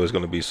already know it's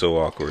going to be so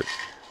awkward.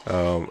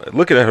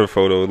 Looking at her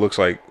photo, it looks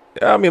like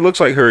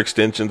her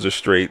extensions are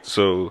straight.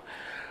 So,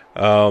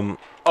 they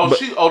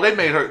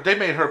made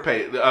her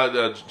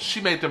pay. She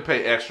made them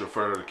pay extra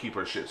for her to keep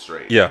her shit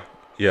straight. Yeah.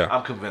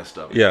 I'm convinced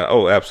of it. Yeah.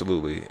 Oh,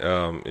 absolutely.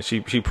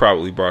 She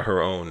probably brought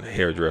her own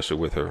hairdresser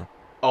with her.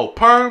 Oh,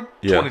 perm?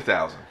 Yeah.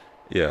 $20,000.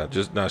 Yeah.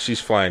 she's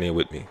flying in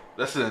with me.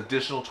 That's an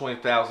additional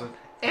 $20,000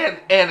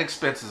 and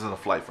expenses in a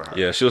flight for her.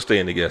 Yeah, she'll stay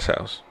in the guest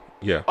house.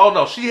 Yeah. Oh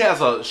no, she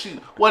has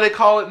what they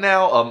call it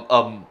now,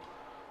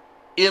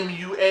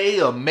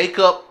 MUA, a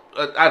makeup.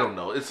 I don't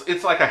know.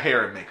 It's like a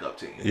hair and makeup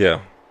team.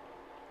 Yeah.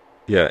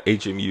 Yeah,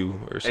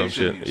 HMU or some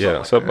shit.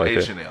 Yeah, something like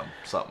that. H&M,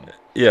 something.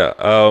 Yeah.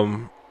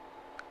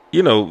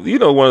 You know,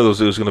 one of those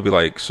dudes is gonna be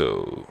like,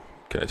 so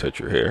can I touch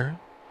your hair?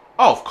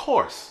 Oh, of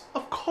course.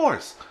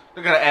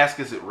 They're gonna ask,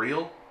 is it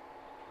real?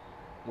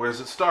 Where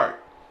does it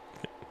start?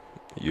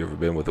 You ever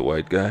been with a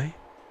white guy?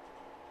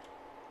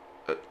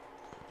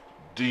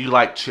 Do you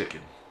like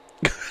chicken?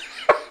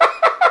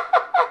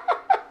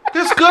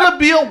 There's gonna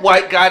be a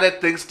white guy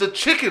that thinks the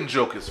chicken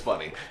joke is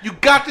funny. You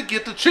got to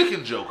get the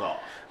chicken joke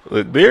off.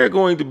 Look, they're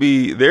going to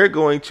be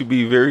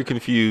very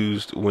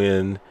confused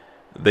when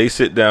they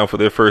sit down for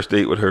their first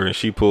date with her and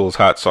she pulls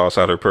hot sauce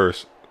out her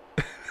purse.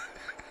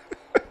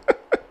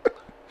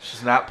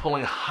 She's not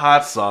pulling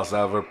hot sauce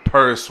out of her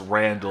purse,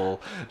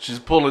 Randall. She's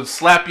pulling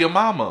slap your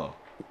mama.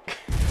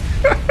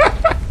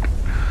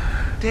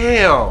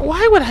 Damn.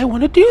 Why would I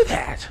want to do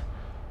that?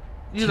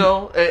 You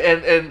know,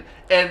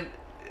 and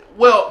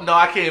well, no,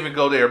 I can't even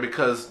go there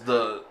because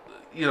I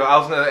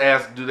was gonna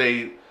ask, do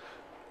they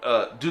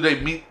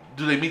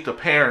meet the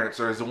parents,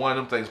 or is it one of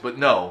them things? But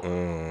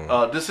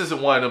no, this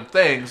isn't one of them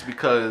things,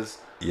 because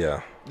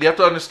you have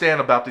to understand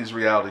about these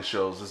reality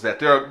shows is that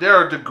there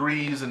are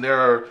degrees and there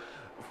are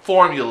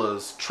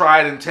formulas,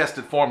 tried and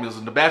tested formulas,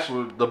 and the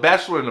Bachelor and the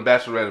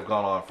Bachelorette have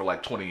gone on for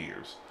like 20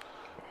 years,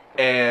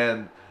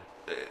 and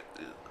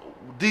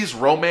these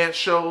romance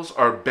shows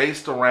are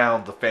based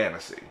around the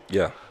fantasy.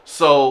 Yeah.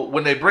 So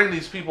when they bring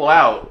these people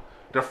out,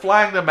 they're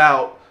flying them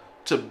out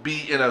to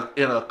be in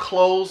a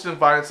closed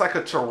environment. It's like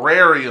a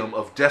terrarium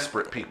of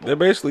desperate people. They're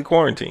basically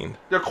quarantined.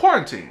 They're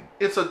quarantined.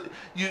 It's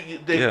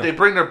they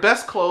bring their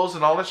best clothes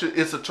and all that shit.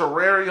 It's a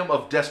terrarium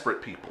of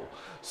desperate people.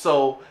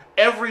 So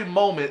every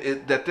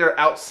moment that they're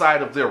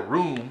outside of their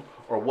room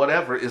or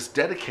whatever is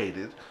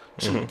dedicated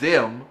to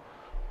them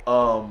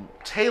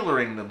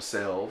tailoring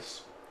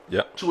themselves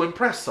to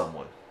impress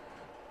someone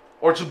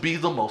or to be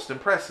the most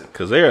impressive.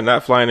 Because they are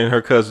not flying in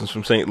her cousins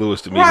from St.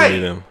 Louis to meet any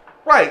of them.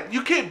 Right.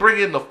 You can't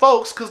bring in the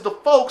folks because the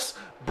folks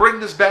bring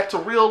this back to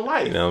real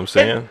life. You know what I'm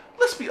saying? And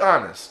let's be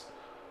honest.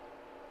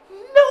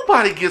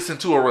 Nobody gets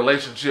into a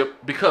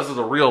relationship because of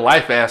the real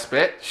life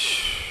aspect.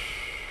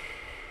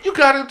 You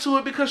got into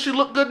it because she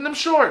looked good in them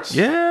shorts.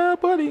 Yeah,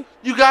 buddy.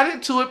 You got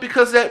into it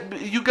because that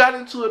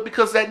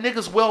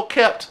nigga's well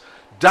kept. ...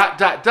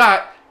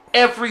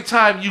 Every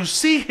time you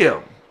see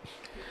him.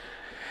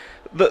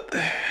 But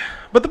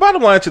the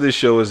bottom line to this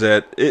show is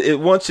that it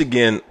once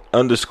again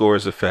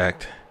underscores the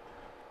fact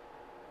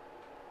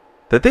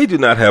that they do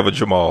not have a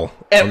Jamal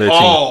on their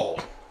team.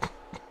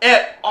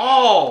 At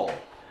all.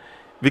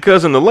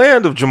 Because in the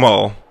land of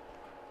Jamal.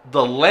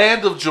 The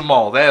land of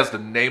Jamal. That is the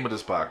name of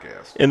this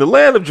podcast. In the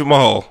land of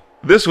Jamal,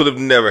 this would have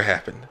never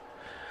happened.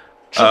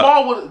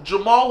 Jamal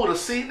would have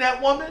seen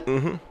that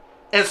woman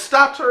and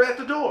stopped her at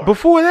the door.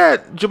 Before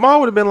that, Jamal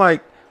would have been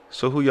like,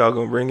 so who y'all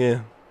gonna bring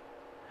in?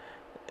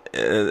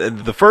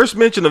 The first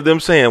mention of them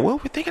saying, well,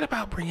 we're thinking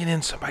about bringing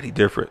in somebody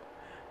different.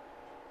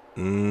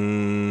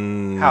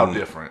 How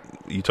different?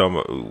 You talking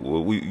about?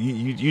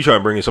 You trying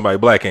to bring in somebody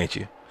black, ain't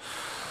you?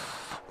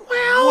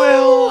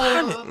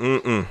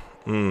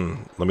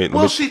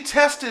 She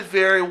tested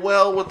very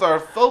well with our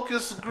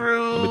focus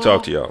group. Let me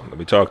talk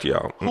to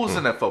y'all. Who's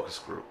in that focus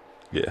group?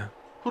 Yeah.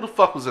 Who the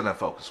fuck was in that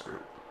focus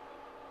group?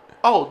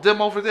 Oh,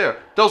 them over there.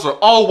 Those are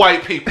all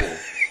white people.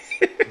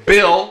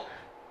 Bill.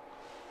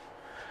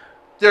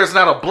 There's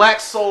not a black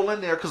soul in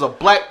there because a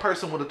black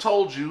person would have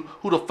told you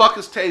who the fuck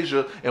is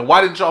Tasia and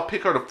why didn't y'all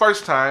pick her the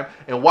first time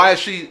and why is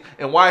she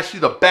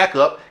the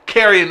backup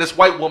carrying this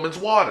white woman's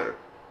water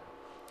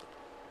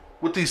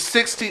with these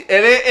 16 and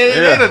it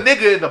ain't a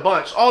nigga in the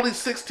bunch. All these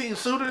 16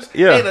 suitors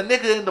ain't a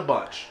nigga in the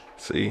bunch.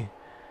 See,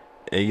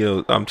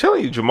 and I'm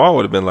telling you, Jamal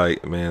would have been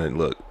like, man,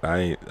 look,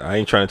 I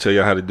ain't trying to tell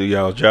y'all how to do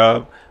y'all's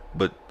job,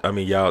 but I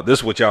mean, y'all, this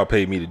is what y'all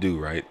paid me to do,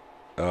 right?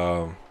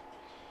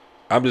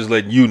 I'm just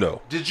letting you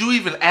know. Did you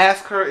even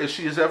ask her if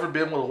she has ever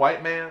been with a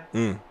white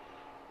man?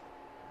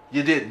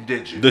 You didn't,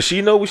 did you? Does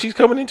she know what she's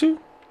coming into?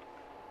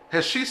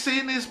 Has she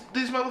seen these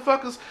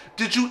motherfuckers?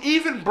 Did you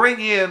even bring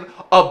in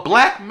a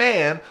black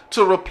man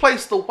to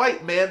replace the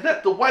white man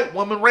that the white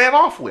woman ran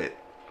off with?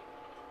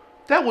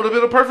 That would have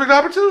been a perfect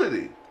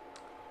opportunity.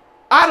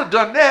 I'd have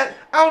done that.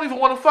 I don't even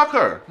want to fuck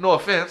her. No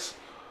offense.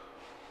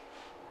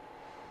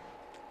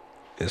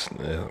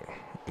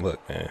 Look,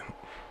 man.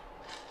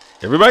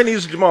 Everybody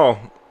needs a Jamal.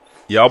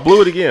 Y'all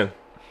blew it again.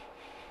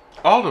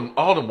 All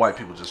them white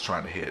people just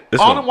trying to hit.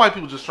 Them white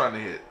people just trying to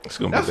hit. That's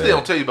what they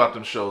don't tell you about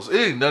them shows. It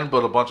ain't nothing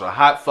but a bunch of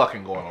hot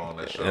fucking going on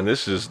that show. And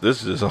this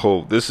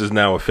is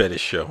now a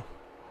fetish show.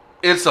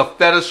 It's a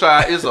fetish.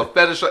 It's a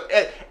fetish.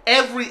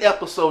 Every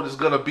episode is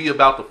gonna be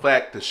about the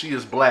fact that she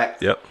is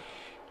black. Yep.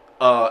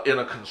 In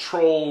a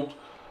controlled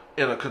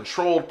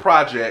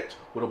project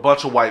with a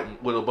bunch of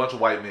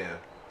white men.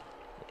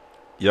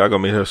 Y'all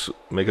gonna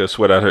make her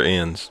sweat out her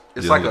ends.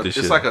 It's like a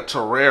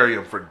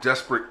terrarium for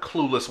desperate,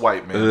 clueless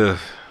white men. Ugh.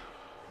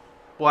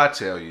 Well, I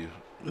tell you,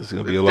 this is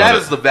gonna be a lot. That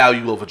is the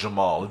value of a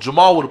Jamal.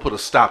 Jamal would have put a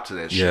stop to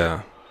that shit.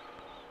 Yeah.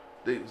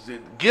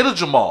 Get a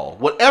Jamal.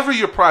 Whatever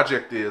your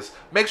project is,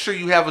 make sure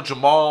you have a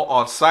Jamal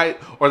on site,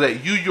 or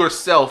that you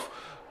yourself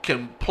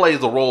can play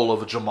the role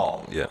of a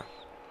Jamal. Yeah.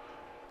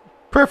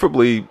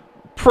 Preferably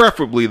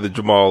the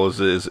Jamal is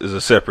a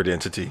separate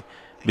entity.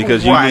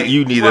 Because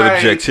you need that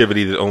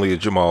objectivity that only a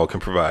Jamal can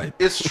provide.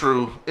 It's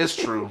true.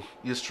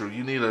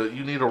 You need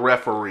a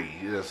referee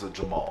as a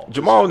Jamal.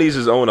 Jamal needs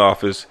his own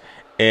office,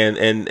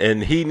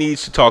 and he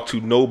needs to talk to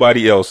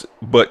nobody else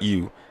but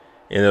you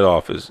in that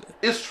office.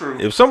 It's true.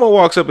 If someone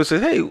walks up and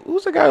says, "Hey,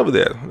 who's that guy over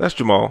there?" That's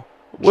Jamal.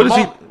 What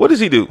does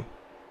he do?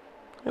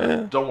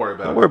 Don't worry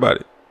about it. Don't worry about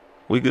it.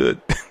 We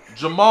good.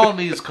 Jamal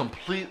needs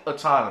complete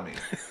autonomy.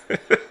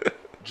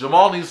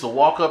 Jamal needs to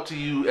walk up to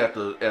you at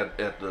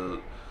the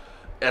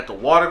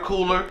water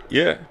cooler,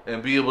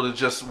 and be able to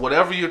just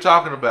whatever you're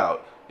talking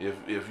about.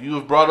 If you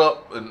have brought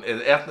up an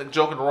ethnic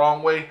joke in the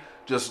wrong way,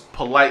 just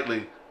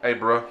politely, "Hey,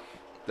 bro,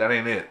 that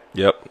ain't it."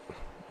 Yep,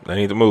 I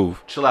need to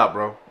move. Chill out,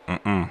 bro.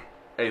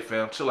 Hey,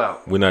 fam, chill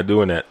out. We're not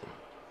doing that.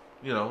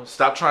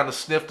 Stop trying to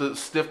sniff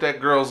that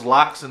girl's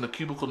locks in the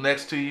cubicle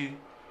next to you.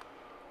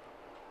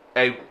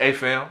 Hey,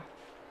 fam,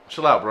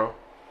 chill out, bro.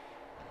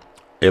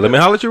 Hey, let me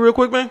holler at you real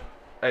quick, man.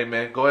 Hey,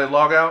 man, go ahead and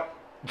log out.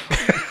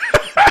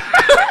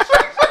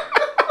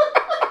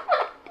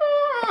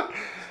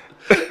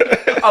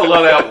 I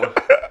love that one.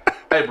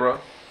 Hey, bro,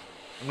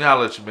 let me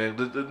holler at you, man.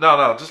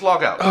 No, just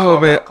log out.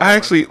 Man, I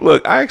actually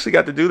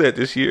got to do that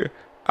this year.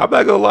 I'm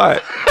not gonna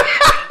lie.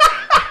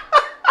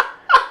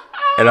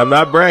 And I'm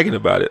not bragging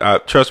about it.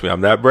 Trust me,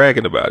 I'm not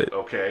bragging about it.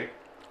 Okay.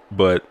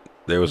 But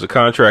there was a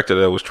contractor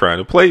that was trying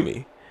to play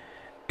me,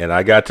 and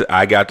I got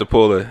to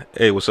pull a,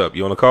 "Hey, what's up?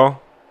 You on the call?"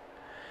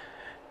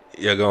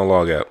 "Yeah, go and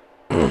log out."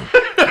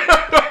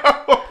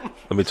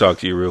 "Let me talk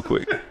to you real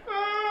quick."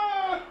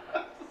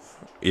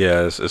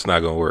 "Yeah, it's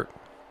not gonna work."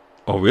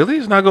 "Oh, really?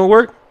 It's not gonna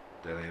work?"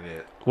 That ain't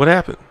it. "What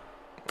happened?"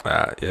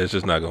 Yeah, it's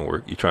just not gonna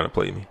work. You trying to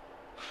play me?"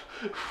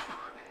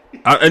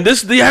 And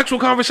this is the actual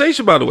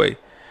conversation, by the way.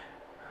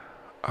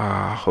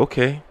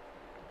 Okay.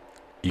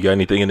 "You got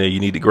anything in there you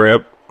need to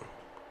grab?"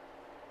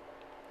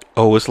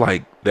 "Oh, it's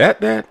like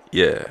that?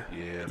 Yeah.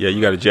 Yeah, you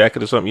got a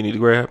jacket or something you need to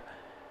grab?"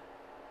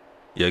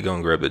 "Yeah, go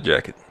and grab that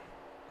jacket.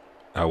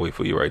 I'll wait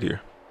for you right here."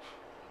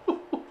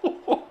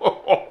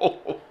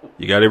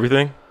 "You got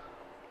everything?"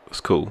 "It's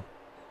cool.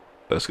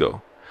 Let's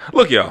go."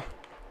 Look, y'all.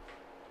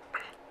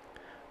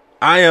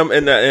 I am,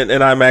 and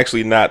I'm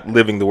actually not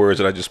living the words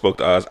that I just spoke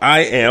to Oz.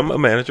 I am a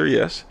manager,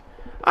 yes.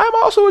 I'm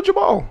also a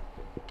Jamal.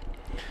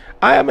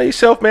 I am a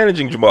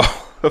self-managing Jamal.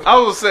 I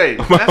was gonna say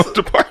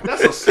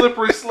that's a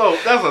slippery slope.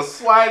 That's a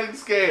sliding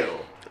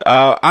scale.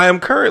 I am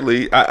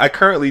currently. I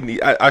currently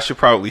need. I should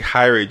probably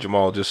hire a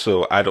Jamal just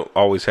so I don't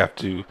always have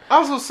to. I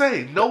was gonna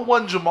say no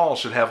one Jamal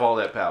should have all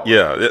that power.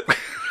 Yeah.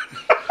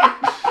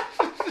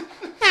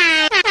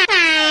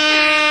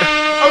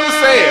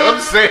 I'm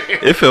just saying.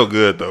 It felt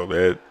good though,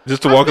 man.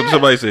 Just to walk up to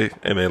somebody and say,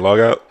 "Hey, man, log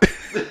out."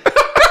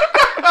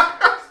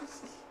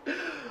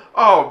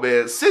 Oh,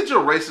 man. Send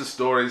your racist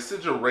stories.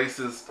 Send your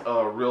racist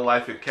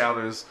real-life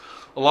encounters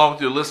along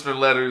with your listener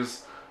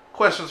letters,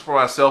 questions for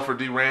myself or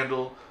D.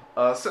 Randall.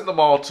 Send them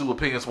all to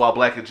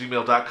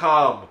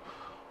opinionswhileblack@gmail.com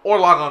or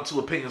log on to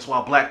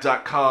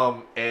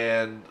opinionswhileblack.com,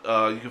 and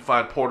you can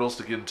find portals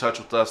to get in touch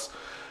with us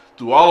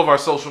through all of our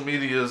social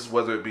medias,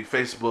 whether it be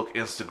Facebook,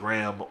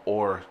 Instagram,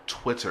 or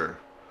Twitter.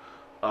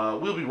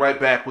 We'll be right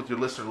back with your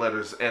listener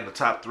letters and the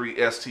top 3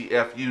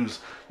 STFUs.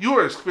 You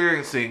are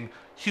experiencing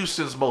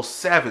Houston's most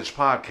savage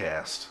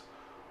podcast.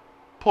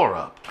 Pour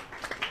up.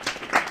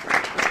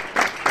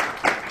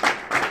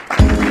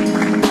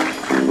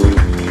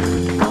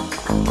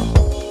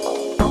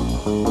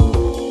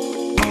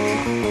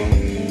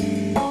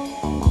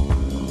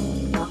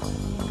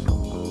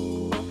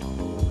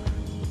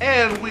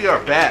 And we are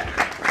back.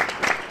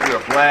 We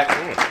are black.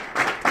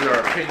 We are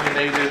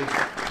opinionated.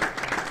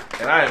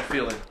 And I am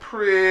feeling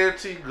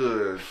pretty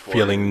good for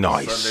feeling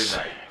nice.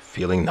 Sunday night.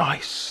 Feeling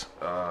nice.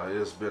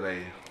 It's been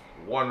a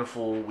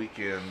wonderful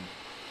weekend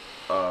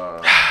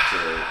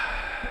to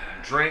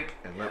drink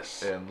and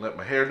let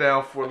my hair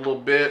down for a little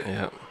bit.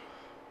 Yeah.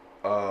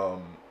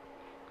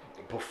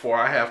 Before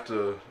I have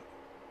to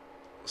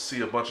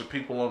see a bunch of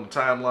people on the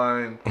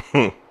timeline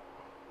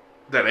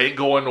that ain't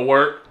going to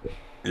work.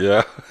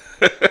 Yeah.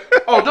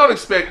 Oh, don't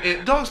expect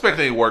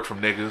any work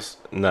from niggas.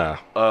 Nah.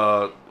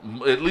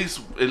 At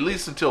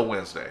least until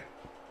Wednesday.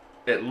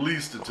 At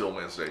least until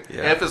Wednesday.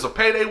 Yeah. And if it's a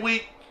payday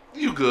week,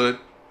 you good.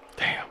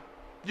 Damn.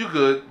 You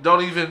good.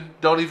 Don't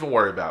even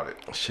worry about it.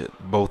 Shit.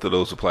 Both of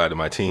those apply to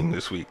my team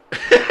this week.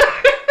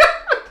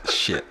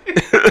 Shit.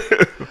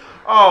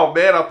 Oh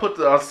man, I put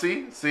the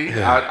see.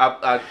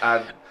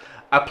 Yeah.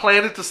 I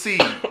planted the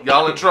seed.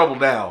 Y'all in trouble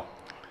now.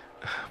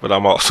 But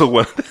I'm also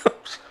one of them.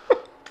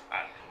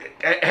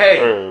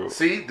 Hey,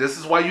 see, this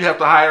is why you have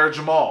to hire a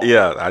Jamal.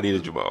 Yeah, I need a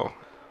Jamal.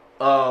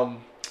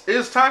 It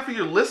is time for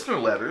your listener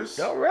letters.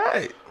 All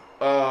right.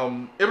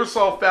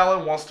 Ibersol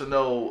Fallon wants to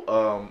know,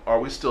 are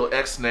we still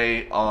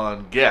ex-nay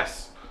on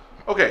guests?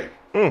 Okay.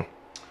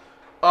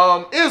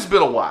 It's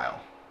been a while.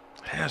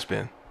 It has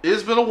been.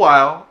 It's been a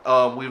while.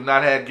 We've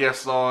not had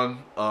guests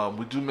on.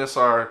 We do miss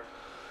our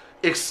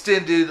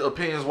extended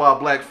Opinions While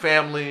Black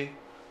family.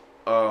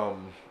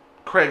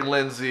 Craig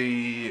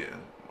Lindsay,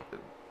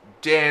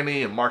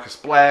 Danny, and Marcus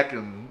Black,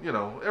 and,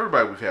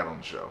 everybody we've had on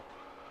the show.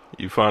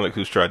 Euphonic,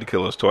 who's tried to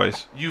kill us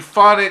twice.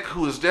 Euphonic,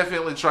 who has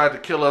definitely tried to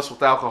kill us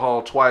with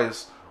alcohol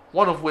twice.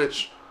 One of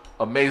which,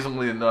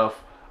 amazingly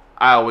enough,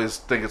 I always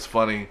think it's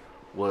funny,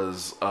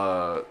 was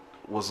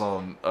was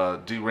on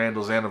D.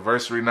 Randall's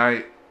anniversary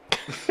night.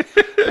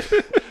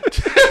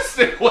 This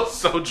nigga was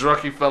so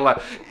drunk he felt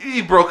like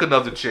he broke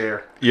another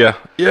chair. Yeah.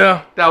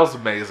 That was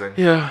amazing.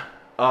 Yeah.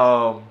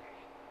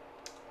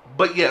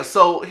 But yeah,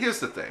 so here's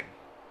the thing.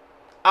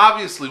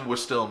 Obviously, we're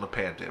still in the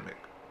pandemic.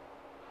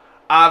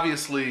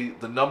 Obviously,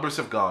 the numbers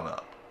have gone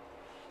up.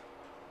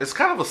 It's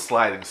kind of a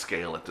sliding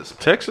scale at this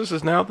point. Texas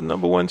is now the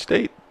 #1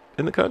 state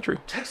in the country.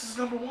 Texas is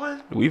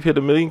 #1? We've hit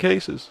 1 million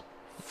cases.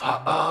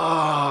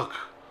 Fuck.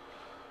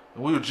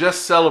 We were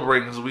just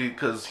celebrating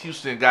because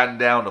Houston had gotten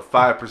down to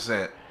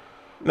 5%.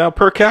 Now,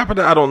 per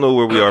capita, I don't know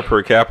where we are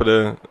per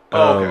capita.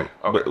 Okay.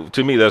 But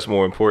to me, that's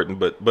more important.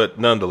 But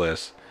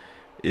nonetheless,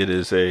 it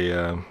is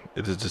a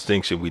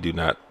distinction we do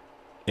not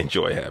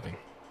enjoy having.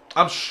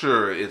 I'm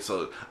sure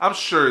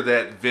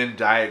that Venn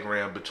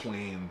diagram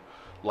between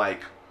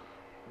like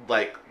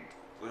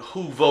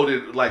who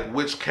voted, like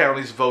which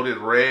counties voted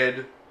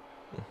red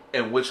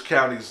and which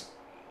counties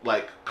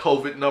like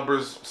COVID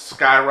numbers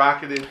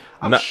skyrocketed.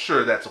 I'm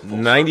sure that's a full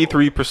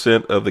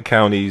 93% of the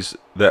counties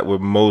that were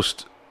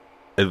most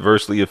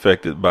adversely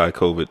affected by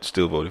COVID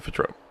still voted for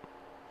Trump.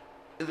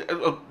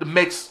 It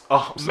makes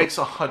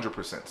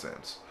 100%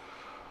 sense.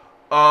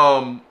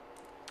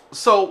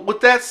 So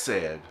with that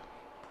said,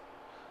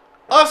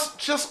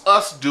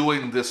 us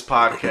doing this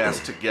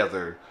podcast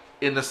together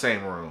in the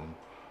same room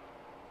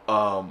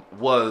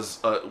was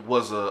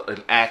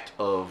an act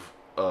of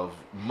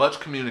much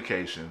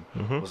communication.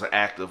 Was an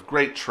act of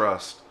great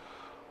trust.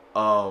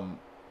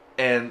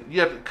 And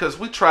yeah, because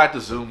we tried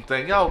the Zoom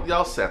thing,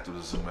 y'all sat through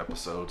the Zoom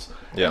episodes,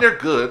 and they're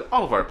good.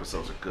 All of our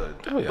episodes are good,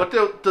 but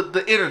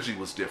the energy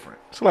was different.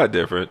 It's a lot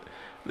different.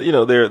 You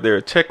know, there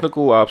are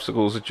technical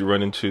obstacles that you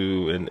run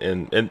into,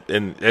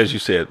 and as you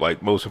said,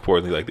 like most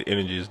importantly, like the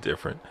energy is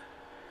different.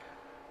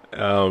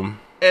 And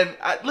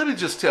let me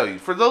just tell you,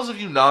 for those of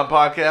you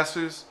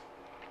non-podcasters,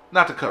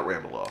 not to cut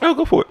Randall off. Oh,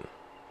 go for it.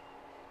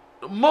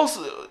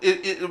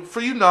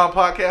 For you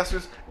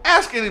non-podcasters,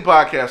 ask any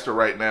podcaster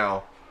right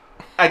now.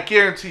 I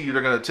guarantee you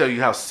they're going to tell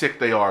you how sick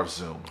they are of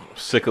Zoom.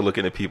 Sick of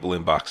looking at people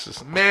in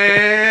boxes.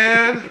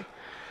 Man,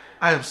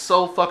 I am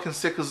so fucking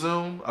sick of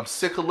Zoom. I'm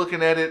sick of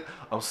looking at it.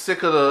 I'm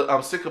sick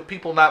of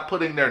people not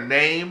putting their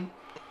name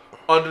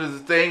under the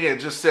thing and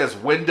it just says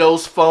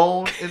Windows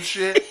Phone and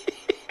shit.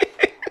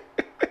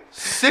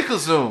 Sick of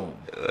Zoom.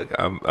 Look,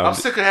 I'm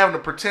sick of having to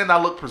pretend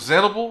I look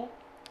presentable.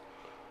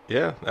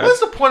 Yeah. What's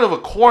the point of a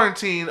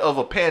quarantine of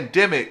a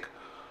pandemic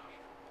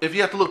if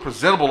you have to look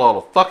presentable all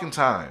the fucking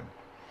time?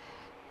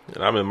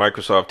 And I'm in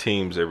Microsoft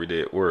Teams every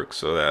day at work,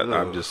 so that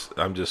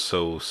I'm just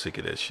so sick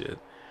of that shit.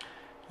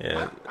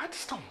 And I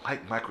just don't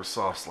like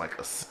Microsoft's like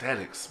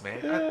aesthetics,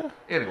 man. Yeah.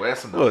 Anyway,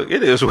 that's enough. Look,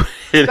 it is what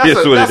it is.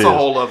 That's a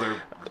whole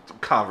other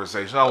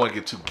conversation. I don't want to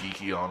get too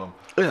geeky on them.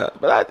 Yeah,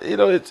 but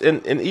it's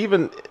and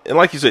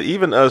like you said,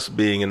 even us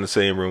being in the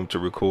same room to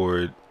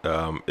record,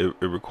 it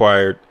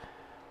required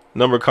a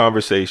number of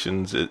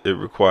conversations. It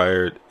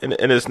required, and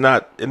it's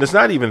not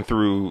even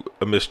through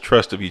a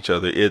mistrust of each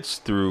other. It's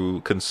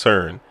through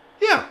concern.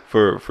 Yeah.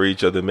 For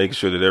each other, making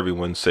sure that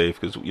everyone's safe,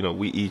 because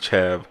we each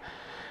have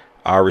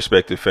our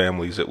respective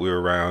families that we're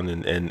around,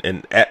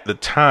 and at the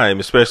time,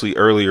 especially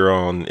earlier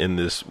on in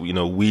this,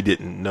 we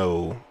didn't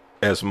know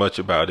as much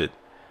about it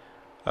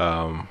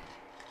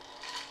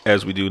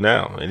as we do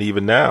now, and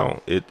even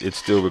now, it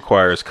still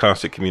requires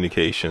constant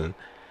communication.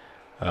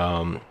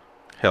 Hell,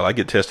 I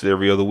get tested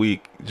every other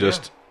week,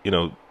 just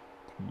don't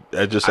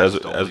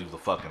leave the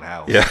fucking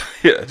house.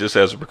 Yeah, just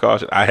as a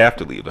precaution. I have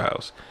to leave the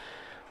house.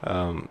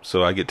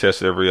 So I get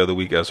tested every other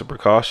week as a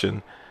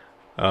precaution.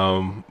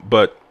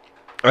 But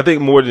I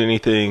think more than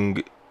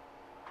anything,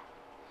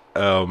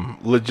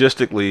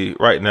 logistically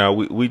right now,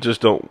 we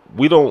don't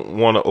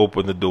want to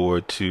open the door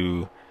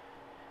to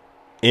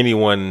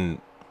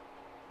anyone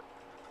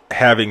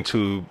having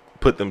to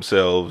put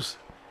themselves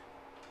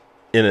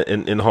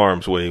in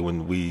harm's way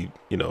when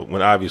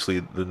when obviously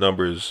the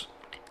numbers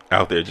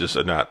out there just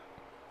are not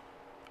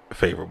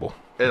favorable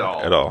at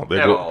all.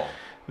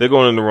 They're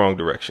going in the wrong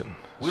direction.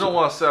 We don't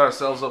want to set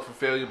ourselves up for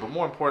failure, but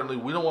more importantly,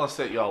 we don't want to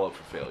set y'all up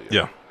for failure.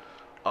 Yeah.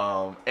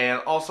 And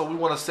also, we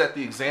want to set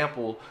the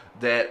example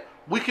that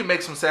we can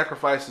make some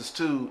sacrifices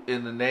too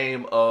in the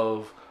name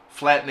of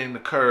flattening the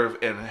curve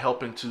and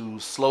helping to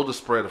slow the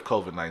spread of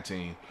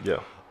COVID-19. Yeah.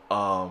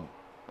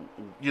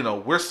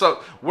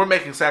 We're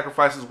making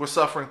sacrifices. We're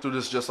suffering through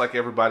this just like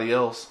everybody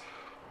else.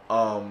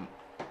 I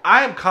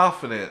am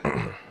confident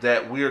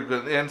that we're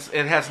good, and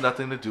it has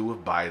nothing to do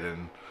with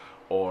Biden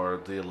or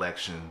the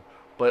election.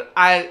 But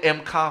I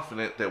am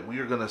confident that we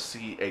are going to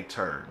see a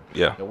turn.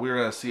 Yeah. And we're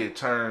going to see a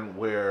turn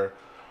where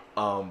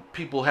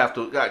people have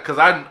to... Because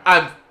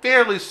I'm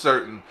fairly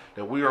certain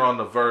that we are on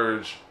the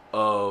verge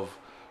of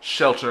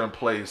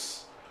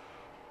shelter-in-place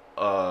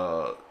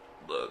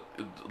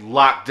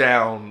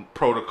lockdown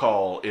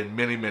protocol in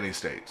many, many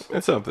states.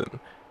 It's something.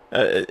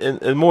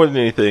 And more than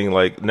anything,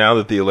 like, now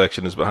that the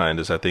election is behind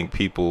us, I think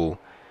people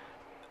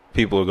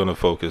are going to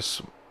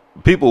focus...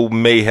 People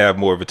may have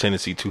more of a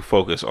tendency to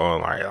focus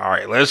on, all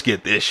right, let's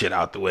get this shit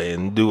out the way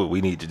and do what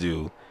we need to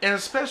do. And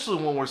especially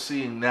when we're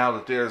seeing now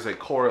that there's a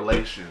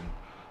correlation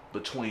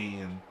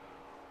between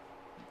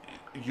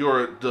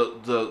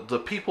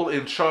the people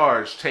in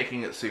charge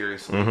taking it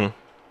seriously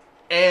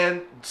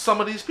and some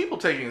of these people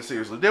taking it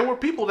seriously. There were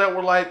people that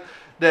were like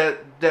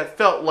that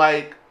felt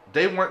like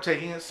they weren't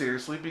taking it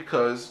seriously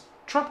because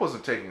Trump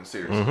wasn't taking it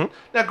seriously.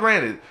 Now,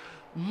 granted,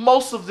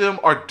 most of them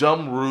are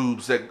dumb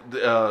rubes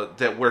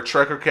that wear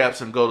trucker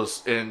caps and go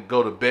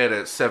to bed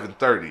at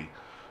 7:30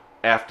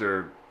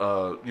 after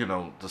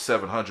the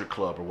 700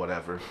 Club or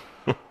whatever.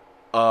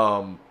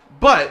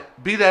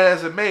 But be that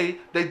as it may,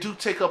 they do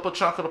take up a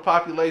chunk of the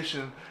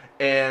population,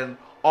 and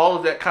all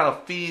of that kind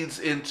of feeds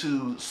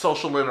into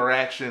social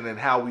interaction and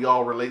how we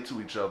all relate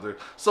to each other.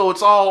 So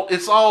it's all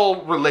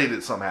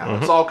related somehow.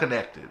 It's all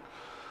connected.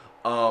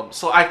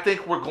 So I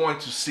think we're going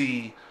to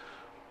see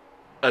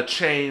a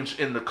change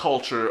in the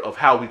culture of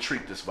how we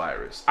treat this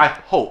virus. I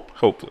hope.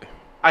 Hopefully.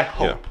 I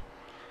hope.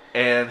 Yeah.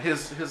 And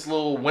his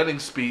little winning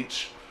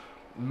speech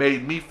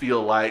made me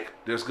feel like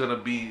there's going to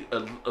be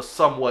a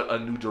somewhat a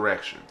new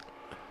direction.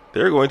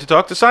 They're going to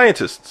talk to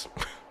scientists.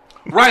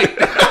 Right.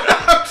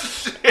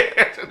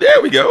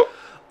 There we go.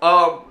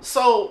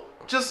 So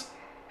just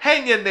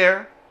hang in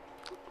there.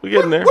 We're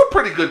getting there. We're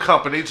pretty good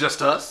company,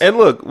 just us. And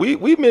look,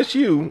 we miss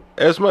you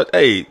as much.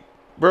 Hey,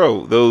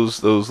 bro,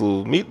 those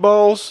little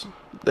meatballs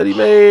that he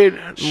made,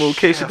 little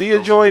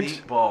quesadilla joints.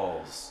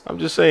 Meatballs. I'm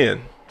just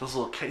saying. Those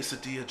little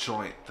quesadilla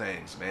joint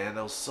things, man.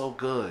 That was so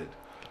good.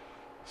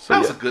 So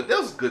that was a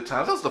good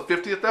time. That was the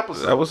 50th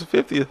episode. That was the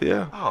 50th,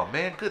 yeah. Oh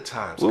man, good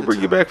times. We'll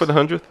bring you back for the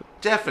 100th.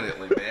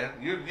 Definitely, man.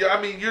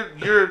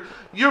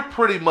 You're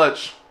pretty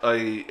much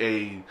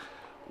a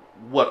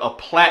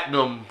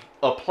platinum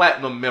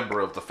member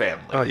of the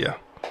family. Oh yeah.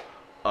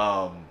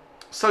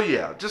 So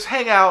yeah, just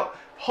hang out.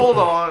 Hold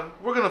on.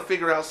 We're gonna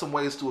figure out some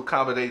ways to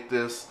accommodate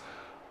this.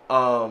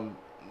 We're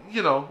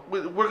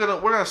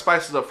gonna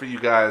spice it up for you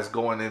guys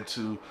going in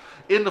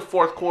the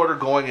fourth quarter,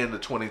 going into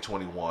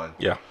 2021.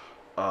 Yeah.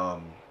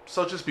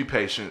 So just be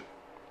patient.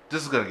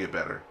 This is going to get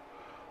better.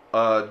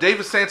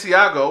 David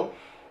Santiago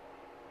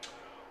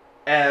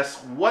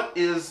asks, what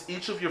is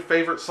each of your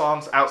favorite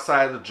songs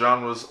outside the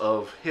genres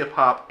of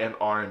hip-hop and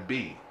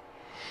R&B?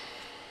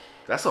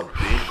 That's a big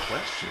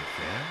question,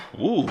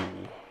 man. Ooh.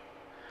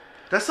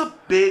 That's a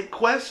big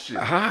question.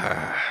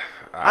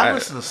 I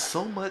listen to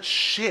so much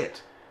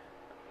shit.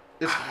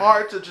 It's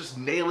hard to just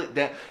nail it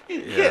down.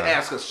 You can't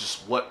ask us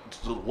just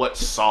what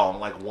song,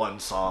 like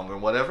one song or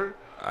whatever.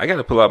 I got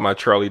to pull out my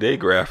Charlie Day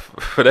graph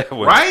for that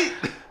one. Right?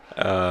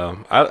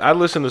 I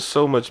listen to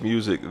so much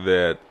music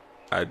that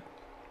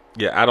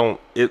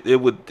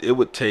it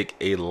would take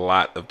a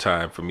lot of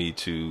time for me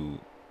to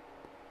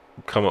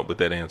come up with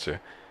that answer,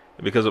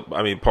 because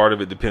part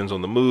of it depends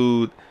on the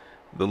mood,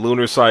 the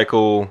lunar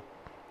cycle.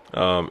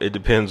 It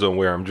depends on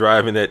where I'm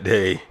driving that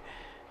day.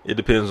 It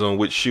depends on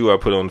which shoe I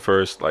put on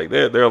first. Like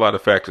there are a lot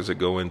of factors that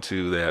go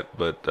into that,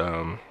 but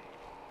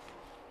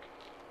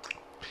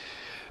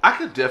I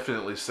could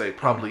definitely say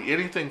probably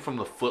anything from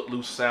the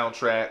Footloose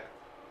soundtrack,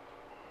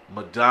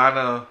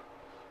 Madonna,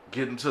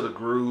 Getting to the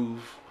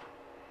Groove,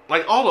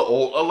 like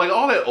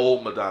all that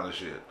old Madonna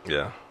shit.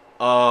 Yeah.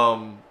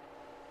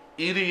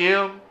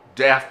 EDM,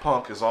 Daft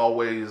Punk is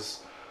always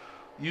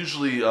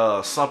usually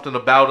Something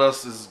About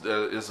Us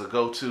is a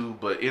go-to,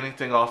 but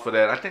anything off of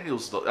that, I think it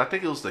was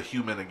the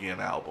Human Again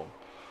album,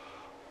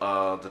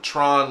 the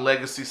Tron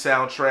Legacy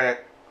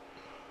soundtrack.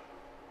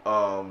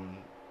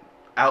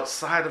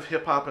 Outside of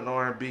hip hop and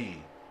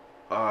R&B,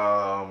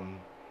 wow,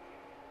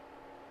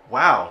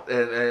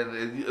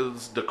 and it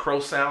was the Crow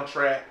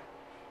soundtrack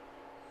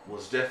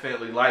was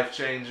definitely life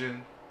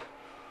changing.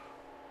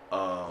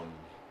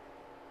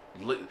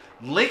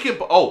 Linkin.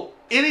 Oh,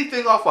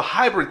 anything off of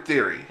Hybrid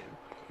Theory.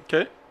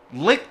 Okay.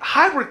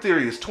 Hybrid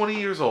Theory is 20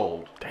 years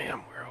old.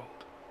 Damn, we're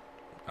old.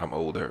 I'm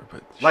older,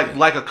 but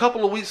like a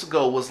couple of weeks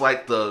ago was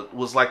like the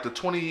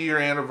 20-year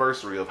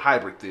anniversary of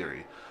Hybrid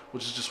Theory,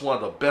 which is just one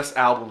of the best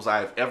albums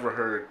I've ever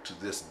heard to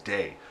this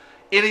day.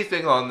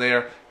 Anything on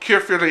there,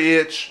 Cure for the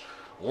Itch,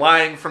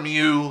 Lying from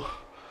You,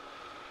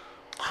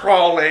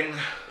 Crawling,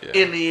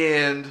 In the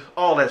End,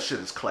 all that shit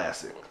is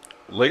classic.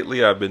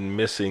 Lately, I've been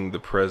missing the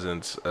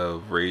presence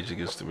of Rage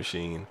Against the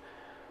Machine.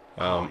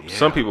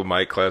 Some people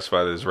might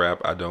classify it as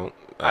rap. I don't.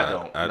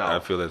 I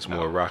feel that's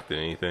more rock than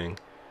anything.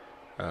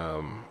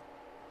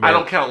 I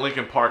don't count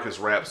Linkin Park as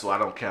rap, so I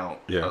don't count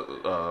Rage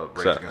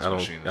Against the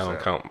Machine as rap. I don't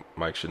count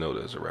Mike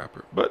Shinoda as a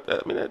rapper. But,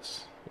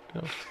 that's...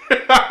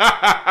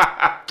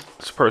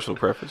 it's a personal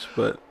preference,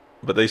 but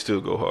they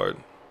still go hard.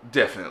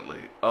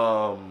 Definitely.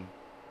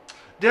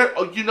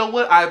 You know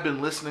what I've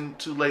been listening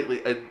to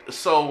lately? I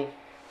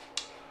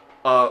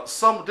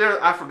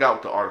forgot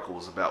what the article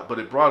was about, but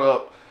it brought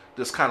up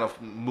this kind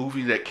of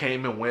movie that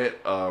came and went,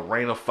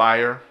 Reign of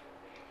Fire.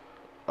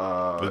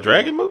 The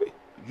Dragon movie?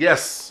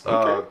 Yes,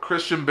 okay.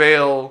 Christian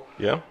Bale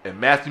and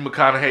Matthew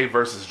McConaughey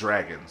versus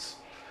dragons.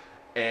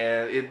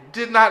 And it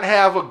did not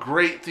have a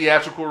great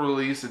theatrical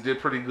release. It did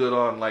pretty good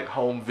on like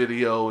home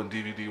video and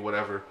DVD,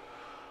 whatever.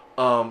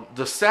 The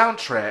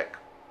soundtrack,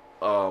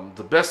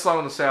 the best song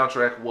on the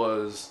soundtrack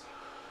was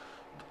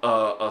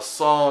a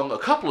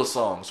couple of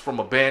songs from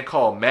a band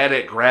called Mad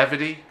at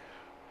Gravity.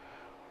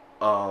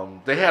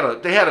 They had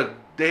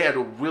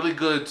a really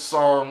good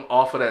song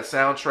off of that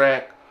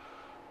soundtrack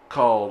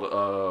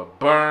called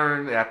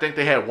 "Burn," and I think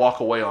they had "Walk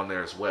Away" on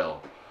there as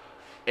well.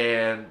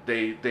 And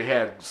they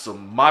had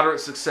some moderate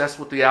success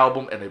with the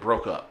album, and they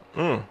broke up.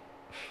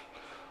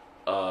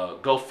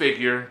 Go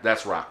figure.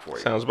 That's rock for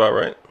you. Sounds about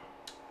right.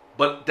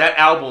 But that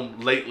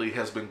album lately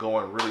has been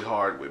going really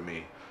hard with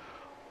me.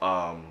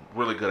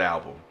 Really good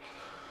album.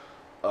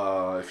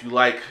 If you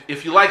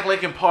like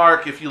Linkin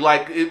Park,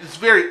 it's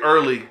very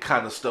early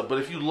kind of stuff, but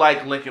if you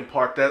like Linkin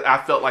Park, that I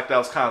felt like that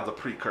was kind of the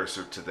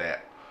precursor to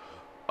that.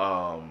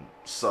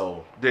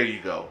 So there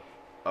you go.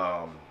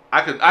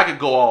 I could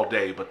go all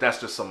day, but that's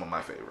just some of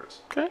my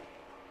favorites. Okay,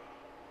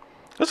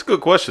 that's a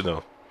good question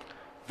though.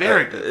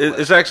 Very good.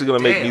 It's actually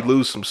going to make me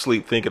lose some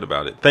sleep thinking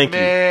about it. Thank you.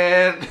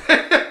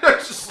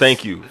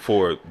 Thank you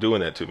for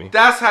doing that to me.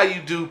 That's how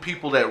you do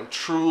people that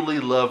truly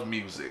love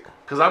music.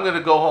 Because I'm going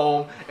to go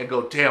home and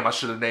go, damn, I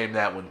should have named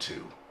that one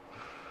too.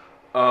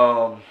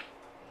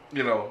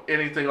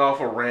 Anything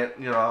off of Rent,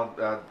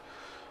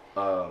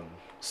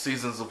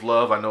 Seasons of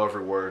Love, I know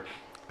every word.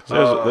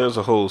 There's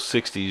a whole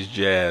 60s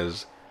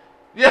jazz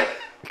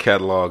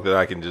catalog that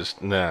I can just,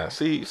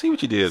 see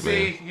what you did, man.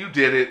 See, you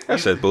did it.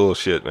 That's that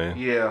bullshit, man.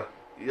 Yeah.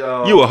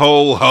 You a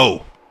whole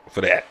hoe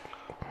for that.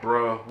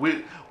 Bro,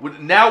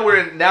 now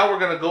we're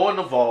gonna go in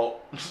the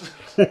vault.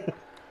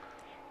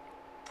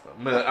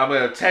 I'm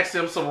gonna text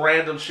him some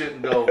random shit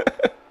and go,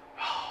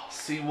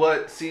 see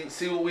what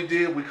we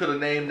did. We could have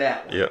named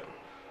that one. Yeah.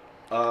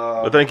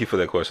 But thank you for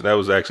that question. That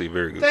was actually a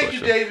very good question.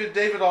 Thank you, David.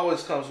 David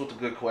always comes with the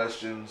good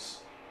questions.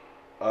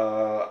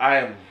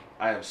 I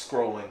am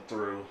scrolling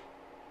through.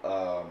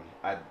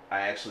 I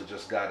actually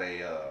just got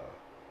a.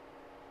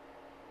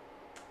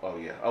 Oh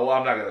yeah. Oh,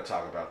 I'm not gonna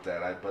talk about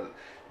that. But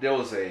there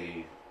was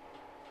a.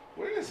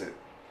 Where is it?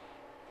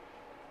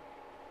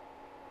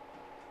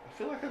 I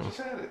feel like I just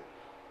had it.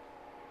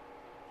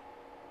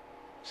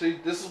 See,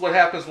 this is what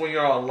happens when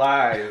you're on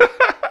live.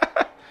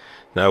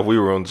 Now, if we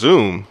were on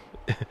Zoom,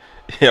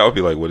 I would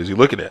be like, what is he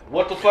looking at?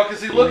 What the fuck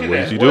is he looking at? What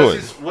is he doing?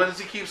 What does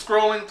he keep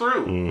scrolling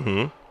through?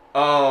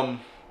 Mm-hmm.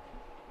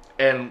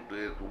 And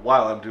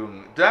while I'm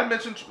doing... Did I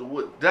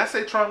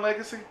say Tron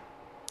Legacy?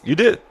 You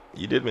did.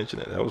 You did mention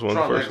it. That was one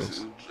Tron of the first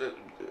Legacy. ones.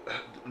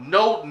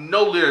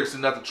 No lyrics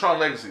and nothing. Tron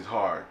Legacy is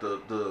hard.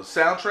 The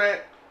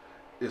soundtrack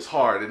is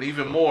hard. And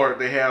even more,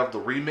 they have the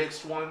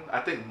remixed one. I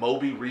think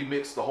Moby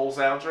remixed the whole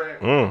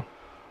soundtrack.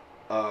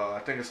 I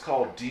think it's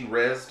called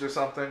D-Resed or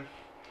something.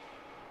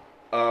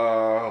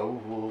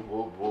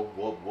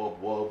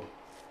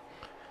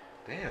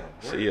 Damn.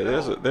 So yeah,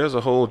 there's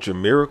a whole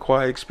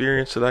Jamiroquai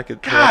experience that I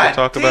could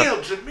talk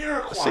about.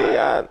 Jamiroquai. See,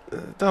 I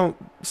don't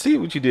see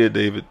what you did,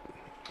 David.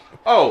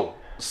 Oh,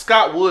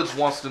 Scott Woods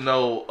wants to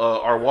know: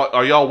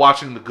 are y'all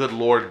watching The Good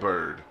Lord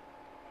Bird?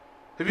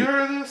 Have you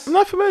heard of this? I'm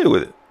not familiar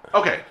with it.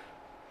 Okay,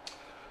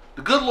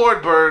 The Good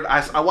Lord Bird.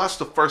 I watched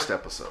the first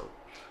episode.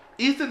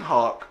 Ethan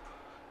Hawke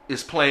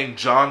is playing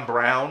John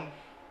Brown.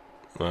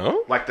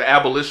 Oh? Like the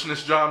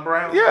abolitionist John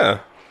Brown? Yeah.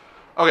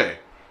 Okay.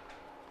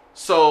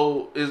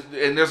 So,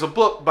 and there's a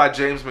book by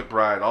James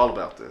McBride all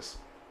about this.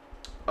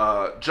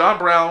 John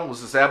Brown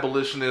was this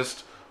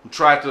abolitionist who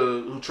tried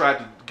to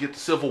get the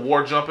Civil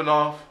War jumping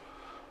off,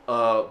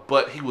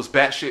 but he was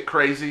batshit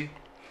crazy,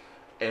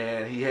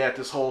 and he had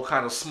this whole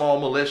kind of small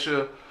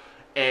militia,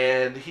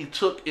 and he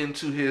took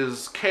into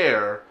his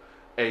care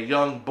a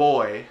young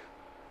boy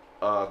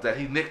that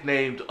he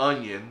nicknamed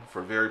Onion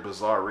for very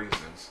bizarre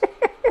reasons.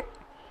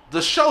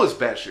 The show is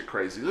batshit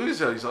crazy. Let me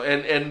tell you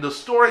something. And the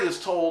story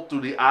is told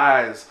through the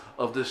eyes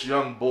of this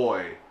young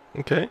boy.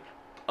 Okay.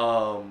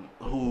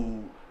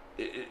 Who,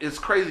 it's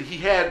crazy.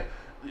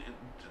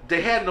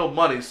 They had no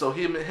money, so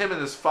him and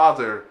his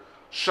father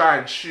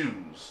shined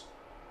shoes,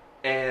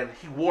 and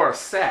he wore a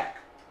sack,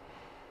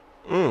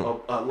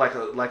 like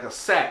a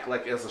sack,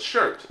 like as a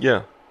shirt.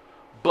 Yeah.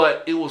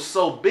 But it was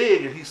so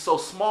big and he's so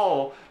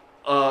small.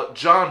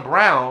 John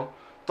Brown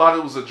thought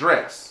it was a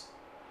dress.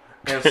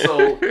 And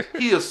so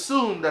he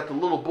assumed that the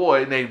little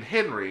boy named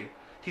Henry,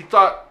 he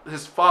thought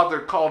his father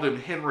called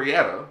him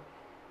Henrietta.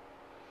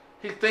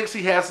 He thinks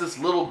he has this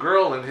little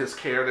girl in his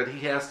care that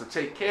he has to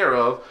take care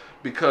of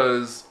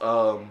because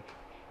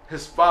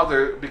his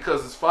father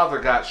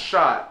got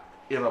shot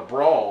in a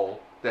brawl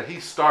that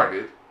he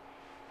started.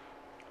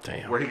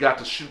 Damn. Where he got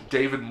to shoot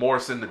David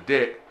Morse in the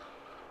dick.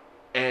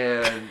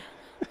 And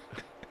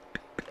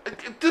I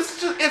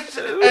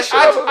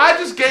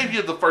just gave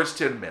you the first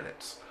 10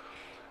 minutes.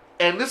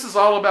 And this is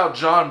all about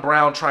John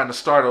Brown trying to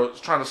start a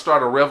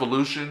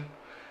revolution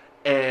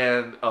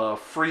and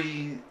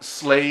free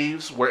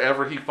slaves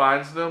wherever he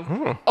finds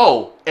them.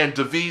 Oh, and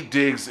Daveed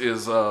Diggs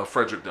is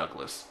Frederick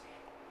Douglass.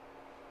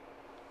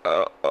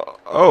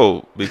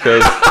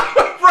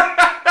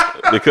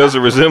 Because the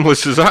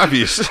resemblance is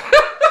obvious.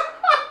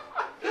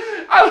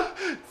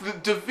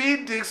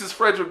 Daveed Diggs is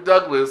Frederick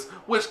Douglass,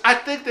 which I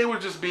think they were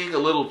just being a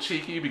little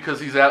cheeky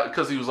because he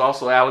was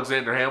also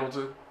Alexander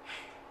Hamilton.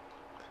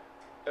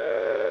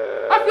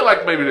 I feel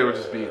like maybe they were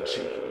just being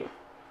cheeky.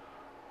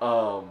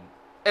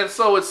 And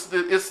so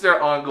it's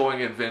their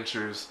ongoing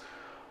adventures.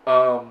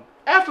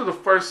 after the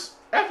first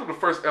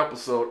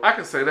episode, I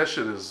can say that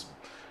shit is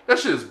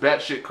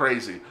batshit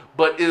crazy,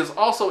 but it is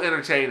also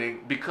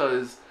entertaining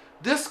because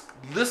this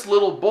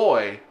little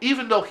boy,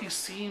 even though he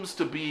seems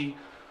to be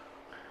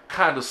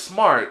kind of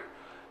smart,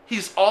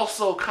 he's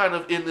also kind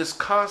of in this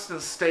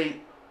constant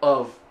state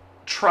of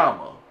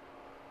trauma,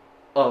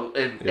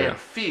 and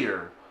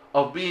fear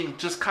of being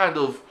just kind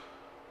of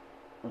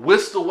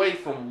whisked away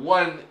from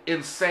one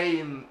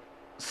insane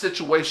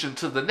situation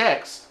to the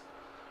next.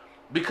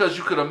 Because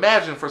you could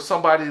imagine for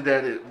somebody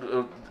that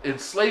in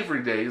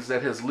slavery days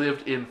that has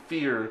lived in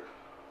fear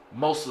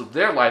most of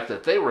their life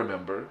that they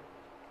remember,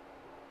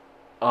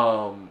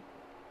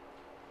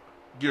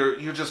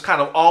 you're just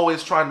kind of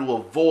always trying to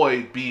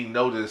avoid being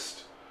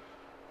noticed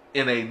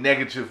in a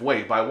negative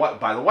way by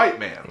the white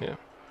man. Yeah.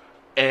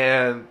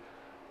 And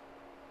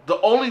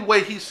the only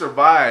way he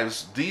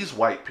survives these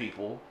white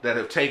people that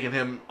have taken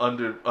him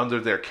under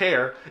their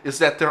care is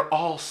that they're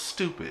all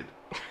stupid.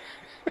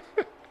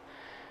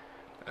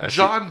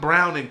 John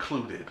Brown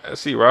included. I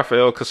see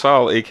Rafael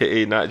Casal,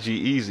 a.k.a. Not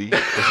G-Eazy.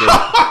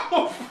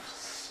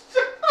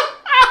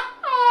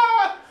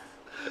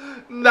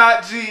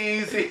 Not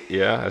G-Eazy.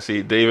 Yeah, I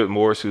see David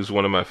Morse, who's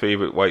one of my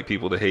favorite white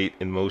people to hate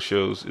in most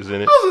shows, is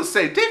in it. I was going to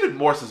say, David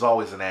Morse is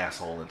always an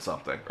asshole in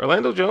something.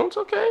 Orlando Jones,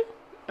 okay.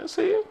 I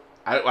see you.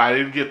 I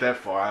didn't get that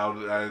far.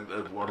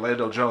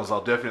 Orlando Jones,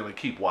 I'll definitely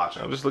keep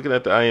watching. I'm just looking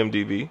at the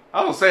IMDb.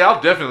 I will say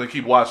I'll definitely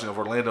keep watching if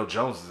Orlando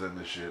Jones is in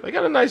this shit. They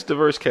got a nice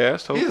diverse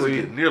cast. He doesn't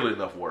get nearly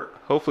enough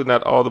work. Hopefully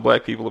not all the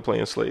black people are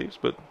playing slaves,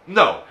 but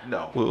no.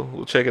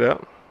 We'll check it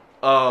out.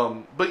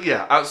 But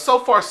yeah, so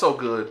far so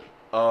good.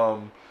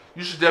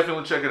 You should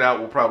definitely check it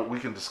out. We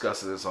can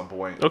discuss it at some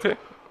point. Okay.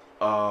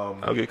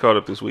 I'll get caught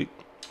up this week.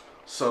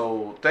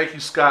 So thank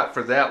you, Scott,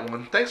 for that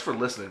one. Thanks for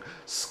listening,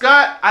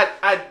 Scott.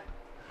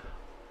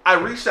 I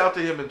reached out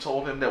to him and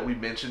told him that we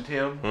mentioned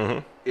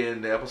him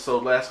in the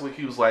episode last week.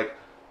 He was like,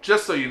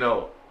 just so you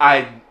know,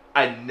 I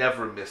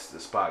never missed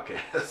this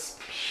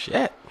podcast.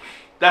 Shit.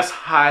 That's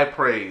high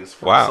praise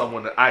from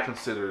someone that I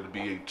consider to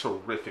be a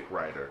terrific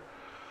writer.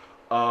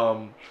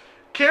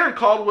 Karen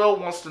Caldwell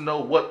wants to know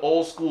what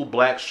old school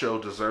black show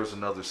deserves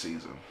another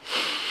season.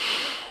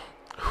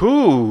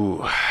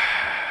 Who?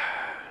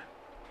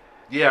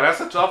 Yeah,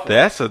 that's a tough one.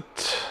 That's a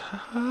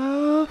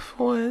tough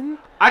one.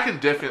 I can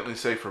definitely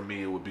say for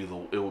me it would be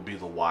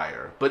the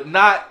Wire, but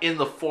not in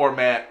the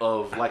format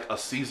of like a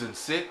season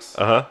 6.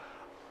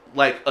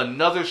 Like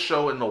another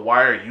show in the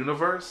Wire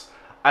universe.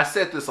 I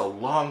said this a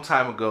long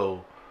time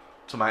ago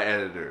to my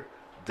editor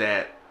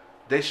that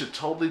they should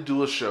totally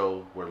do a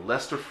show where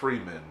Lester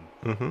Freeman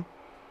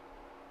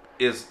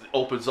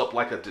opens up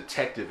like a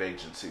detective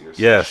agency or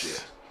some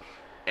shit,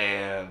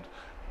 and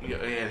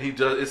he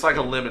does. It's like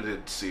a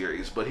limited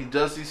series, but he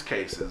does these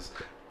cases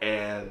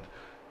and.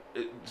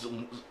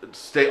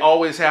 They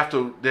always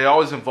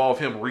involve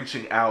him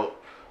reaching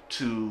out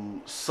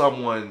to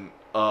someone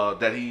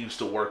that he used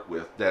to work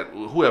with, that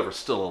whoever's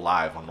still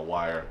alive on the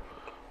Wire.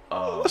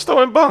 Let's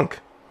throw in Bunk.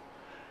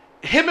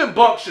 Him and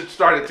Bunk should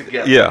start it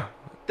together. Yeah,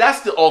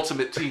 that's the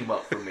ultimate team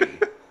up for me.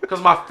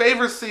 Because my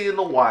favorite scene in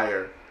the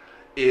Wire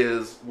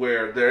is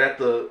where they're at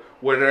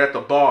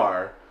the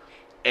bar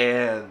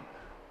and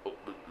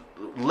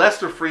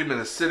Lester Freeman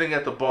is sitting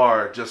at the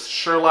bar, just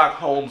Sherlock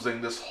Holmesing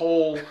this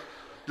whole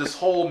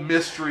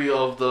mystery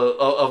of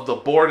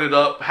the boarded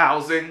up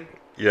housing.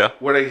 Yeah.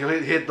 Where they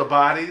hid the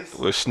bodies.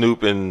 With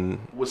Snoopy and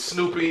what's his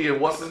name?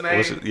 What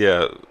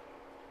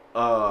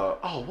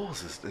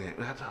was his name?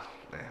 Man,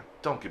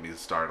 don't get me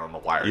started on the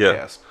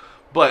Wirecast.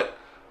 But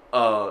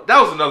that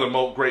was another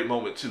great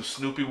moment too.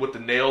 Snoopy with the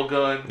nail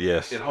gun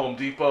in Home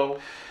Depot.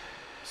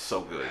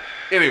 So good.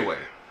 Anyway,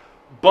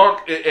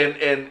 Bunk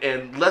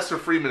and Lester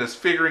Freeman is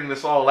figuring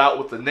this all out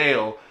with the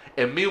nail,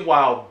 and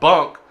meanwhile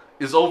Bunk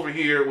is over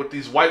here with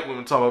these white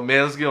women talking about,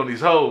 man, let's get on these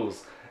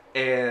hoes.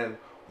 And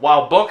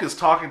while Bunk is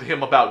talking to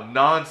him about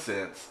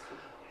nonsense,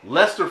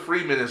 Lester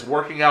Freeman is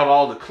working out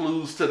all the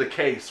clues to the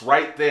case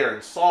right there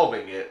and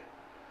solving it.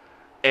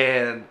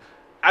 And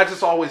I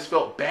just always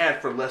felt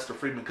bad for Lester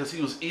Freeman because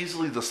he was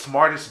easily the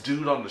smartest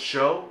dude on the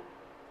show,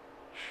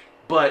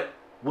 but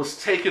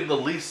was taken the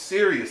least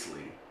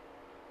seriously.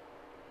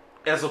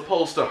 As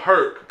opposed to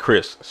Herc.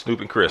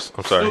 Snoop and Chris.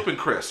 I'm sorry. Snoop and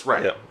Chris,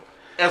 right. Yeah.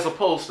 As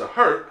opposed to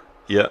Herc.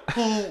 Yeah.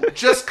 Who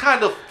just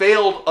kind of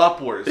failed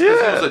upwards because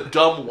he was a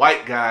dumb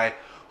white guy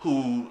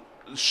who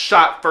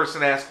shot first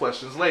and asked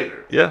questions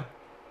later. Yeah.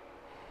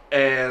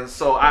 And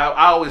so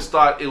I always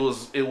thought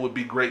it would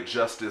be great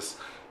justice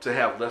to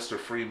have Lester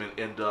Freeman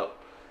end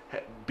up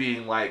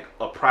being like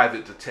a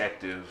private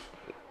detective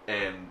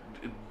and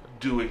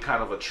doing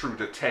kind of a true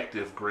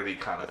detective gritty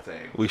kind of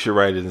thing. We should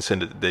write it and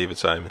send it to David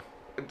Simon.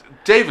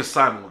 David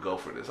Simon would go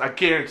for this. I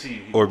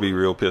guarantee you. Or be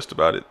real pissed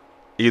about it.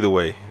 Either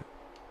way.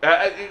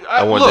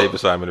 I want David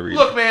Simon to read it.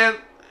 Look, man,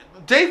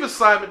 David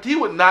Simon, he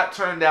would not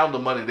turn down the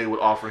money they would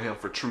offer him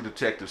for True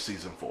Detective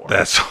Season 4.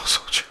 That's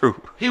also true.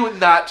 He would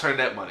not turn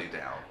that money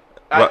down.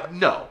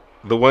 No.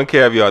 The one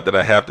caveat that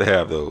I have to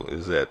have, though,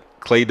 is that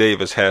Clay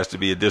Davis has to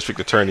be a district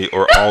attorney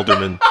or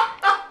alderman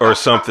or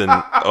something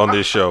on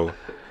this show.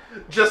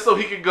 Just so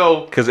he could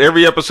go. Because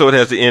every episode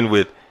has to end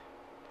with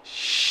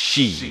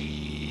shit.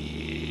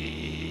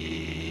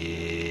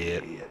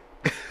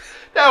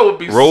 That would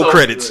be roll so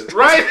credits, good,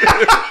 right?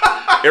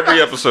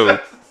 Every episode.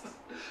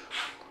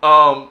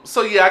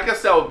 So yeah, I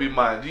guess that would be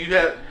mine. Do you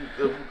have?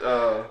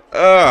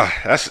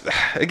 That's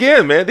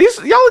again, man.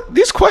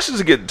 These questions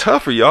are getting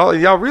tougher, y'all,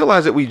 and y'all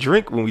realize that we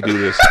drink when we do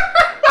this.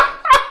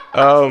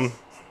 I'll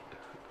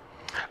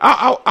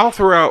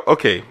throw out.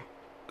 Okay,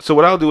 so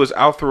what I'll do is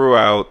I'll throw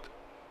out.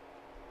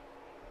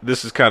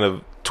 This is kind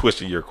of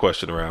twisting your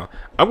question around.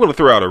 I'm going to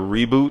throw out a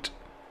reboot.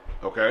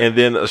 Okay. And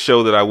then a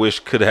show that I wish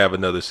could have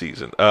another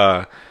season.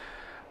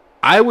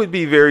 I would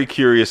be very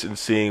curious in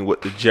seeing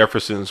what the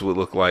Jeffersons would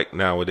look like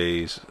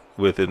nowadays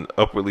with an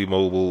upwardly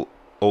mobile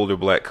older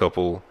black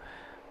couple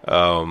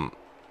coming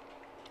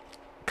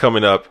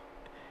up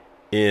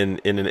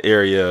in an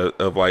area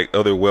of like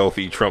other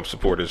wealthy Trump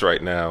supporters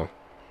right now.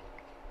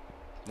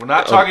 We're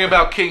not talking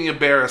about Kenya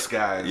Barris,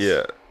 guys.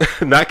 Yeah,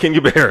 not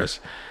Kenya Barris,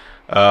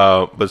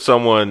 but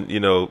someone,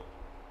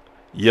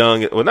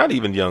 young, well, not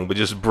even young, but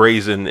just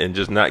brazen and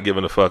just not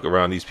giving a fuck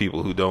around these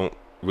people who don't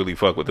really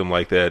fuck with them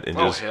like that, and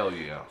hell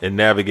yeah, and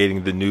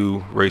navigating the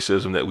new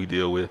racism that we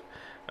deal with.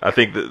 I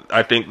think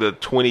the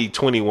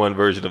 2021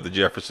 version of the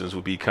Jeffersons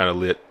would be kind of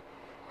lit.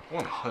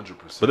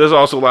 100%. But there's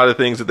also a lot of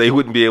things that they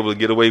wouldn't be able to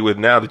get away with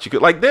now that you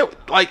could, like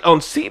on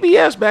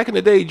CBS back in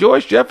the day.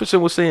 George Jefferson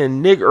was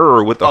saying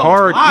 "nigger" with the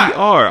hard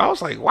ER. I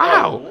was like,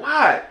 wow,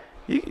 what?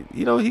 He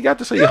got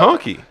to say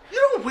hunky.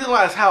 You don't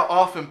realize how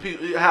often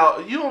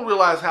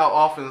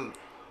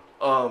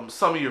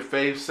some of your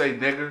faves say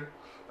 "nigger"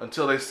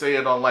 until they say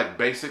it on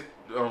basic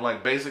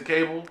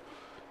cable.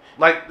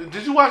 Like,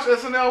 did you watch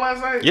SNL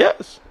last night?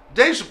 Yes.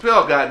 Dave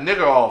Chappelle got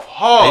 "nigger" off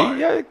hard.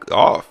 He got it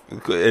off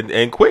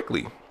and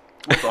quickly.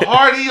 With the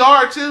hard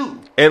ER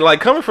too. And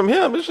like coming from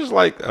him, it's just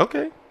like,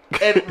 okay.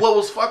 And what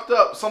was fucked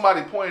up,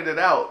 somebody pointed it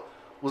out,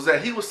 was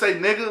that he would say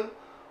 "nigga,"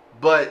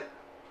 but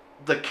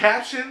the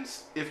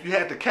captions, if you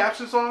had the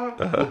captions on,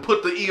 would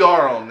put the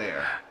ER on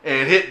there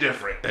and hit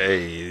different.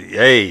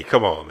 Hey,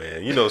 come on,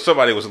 man.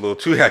 Somebody was a little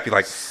too happy.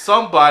 Like,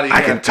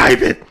 I can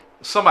type it.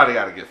 Somebody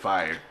got to get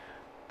fired.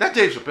 That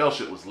Dave Chappelle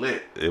shit was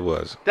lit. It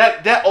was.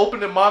 That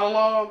opening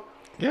monologue,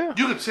 yeah.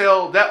 You could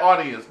tell that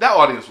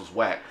audience was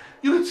whack.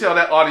 You could tell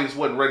that audience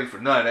wasn't ready for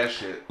none of that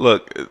shit.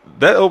 Look,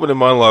 that opening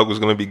monologue was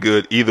going to be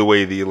good either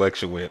way the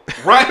election went.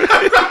 Right?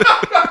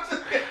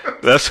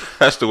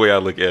 That's the way I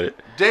look at it.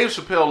 Dave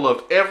Chappelle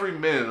loved every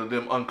minute of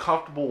them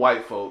uncomfortable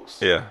white folks.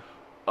 Yeah.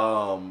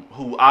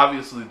 Who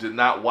obviously did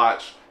not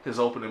watch his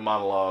opening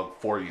monologue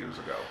 4 years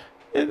ago.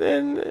 And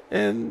then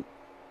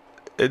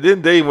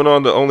Dave went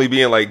on to only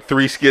be in like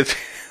 3 skits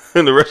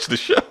in the rest of the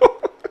show.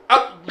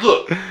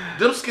 Look,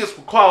 them skits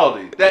were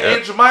quality. That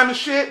Aunt Jemima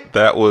shit.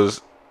 That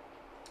was.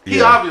 He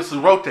obviously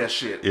wrote that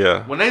shit.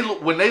 Yeah. When they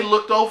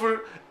looked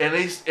over and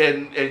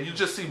you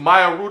just see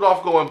Maya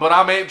Rudolph going, "But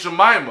I'm Aunt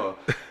Jemima."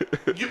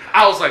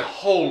 I was like,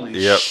 "Holy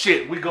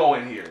shit, we go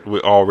in here."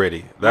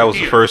 That was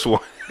the first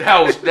one.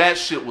 That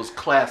shit was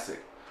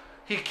classic.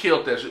 He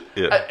killed that shit.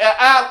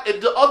 Yeah.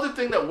 The other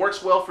thing that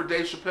works well for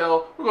Dave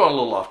Chappelle, we're going a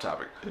little off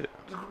topic. Yeah.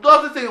 The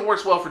other thing that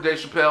works well for Dave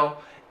Chappelle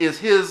is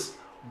his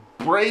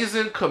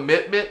brazen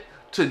commitment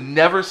to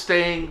never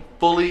staying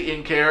fully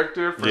in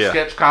character for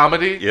sketch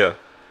comedy. Yeah.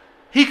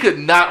 He could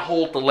not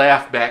hold the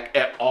laugh back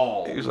at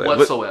all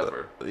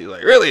whatsoever. He's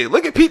like, really?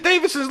 Look at Pete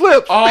Davidson's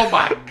lips. Oh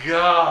my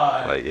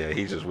God. Like, yeah,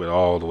 he just went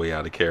all the way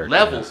out of character.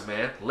 Levels,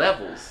 man.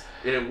 Levels.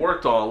 It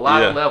worked on a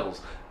lot of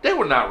levels. They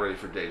were not ready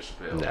for Dave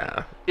Chappelle.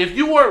 Nah. If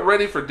you weren't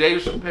ready for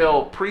Dave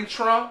Chappelle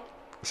pre-Trump,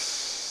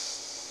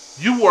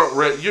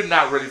 you're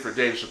not ready for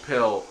Dave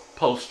Chappelle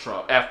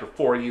post-Trump after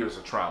 4 years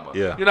of trauma.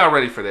 Yeah. You're not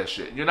ready for that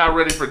shit. You're not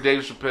ready for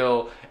Dave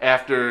Chappelle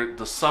after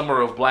the summer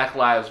of Black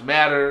Lives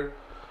Matter.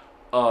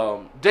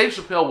 Dave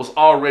Chappelle was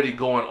already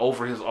going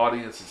over his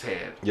audience's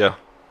head. Yeah.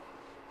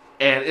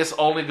 And it's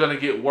only going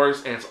to get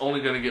worse, and it's only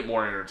going to get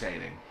more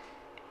entertaining.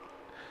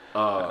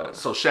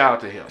 So shout out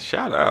to him.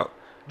 Shout out.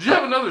 Did you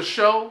have another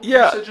show?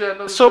 Yeah. You said you had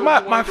another so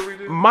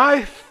show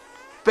my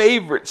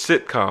favorite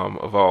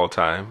sitcom of all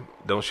time,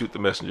 Don't Shoot the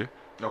Messenger.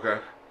 Okay.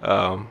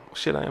 I am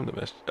the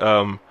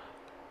messenger.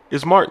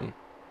 Is Martin.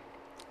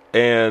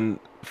 And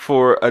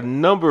for a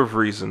number of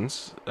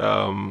reasons,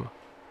 the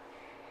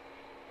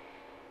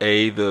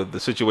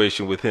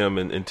situation with him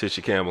and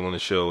Tisha Campbell on the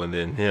show, and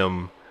then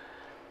him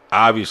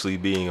obviously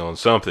being on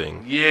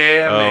something.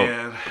 Yeah,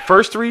 man.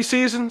 First 3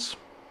 seasons,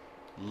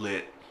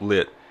 lit.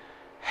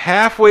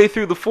 Halfway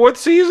through the 4th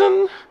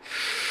season,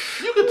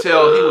 you could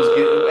tell he was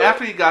getting,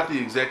 after he got the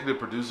executive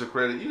producer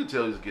credit, you could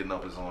tell he was getting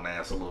up his own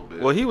ass a little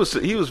bit. Well, he was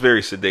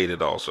very sedated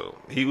also.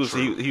 He was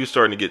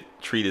starting to get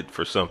treated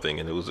for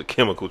something, and it was a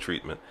chemical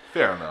treatment.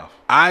 Fair enough.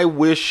 I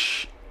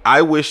wish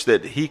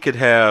that he could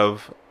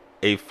have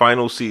a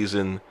final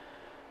season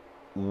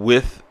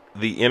with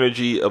the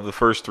energy of the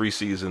first 3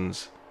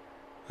 seasons.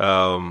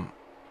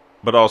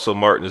 But also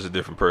Martin is a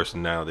different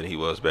person now than he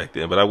was back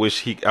then. But I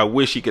wish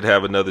he could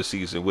have another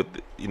season with,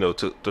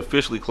 to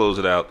officially close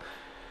it out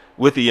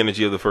with the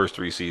energy of the first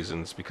 3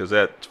 seasons, because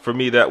that, for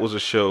me, that was a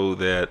show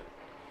that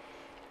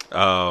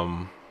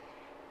To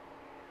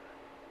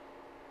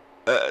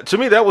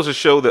me, that was a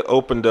show that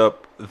opened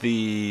up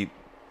the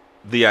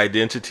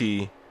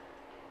identity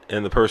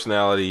and the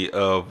personality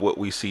of what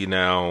we see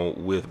now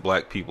with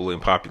black people in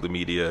popular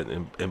media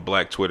and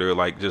black Twitter.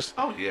 Like just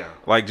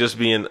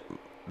being,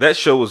 that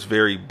show was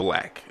very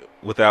black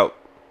without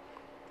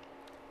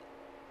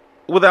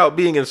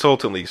being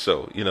insultingly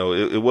so. You know,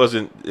 it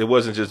wasn't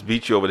just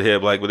beat you over the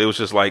head, like, but it was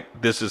just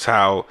like, this is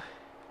how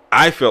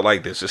I felt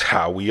like this is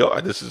how we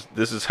are. This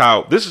is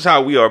how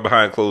we are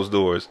behind closed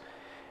doors,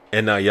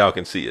 and now y'all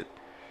can see it.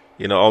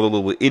 You know, all the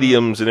little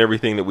idioms and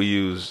everything that we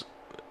use.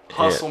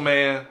 Hustle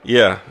man.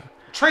 Yeah.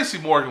 Tracy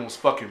Morgan was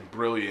fucking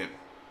brilliant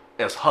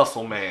as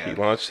Hustle Man.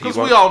 Because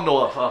we all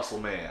know a Hustle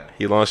Man.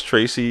 He launched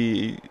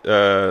Tracy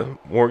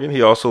Morgan.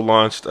 He also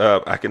launched,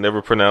 I can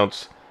never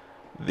pronounce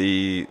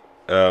the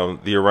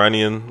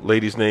Iranian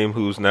lady's name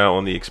who's now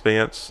on The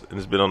Expanse and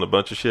has been on a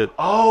bunch of shit.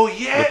 Oh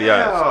yeah. With the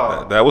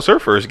eyes. That was her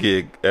first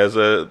gig as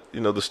the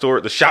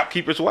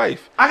shopkeeper's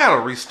wife. I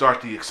gotta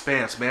restart The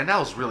Expanse, man. That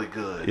was really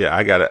good. Yeah,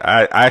 I got it.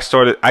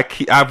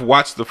 I've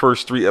watched the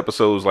first 3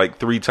 episodes like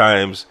 3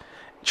 times,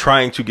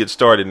 trying to get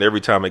started, and every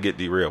time I get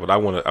derailed. But I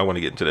want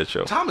to get into that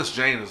show. Thomas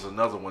Jane is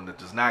another one that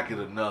does not get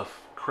enough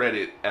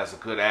credit as a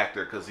good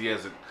actor because he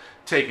hasn't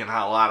taken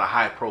a lot of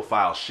high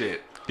profile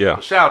shit. Yeah.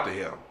 But shout out to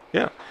him.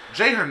 Yeah.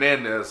 Jay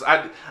Hernandez,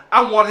 I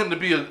want him to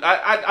be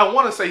I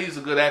want to say he's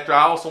a good actor.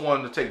 I also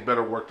want him to take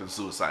better work than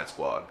Suicide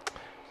Squad.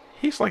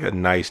 He's like a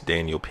nice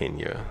Daniel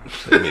Pena.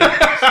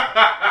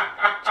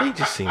 Jay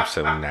just seems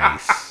so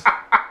nice.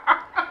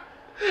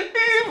 He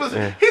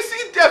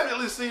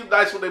definitely seemed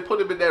nice when they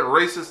put him in that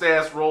racist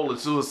ass role in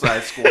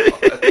Suicide Squad.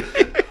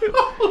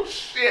 Oh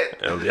shit.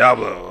 El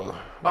Diablo.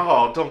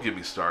 Oh, don't get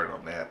me started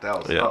on that. That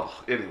was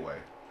anyway.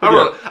 I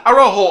wrote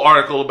a whole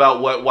article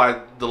about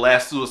why the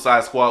last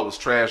Suicide Squad was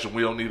trash and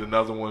we don't need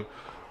another one.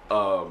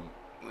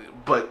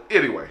 But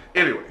anyway.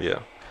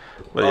 Yeah.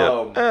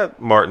 But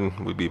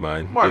Martin would be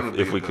mine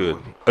if we could.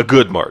 One. A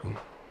good Martin.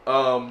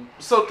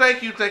 So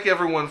thank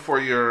everyone for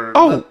your.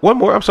 Oh, one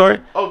more. I'm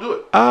sorry. Oh, do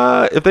it.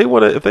 If they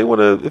want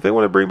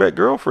to bring back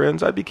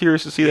girlfriends, I'd be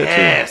curious to see that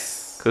too.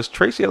 Yes. Because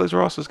Tracee Ellis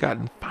Ross has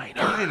gotten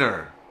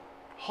finer.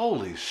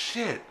 Holy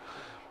shit.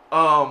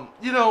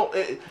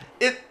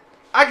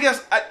 I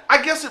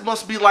guess it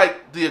must be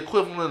like the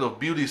equivalent of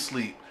beauty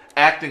sleep,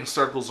 acting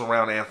circles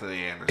around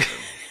Anthony Anderson.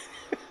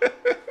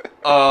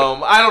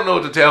 I don't know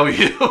what to tell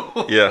you.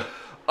 Yeah.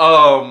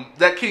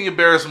 That King of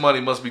Bears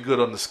money must be good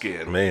on the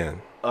skin.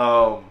 Man.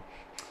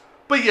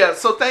 But yeah,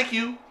 so thank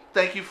you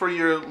for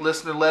your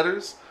listener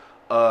letters.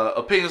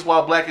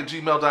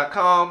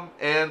 opinionswhileblack@gmail.com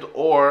and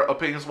or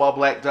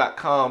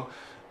opinionswhileblack.com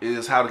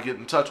is how to get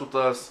in touch with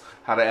us,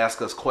 how to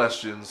ask us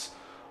questions,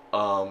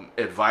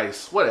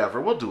 advice,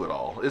 whatever. We'll do it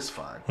all. It's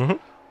fine.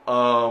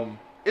 Mm-hmm.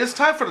 It's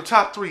time for the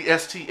top 3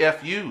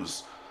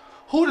 STFUs.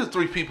 Who are the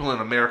 3 people in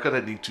America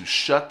that need to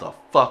shut the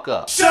fuck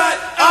up? Shut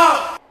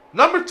up!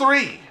 Number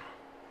 3.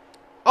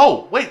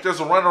 Oh, wait, there's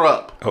a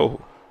runner-up.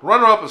 Oh.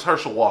 Runner-up is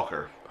Herschel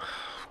Walker.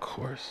 Of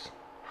course.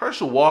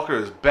 Herschel Walker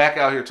is back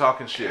out here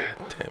talking shit.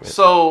 God damn it.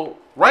 So,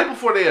 right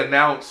before they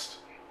announced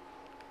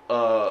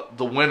the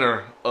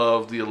winner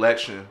of the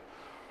election,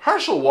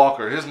 Herschel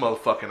Walker, his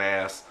motherfucking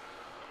ass,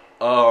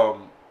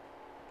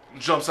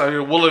 jumps out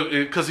here,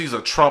 because he's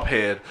a Trump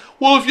head.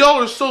 Well, if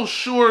y'all are so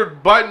sure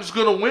Biden's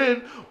gonna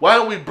win, why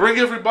don't we bring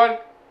everybody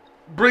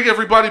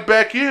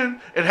back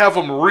in and have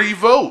them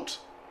re-vote?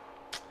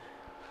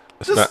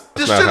 That's not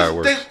how it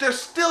works. They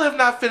still have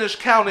not finished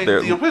counting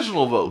the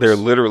original votes. They're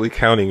literally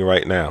counting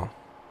right now.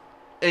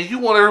 And you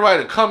want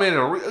everybody to come in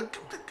and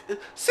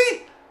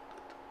see?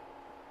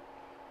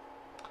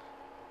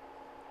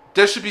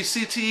 There should be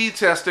CTE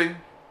testing.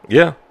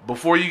 Yeah.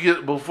 Before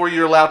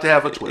you're allowed to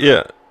have a Twitter.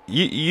 Yeah.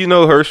 You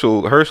know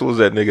Herschel is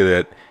that nigga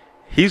that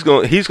he's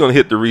going to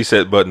hit the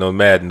reset button on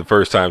Madden the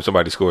first time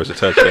somebody scores a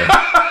touchdown.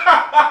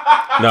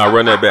 Nah,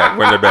 run that back.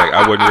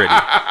 I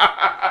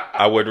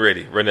wasn't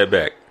ready. Run that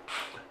back.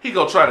 He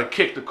gonna try to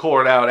kick the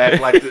cord out,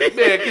 act like this.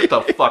 Man, get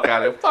the fuck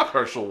out of here. Fuck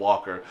Herschel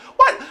Walker.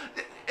 What?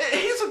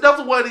 He's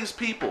another one of these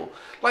people.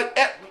 Like,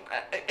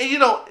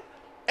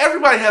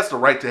 everybody has the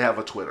right to have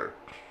a Twitter.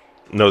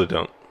 No, they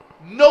don't.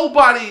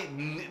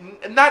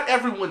 Not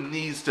everyone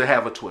needs to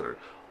have a Twitter.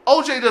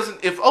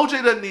 If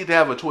OJ doesn't need to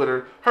have a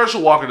Twitter,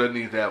 Herschel Walker doesn't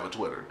need to have a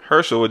Twitter.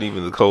 Herschel wasn't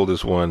even the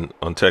coldest one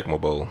on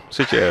Tecmo Bowl.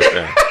 Sit your ass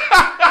down.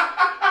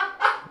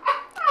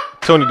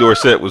 Tony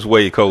Dorsett was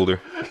way colder.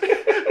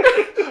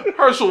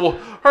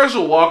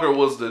 Herschel Walker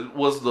was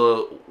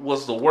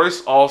the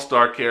worst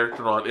all-star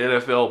character on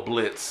NFL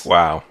Blitz.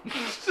 Wow.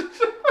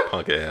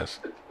 Punk ass.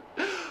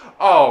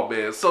 Oh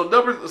man,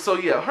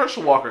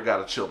 Herschel Walker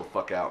gotta chill the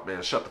fuck out,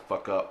 man. Shut the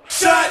fuck up.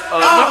 Shut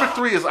up! Number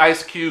 3 is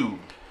Ice Cube.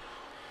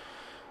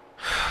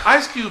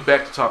 Ice Cube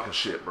back to talking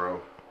shit,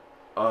 bro.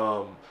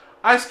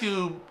 Ice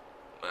Cube,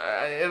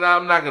 and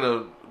I'm not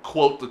gonna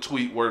quote the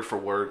tweet word for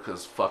word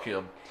because fuck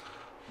him,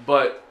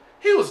 but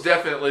he was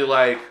definitely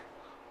like,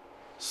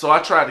 so I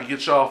tried to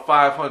get y'all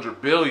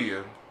 $500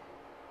 billion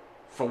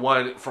from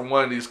one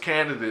of these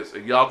candidates,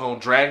 and y'all gonna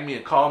drag me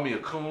and call me a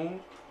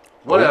coon?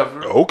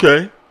 Whatever. Oh,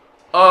 okay.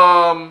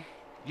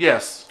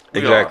 Yes.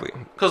 Exactly.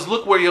 Because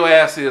look where your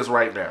ass is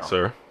right now,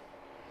 sir.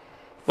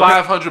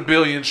 500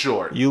 billion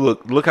short. You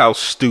look how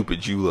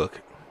stupid you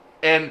look.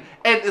 And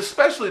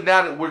especially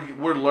now that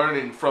we're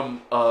learning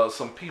from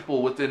some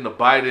people within the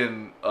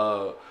Biden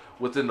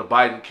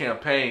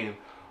campaign,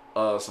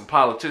 some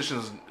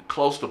politicians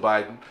close to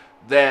Biden,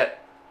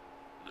 that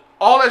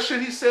all that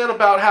shit he said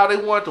about how they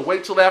wanted to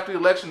wait till after the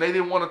election, they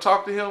didn't want to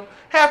talk to him,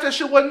 half that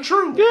shit wasn't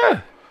true.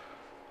 Yeah.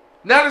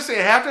 Now they're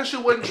saying half that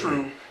shit wasn't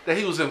true, that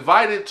he was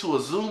invited to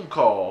a Zoom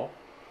call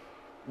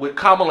with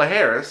Kamala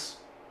Harris,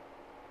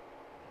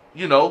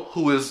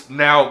 who is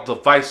now the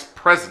vice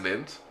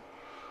president.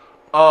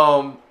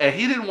 And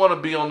he didn't want to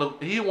be on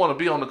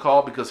the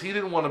call because he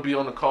didn't want to be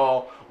on the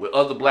call with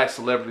other black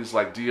celebrities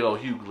like D.L.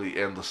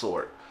 Hughley and the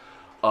sort.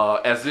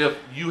 As if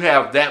you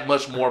have that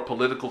much more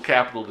political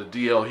capital than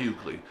D.L.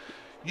 Hughley.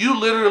 You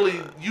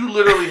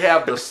literally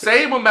have the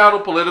same amount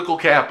of political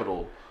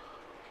capital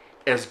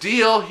as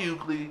D.L.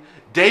 Hughley,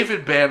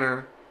 David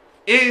Banner,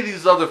 any of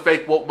these other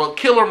fake woke,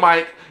 Killer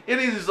Mike,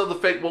 any of these other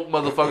fake woke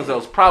motherfuckers that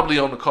was probably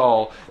on the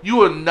call.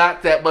 You are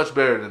not that much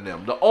better than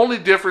them. The only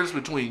difference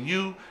between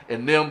you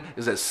and them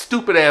is that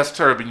stupid ass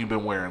turban you've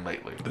been wearing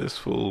lately. This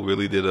fool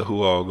really did a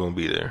who all gonna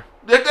be there.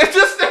 That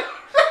just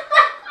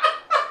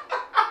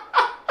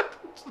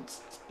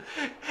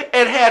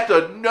and had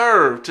the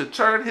nerve to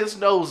turn his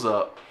nose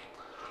up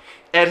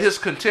at his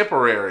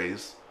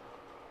contemporaries.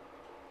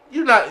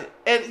 You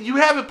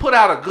haven't put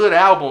out a good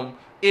album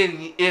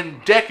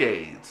in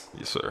decades.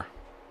 Yes, sir.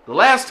 The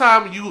last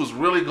time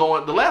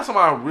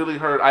I really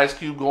heard Ice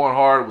Cube going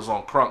hard was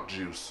on Crunk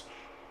Juice.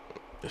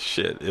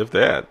 Shit, if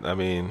that, I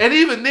mean. And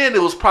even then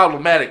it was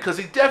problematic because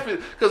he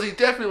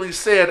definitely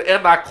said,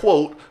 and I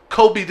quote,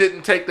 Kobe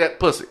didn't take that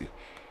pussy.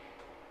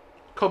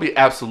 Kobe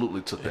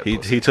absolutely took that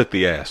pussy. He took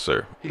the ass,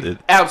 sir. He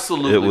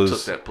absolutely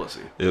took that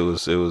pussy. It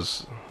was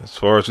as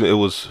far as it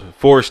was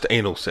forced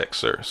anal sex,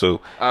 sir.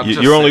 So you're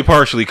saying. only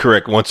partially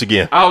correct once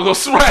again. I'll go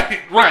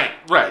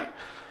right.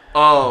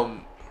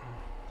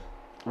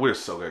 We're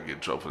so gonna get in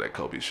trouble for that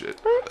Kobe shit.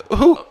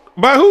 Who?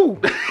 By who?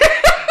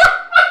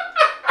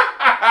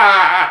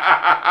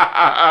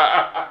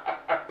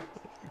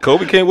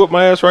 Kobe can't whip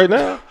my ass right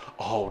now.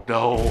 Oh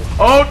no!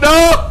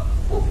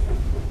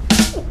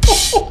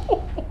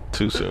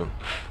 Too soon.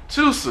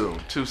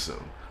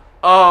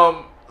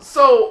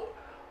 So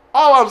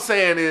all I'm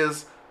saying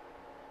is,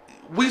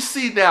 we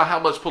see now how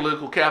much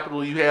political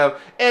capital you have,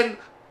 and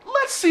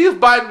let's see if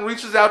Biden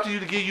reaches out to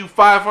you to give you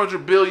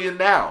 $500 billion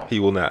now. He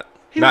will not.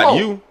 He not won't.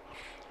 you.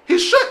 He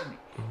shouldn't.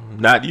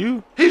 Not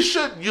you. He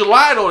shouldn't. You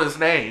lied on his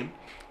name.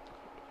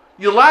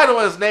 You lied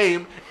on his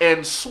name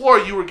and swore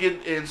you were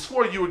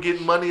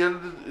getting money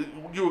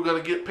and you were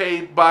going to get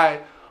paid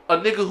by a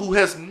nigga who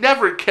has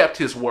never kept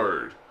his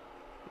word.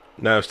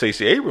 Now if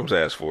Stacey Abrams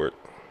asked for it.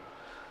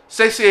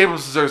 Stacey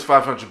Abrams deserves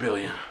 $500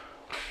 billion.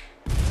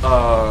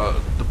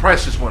 The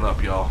price just went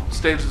up, y'all.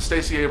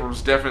 Stacey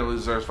Abrams definitely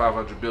deserves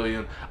 $500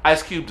 billion.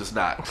 Ice Cube does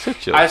not.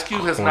 Ice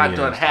Cube has not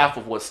done half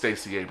of what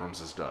Stacey Abrams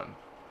has done.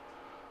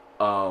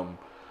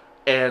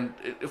 And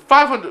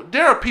 500.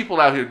 There are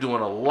people out here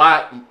doing a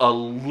lot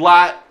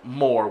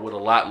more with a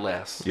lot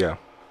less. Yeah.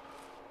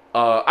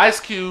 Ice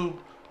Cube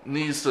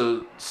needs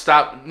to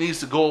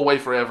go away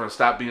forever and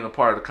stop being a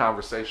part of the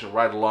conversation,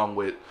 right along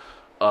with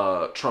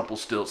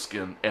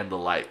Trumpelstiltskin and the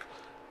like.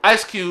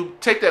 Ice Cube,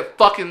 take that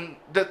fucking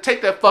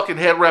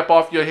head wrap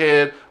off your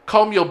head,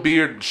 comb your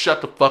beard, and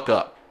shut the fuck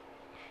up.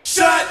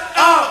 Shut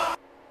up!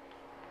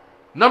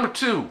 Number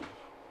 2,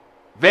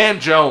 Van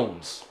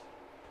Jones.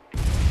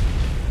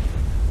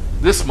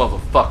 This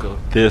motherfucker.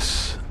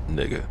 This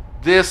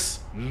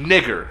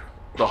nigger.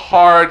 The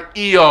hard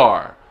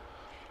ER.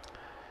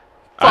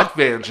 Fuck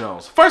Van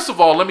Jones. First of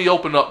all, let me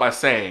open up by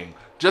saying,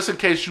 just in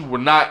case you were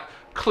not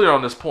clear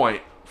on this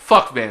point,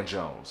 fuck Van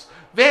Jones.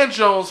 Van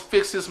Jones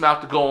fixed his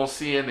mouth to go on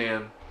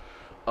CNN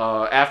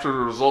after the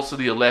results of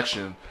the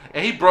election,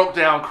 and he broke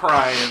down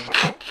crying.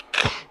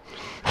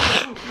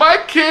 My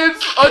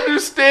kids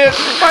understand.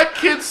 My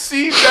kids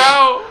see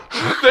now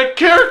that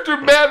character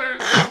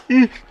matters.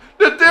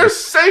 That they're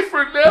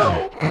safer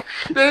now.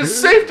 That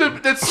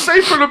it's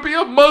safer to be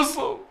a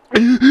Muslim.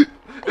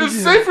 It's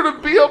safer to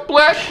be a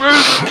black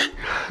person.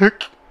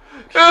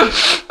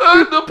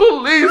 The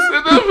police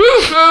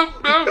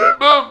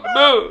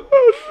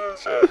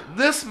and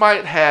this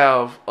might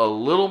have a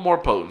little more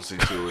potency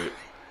to it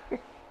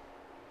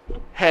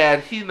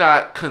had he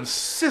not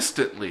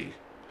consistently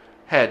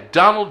had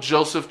Donald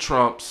Joseph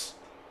Trump's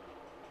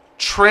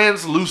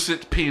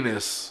translucent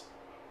penis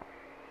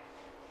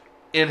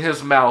in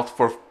his mouth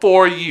for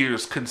 4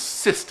 years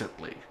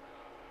consistently.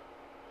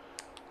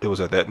 It was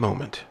at that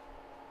moment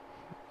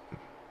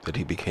that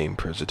he became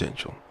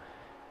presidential.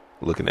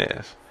 Looking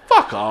ass.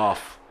 Fuck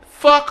off.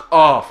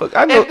 Look,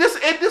 I know. And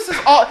this is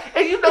all.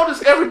 And you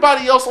notice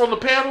everybody else on the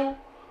panel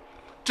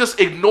just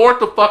ignored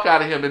the fuck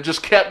out of him and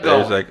just kept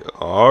going. It's like,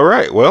 all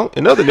right. Well,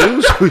 in other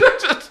news,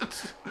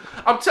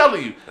 I'm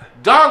telling you,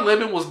 Don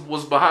Lemon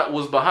was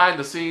behind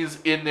the scenes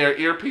in their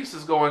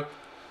earpieces going,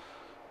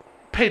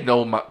 pay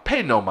no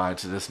mind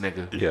to this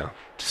nigga. Yeah.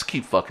 Just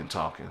keep fucking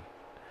talking.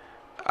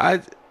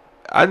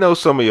 I know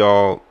some of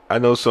y'all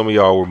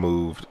were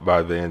moved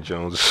by Van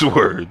Jones'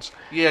 words.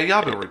 Yeah,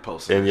 y'all been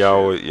reposting. And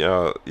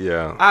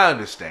yeah. I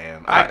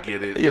understand. I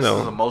get it. This is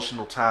an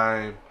emotional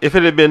time. If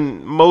it had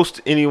been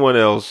anyone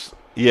else,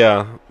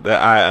 yeah,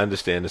 that I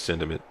understand the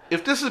sentiment.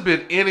 If this had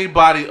been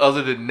anybody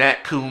other than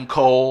Nat Coon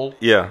Cole,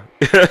 yeah,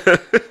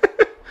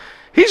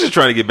 he's just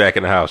trying to get back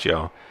in the house,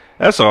 y'all.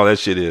 That's all that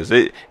shit is.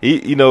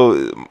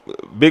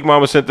 Big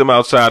Mama sent them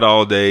outside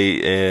all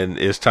day, and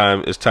it's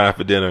time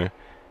for dinner.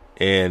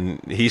 And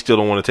he still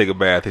don't want to take a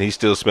bath, and he's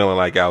still smelling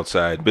like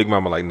outside. Big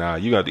Mama like, nah,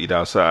 you got to eat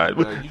outside.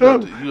 Man, you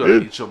got to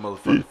eat your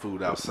motherfucking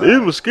food outside.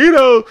 These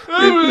mosquitoes.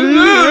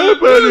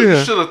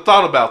 You should have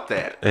thought about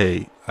that.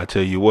 Hey, I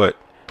tell you what.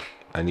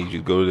 I need you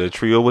to go to that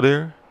tree over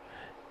there,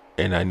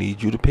 and I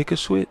need you to pick a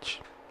switch.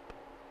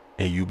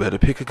 And you better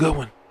pick a good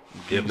one.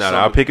 If not,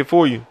 I'll pick it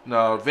for you.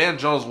 No, Van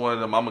Jones one of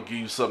them, I'm going to give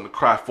you something to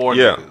cry for,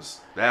 niggas.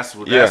 That's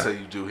how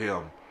you do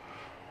him.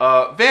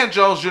 Van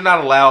Jones, you're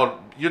not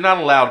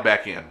allowed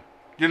back in.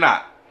 You're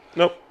not.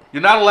 Nope.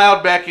 You're not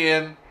allowed back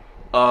in.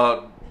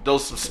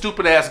 Those some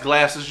stupid ass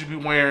glasses you be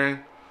wearing.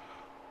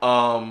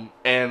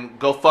 And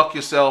go fuck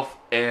yourself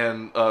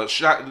and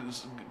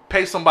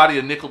pay somebody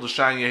a nickel to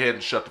shine your head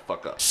and shut the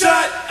fuck up.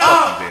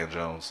 Fuck you, Van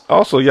Jones.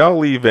 Also, y'all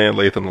leave Van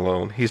Lathan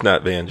alone. He's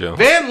not Van Jones.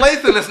 Van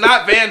Lathan is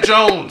not Van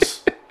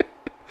Jones.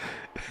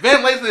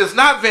 Van Lathan is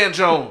not Van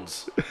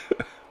Jones.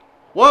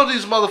 One of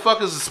these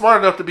motherfuckers is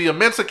smart enough to be a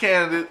Mensa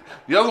candidate.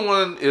 The other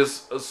one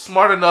is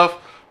smart enough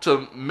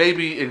to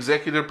maybe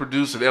executive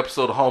produce an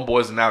episode of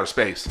Homeboys in Outer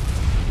Space.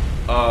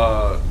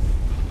 Y'all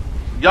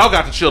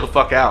got to chill the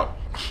fuck out.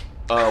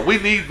 We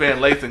need Van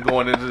Lathan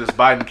going into this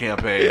Biden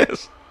campaign.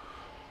 Yes.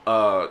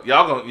 Y'all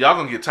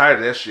gonna get tired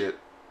of that shit.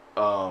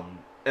 And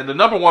the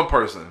number one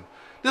person,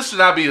 this should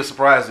not be a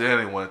surprise to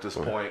anyone at this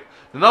point.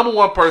 The number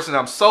one person,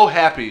 I'm so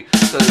happy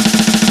because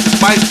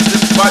this might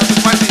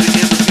be the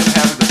end of him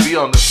having to be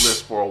on this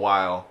list for a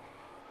while,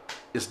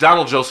 is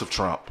Donald Joseph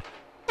Trump.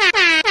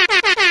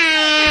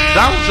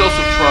 Donald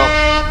Joseph Trump,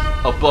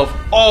 above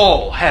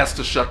all, has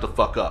to shut the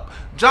fuck up.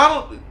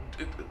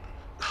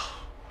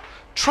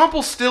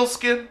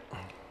 Trumpelstiltskin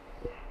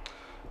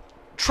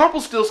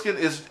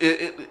is,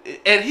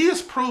 and he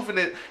has proven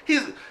it.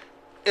 He's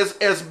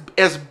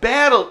as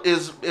bad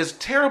as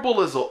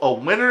terrible as a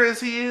winner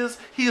as he is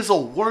a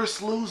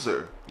worse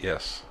loser.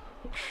 Yes.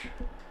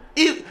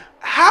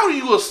 How are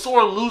you a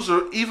sore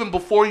loser even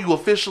before you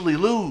officially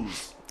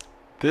lose?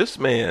 This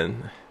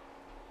man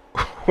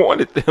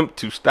wanted them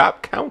to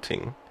stop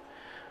counting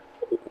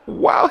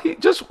while he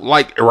just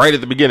like right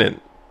at the beginning.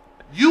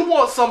 You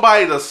want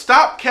somebody to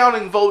stop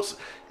counting votes,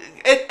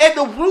 and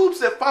the rubes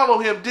that follow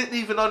him didn't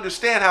even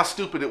understand how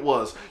stupid it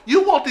was.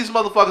 You want these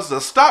motherfuckers to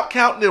stop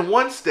counting in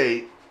one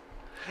state,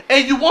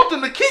 and you want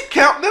them to keep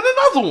counting in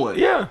another one.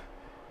 Yeah.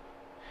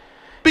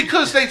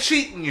 Because they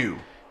cheating you.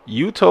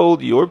 You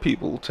told your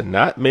people to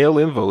not mail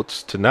in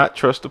votes, to not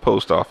trust the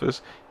post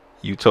office.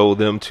 You told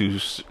them to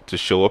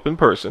show up in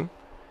person.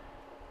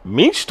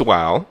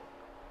 Meanwhile,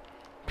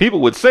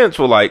 people with sense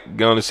were like,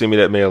 going to send me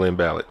that mail-in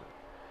ballot.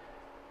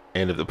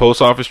 And if the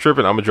post office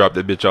tripping, I'm going to drop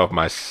that bitch off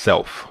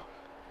myself.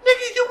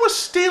 Nigga, you were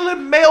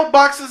stealing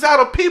mailboxes out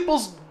of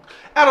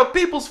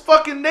people's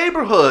fucking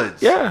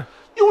neighborhoods. Yeah.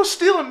 You were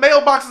stealing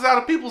mailboxes out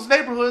of people's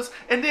neighborhoods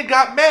and then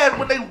got mad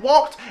when they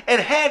walked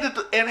and handed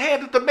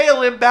the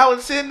mail-in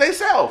ballots in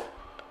themselves.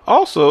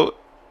 Also,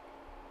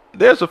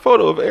 there's a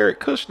photo of Eric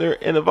Kushner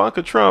and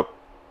Ivanka Trump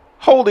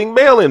holding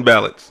mail-in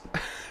ballots.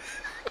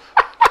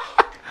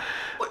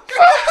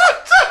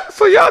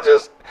 So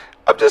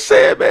I'm just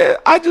saying, man,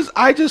 I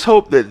just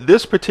hope that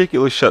this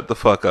particular shut the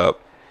fuck up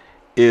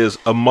is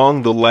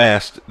among the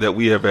last that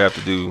we ever have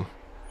to do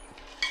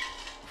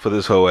for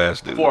this whole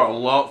ass dude. For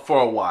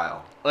a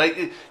while.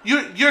 Like,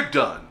 you're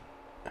done.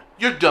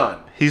 You're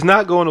done. He's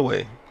not going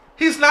away.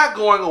 He's not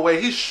going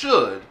away. He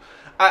should.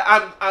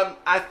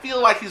 I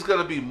feel like he's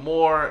going to be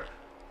more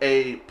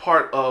a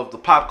part of the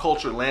pop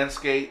culture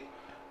landscape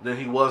than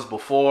he was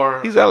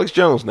before. He's Alex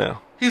Jones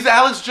now. He's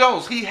Alex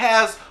Jones. He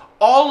has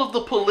all of the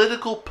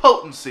political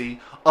potency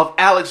of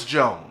Alex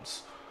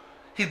Jones.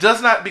 He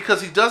does not,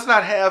 because he doesn't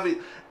have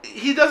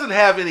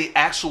any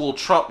actual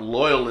Trump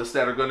loyalists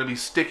that are going to be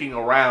sticking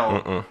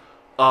around.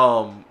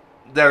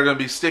 That are going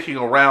to be sticking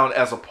around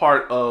as a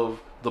part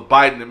of the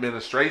Biden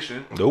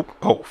administration. Nope.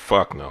 Oh,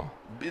 fuck no.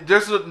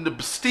 There's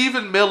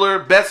Stephen Miller,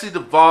 Betsy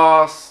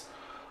DeVos,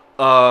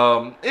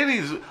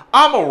 Omarosa.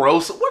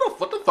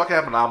 What the fuck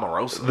happened to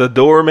Omarosa? The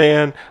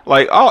doorman.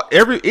 Like,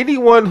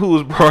 anyone who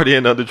was brought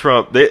in under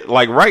Trump, they,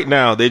 like, right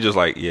now, they just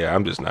like, yeah,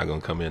 I'm just not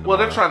going to come in tomorrow.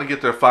 Well, they're trying to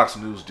get their Fox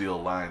News deal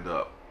lined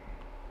up.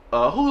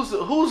 Who's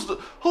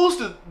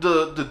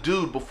the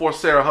dude before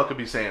Sarah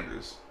Huckabee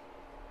Sanders?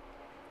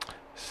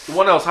 The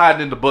one that was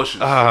hiding in the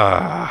bushes.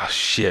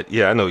 Shit.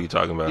 Yeah, I know what you're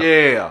talking about.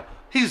 Yeah.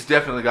 He's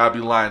definitely got to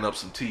be lining up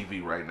some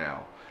TV right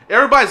now.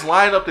 Everybody's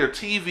lining up their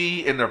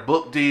TV and their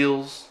book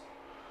deals.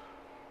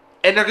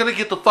 And they're going to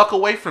get the fuck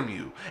away from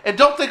you. And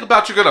don't think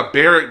about you're going to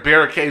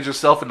barricade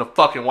yourself in the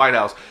fucking White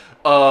House.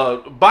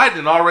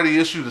 Biden already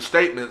issued a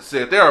statement,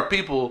 said there are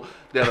people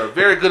that are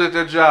very good at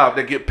their job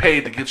that get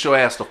paid to get your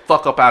ass the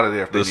fuck up out of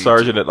there. The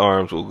sergeant at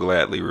arms will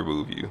gladly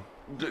remove you.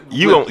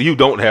 You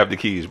don't have the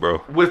keys,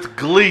 bro. With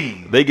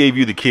glee. They gave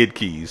you the kid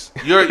keys.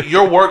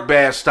 Your work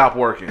badge stopped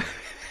working.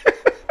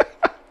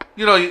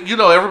 You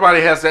know,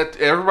 everybody's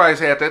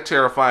had that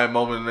terrifying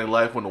moment in their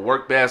life when the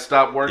work badge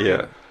stopped working.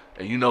 Yeah.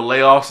 And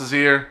layoffs is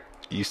here.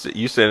 You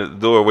stand at the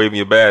door waving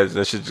your badge, and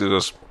that shit just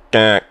goes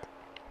gank,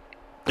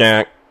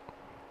 gank,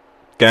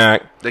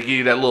 gank. They give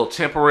you that little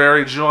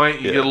temporary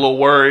joint. You get a little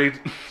worried.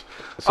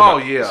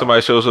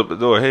 Somebody shows up at the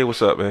door. Hey,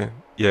 what's up, man?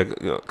 Yeah,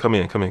 come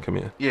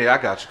in. Yeah, I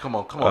got you. Come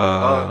on.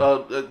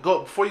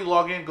 Go before you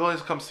log in. Go ahead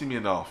and come see me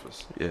in the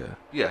office.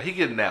 Yeah, he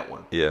getting that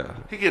one. Yeah,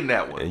 he getting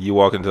that one. And you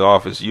walk into the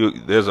office.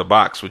 There's a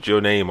box with your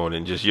name on it,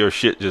 and just your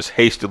shit just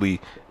hastily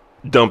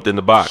dumped in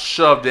the box,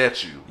 shoved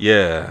at you.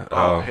 Yeah.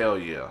 Oh hell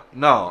yeah.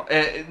 No,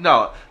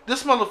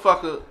 this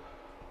motherfucker.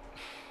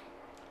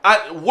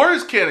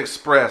 Words can't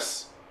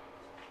express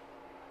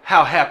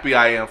how happy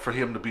I am for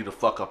him to be the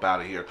fuck up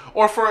out of here,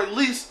 or for at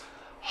least,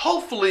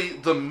 hopefully,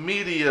 the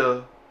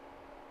media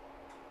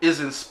is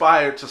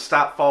inspired to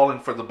stop falling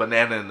for the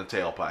banana in the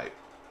tailpipe.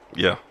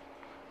 Yeah.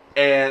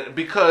 And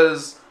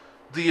because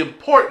the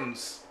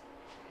importance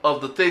of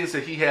the things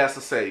that he has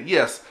to say,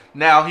 yes,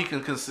 now we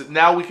can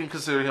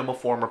consider him a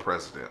former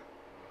president.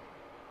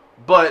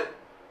 But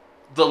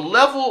the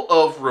level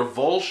of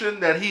revulsion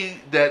that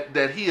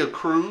he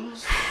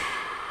accrues,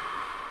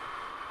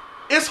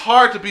 it's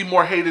hard to be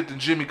more hated than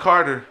Jimmy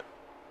Carter.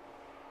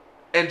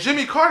 And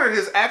Jimmy Carter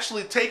has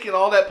actually taken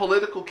all that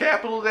political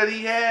capital that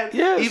he had,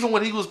 even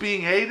when he was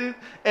being hated,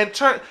 and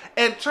turned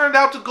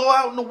out to go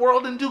out in the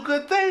world and do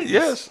good things.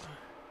 Yes.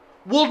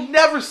 We'll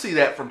never see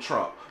that from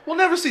Trump. We'll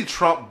never see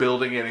Trump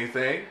building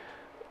anything.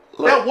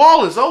 Look, that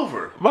wall is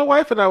over. My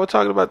wife and I were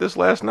talking about this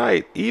last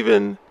night.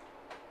 Even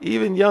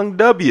young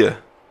W,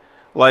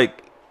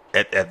 like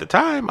at the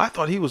time, I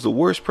thought he was the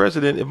worst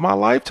president in my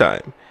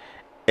lifetime.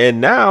 And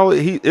now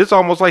it's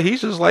almost like he's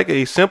just like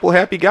a simple,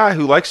 happy guy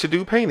who likes to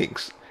do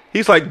paintings.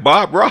 He's like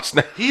Bob Ross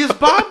now. He is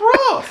Bob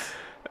Ross.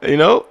 You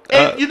know?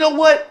 And you know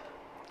what?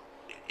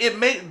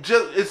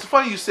 It's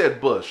funny you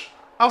said Bush.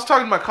 I was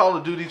talking to my Call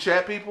of Duty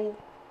chat people,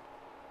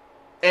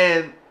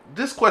 and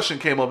this question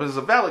came up. It's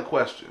a valid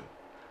question.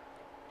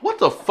 What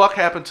the fuck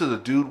happened to the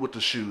dude with the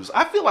shoes?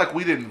 I feel like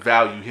we didn't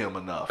value him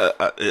enough.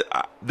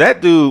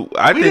 That dude,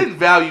 we didn't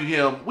value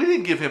him. We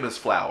didn't give him his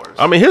flowers.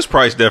 I mean, his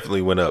price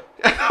definitely went up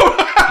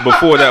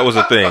before that was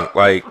a thing.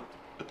 Like,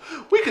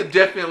 we could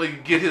definitely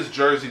get his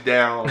jersey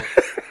down,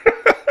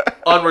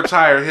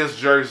 unretire his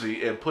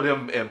jersey, and put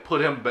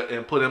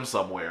him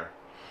somewhere.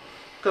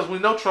 Because we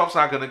know Trump's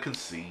not going to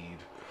concede.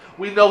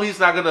 We know he's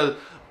not going to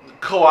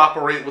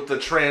cooperate with the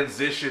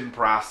transition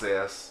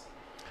process.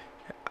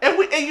 And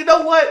you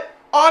know what?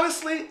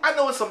 Honestly, I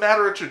know it's a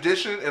matter of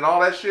tradition and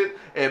all that shit,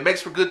 and it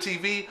makes for good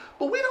TV,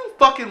 but we don't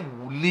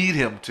fucking need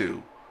him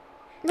to.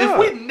 No. If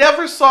we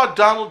never saw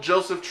Donald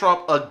Joseph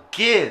Trump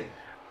again,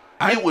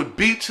 it would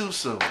be too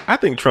soon. I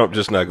think Trump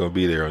just not going to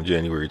be there on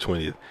January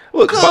 20th.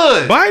 Look,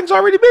 Biden's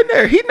already been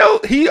there.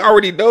 He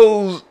already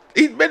knows.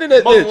 He's been in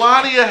that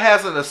Melania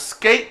has an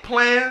escape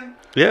plan.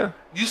 Yeah.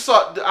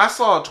 I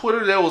saw on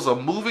Twitter there was a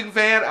moving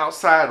van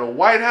outside the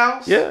White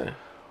House. Yeah.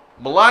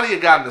 Melania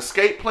got an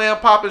escape plan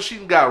popping. She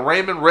got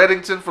Raymond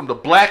Reddington from the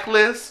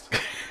Blacklist.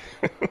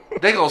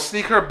 They gonna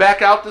sneak her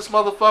back out, this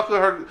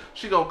motherfucker.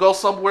 She gonna go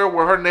somewhere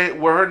where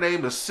her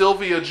name is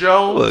Sylvia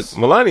Jones.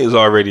 Look, Melania's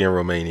already in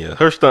Romania.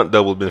 Her stunt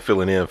double been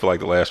filling in for like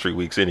the last 3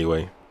 weeks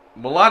anyway.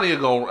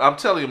 I'm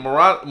telling you,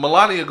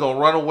 Melania gonna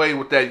run away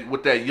with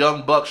that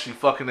young buck she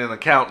fucking an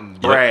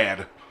accountant,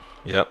 Brad.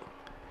 Yep.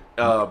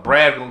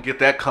 Brad gonna get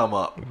that come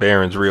up.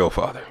 Barron's real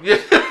father. Yeah.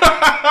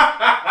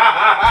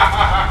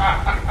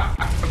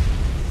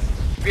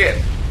 Yeah.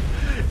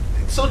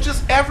 So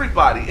just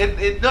everybody,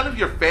 and none of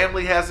your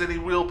family has any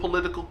real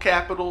political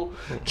capital.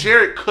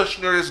 Jared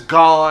Kushner is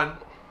gone.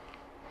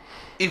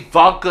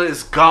 Ivanka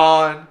is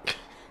gone.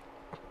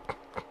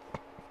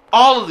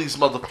 All of these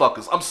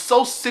motherfuckers. I'm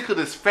so sick of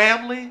this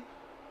family.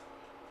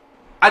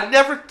 I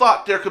never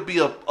thought there could be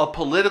a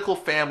political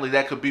family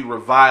that could be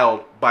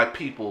reviled by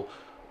people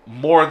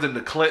more than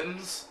the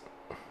Clintons.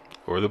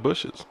 Or the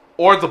Bushes.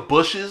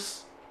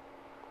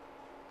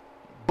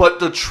 But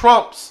the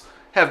Trumps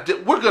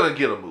we're going to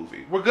get a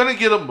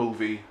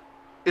movie.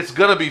 It's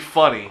going to be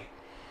funny.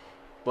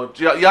 But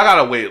y'all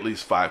got to wait at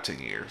least 5-10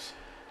 years.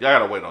 Y'all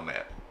got to wait on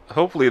that.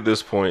 Hopefully at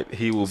this point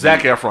he will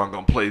Zac Efron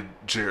going to play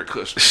Jared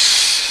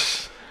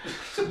Kushner.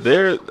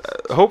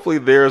 Hopefully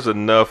there's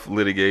enough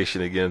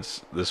litigation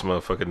against this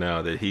motherfucker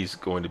now that he's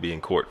going to be in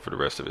court for the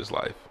rest of his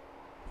life.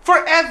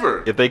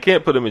 Forever. If they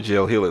can't put him in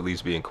jail, he'll at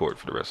least be in court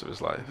for the rest of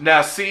his life.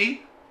 Now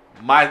see,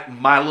 my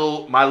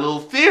little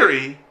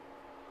theory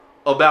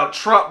about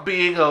Trump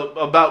being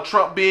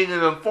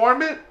an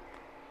informant,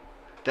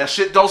 that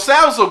shit don't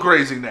sound so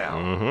crazy now.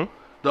 Mm-hmm.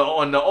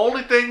 The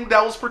only thing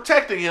that was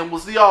protecting him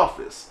was the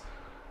office.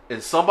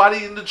 And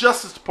somebody in the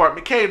Justice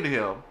Department came to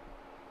him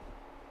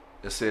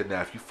and said, now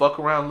if you fuck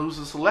around and lose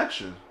this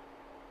election,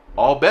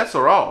 all bets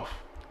are off.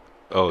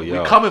 Oh,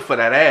 yeah. We coming for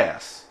that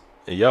ass.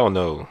 And y'all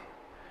know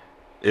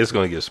it's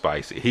going to get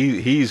spicy.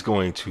 He's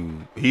going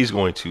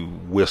to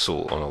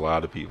whistle on a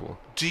lot of people.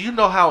 Do you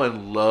know how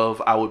in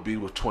love I would be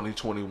with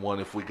 2021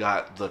 if we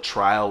got the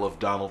trial of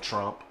Donald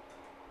Trump?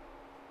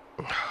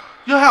 You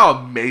know how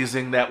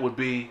amazing that would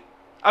be?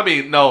 I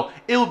mean, no,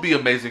 it would be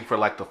amazing for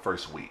like the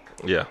first week.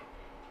 Yeah.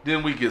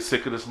 Then we get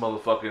sick of this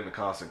motherfucker in the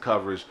constant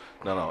coverage.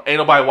 No. Ain't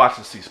nobody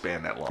watching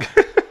C-SPAN that long.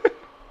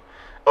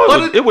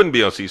 It wouldn't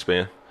be on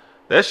C-SPAN.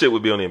 That shit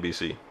would be on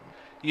NBC.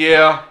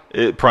 Yeah.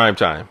 Prime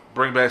time.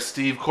 Bring back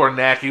Steve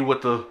Kornacki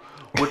with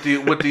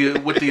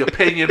the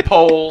opinion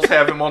polls,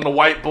 have him on the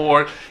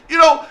whiteboard. You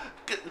know,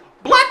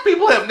 black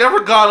people have never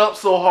gone up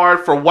so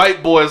hard for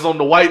white boys on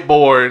the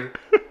whiteboard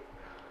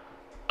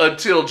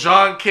until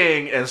John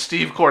King and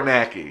Steve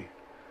Kornacki.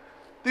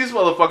 These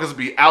motherfuckers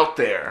be out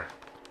there.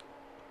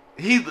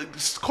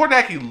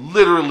 Kornacki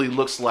literally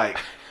looks like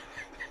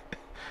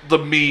the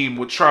meme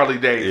with Charlie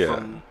Day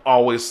from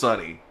Always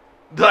Sunny.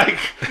 Like,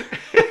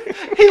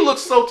 he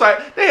looks so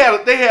tight. They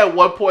had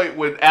one point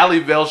when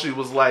Ali Velshi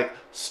was like,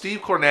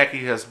 Steve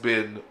Kornacki has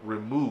been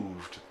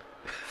removed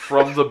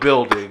from the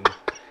building.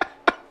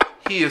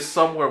 He is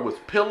somewhere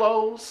with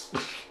pillows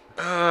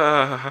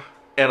and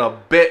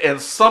a bed and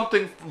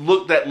something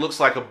that looks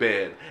like a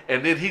bed.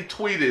 And then he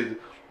tweeted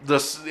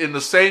in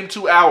the same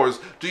 2 hours,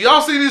 do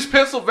y'all see these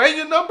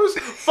Pennsylvania numbers?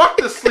 Fuck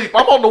this sleep.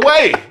 I'm on the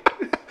way.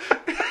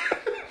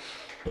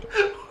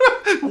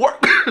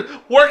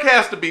 Work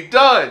has to be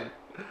done.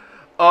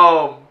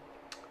 All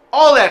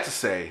that to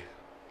say,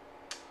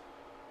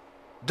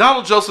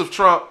 Donald Joseph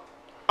Trump,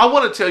 I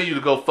want to tell you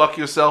to go fuck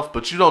yourself,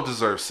 but you don't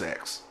deserve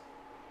sex.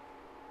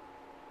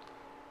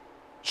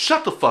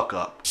 Shut the fuck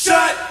up.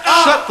 Shut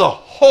up. Shut the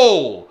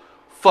whole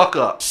fuck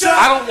up. Shut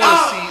I don't want to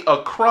up. see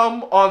a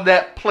crumb on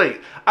that plate.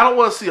 I don't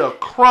want to see a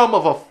crumb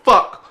of a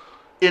fuck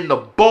in the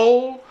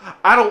bowl.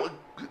 I don't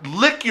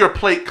lick your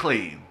plate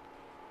clean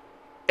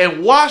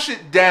and wash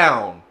it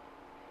down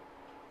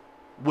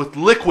with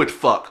liquid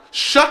fuck.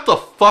 Shut the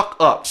fuck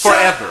up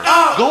forever.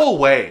 Up. Go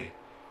away.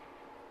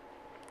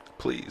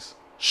 Please.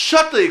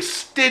 Shut the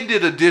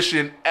extended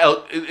edition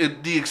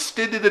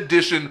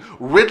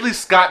Ridley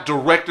Scott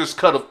director's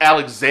cut of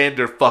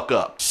Alexander fuck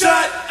up.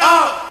 Shut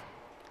up.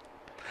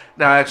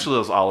 Now, actually, it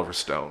was Oliver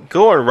Stone.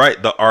 Go and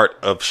write The Art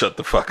of Shut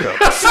the Fuck Up.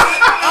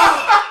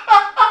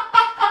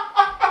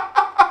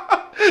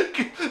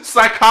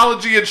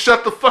 Psychology and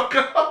Shut the Fuck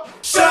Up.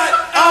 Shut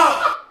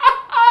up.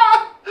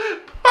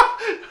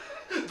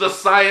 The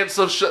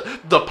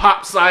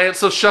pop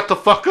science of Shut the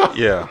Fuck Up.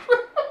 Yeah.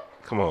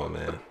 Come on,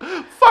 man.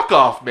 Fuck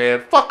off,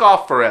 man. Fuck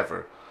off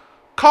forever.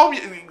 Comb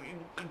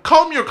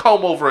your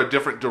comb over a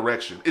different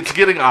direction. It's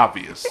getting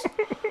obvious.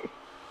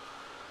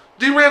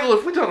 D. Randall,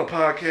 have we done a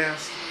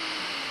podcast?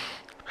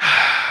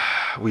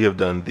 We have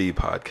done the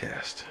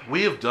podcast.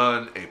 We have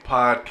done a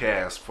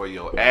podcast for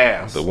your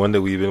ass. The one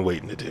that we've been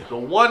waiting to do. The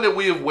one that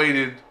we have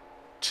waited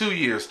 2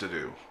 years to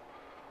do.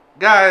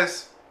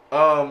 Guys,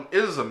 it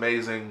is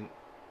amazing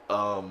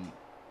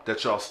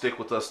that y'all stick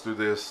with us through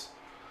this.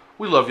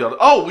 We love y'all.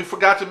 Oh, we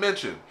forgot to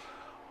mention.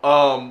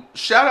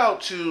 Shout out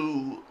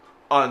to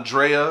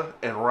Andrea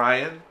and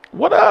Ryan.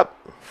 What up?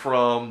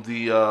 From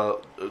the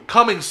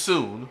coming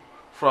soon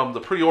from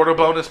the Pre-Order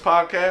Bonus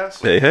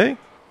podcast. Hey.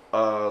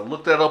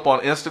 Look that up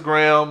on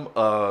Instagram.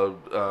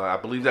 I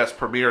believe that's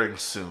premiering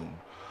soon.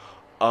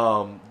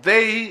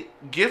 They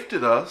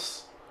gifted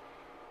us,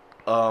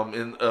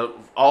 in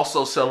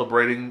also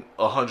celebrating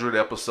 100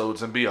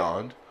 episodes and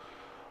beyond.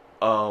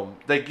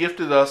 They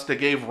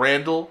gave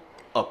Randall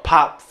a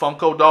Pop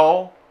Funko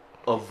doll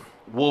of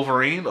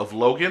Wolverine, of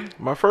Logan.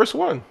 My first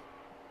one.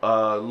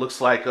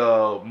 Looks like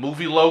a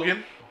movie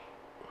Logan.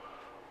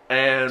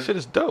 And shit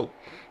is dope.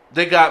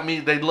 They got me.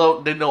 They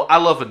know I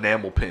love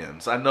enamel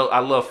pins. I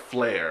love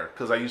flair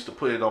because I used to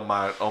put it on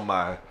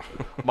my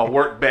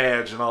work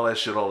badge and all that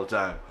shit all the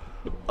time.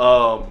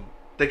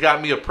 They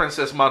got me a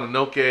Princess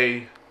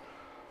Mononoke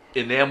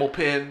enamel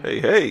pin.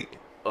 Hey.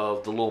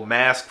 Of the little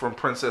mask from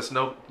Princess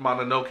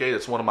Mononoke.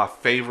 It's one of my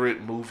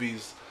favorite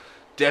movies.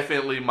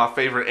 Definitely my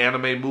favorite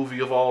anime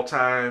movie of all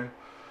time.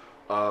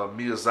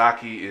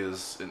 Miyazaki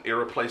is an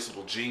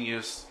irreplaceable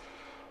genius.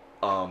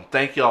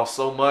 Thank y'all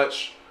so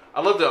much. I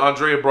love that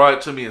Andrea brought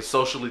it to me and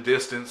socially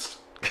distanced.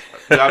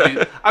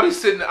 I be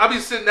sitting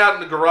out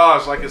in the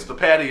garage like it's the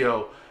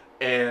patio,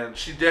 and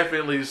she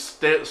definitely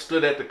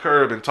stood at the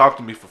curb and talked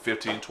to me for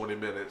 15-20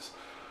 minutes.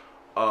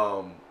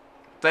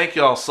 Thank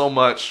y'all so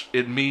much.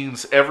 It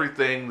means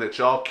everything that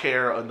y'all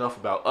care enough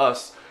about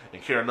us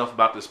and care enough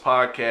about this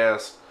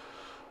podcast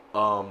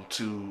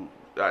to,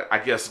 I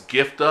guess,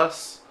 gift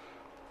us.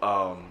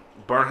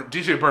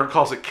 DJ Burn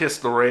calls it Kiss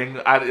the Ring.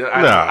 I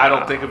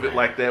don't think of it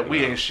like that.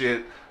 We ain't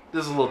shit.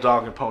 This is a little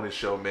dog and pony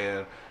show,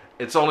 man.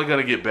 It's only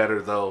gonna get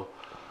better though.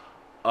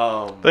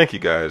 Thank you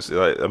guys.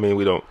 I mean,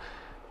 we don't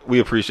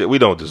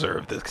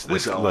deserve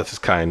this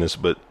kindness,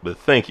 but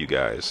thank you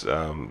guys.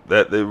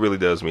 That really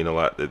does mean a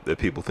lot that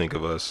people think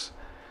of us.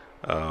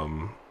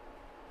 I'm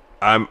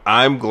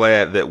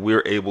glad that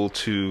we're able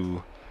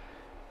to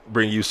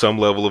bring you some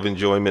level of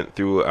enjoyment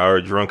through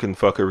our drunken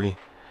fuckery.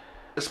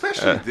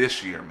 Especially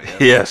this year, man.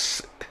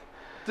 Yes.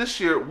 This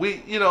year,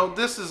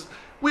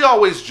 we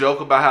always joke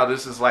about how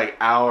this is like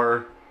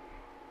our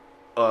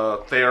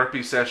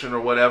therapy session or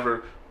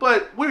whatever,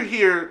 but we're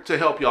here to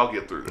help y'all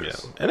get through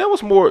this. Yeah. And that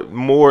was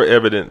more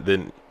evident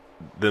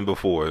than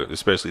before,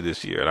 especially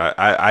this year. And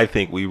I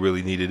think we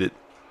really needed it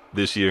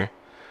this year.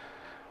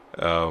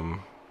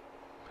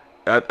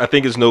 I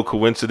think it's no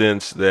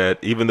coincidence that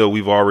even though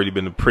we've already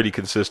been a pretty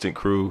consistent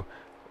crew,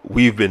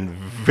 we've been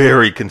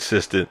very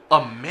consistent.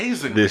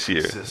 Amazingly this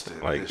year.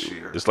 Consistent this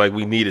year. It's like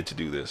we needed to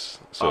do this.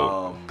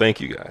 So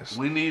thank you guys.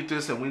 We need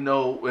this, and we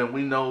know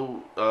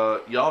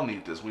y'all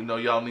need this. We know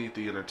y'all need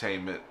the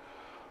entertainment.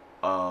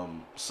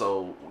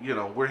 So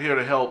we're here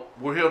to help.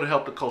 We're here to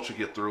help the culture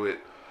get through it.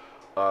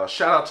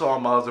 Shout out to all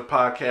my other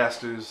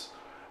podcasters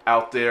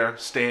out there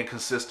staying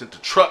consistent. The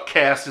Truck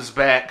Cast is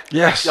back.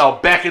 Yes, y'all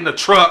back in the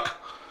truck.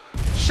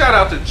 Shout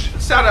out to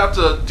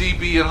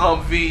DB and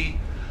Humvee.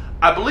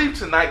 I believe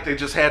tonight they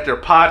just had their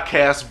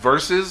podcast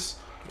versus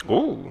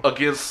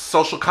against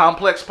Social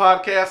Complex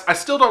Podcast. I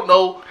still don't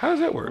know how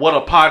does that work. What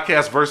a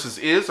podcast versus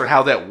is or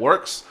how that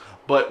works.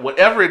 But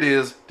whatever it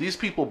is, these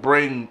people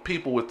bring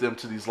people with them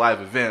to these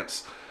live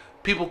events.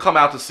 People come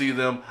out to see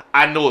them.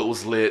 I know it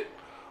was lit.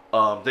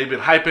 They've been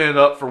hyping it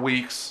up for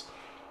weeks.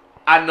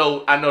 I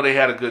know they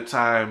had a good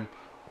time.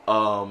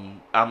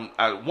 One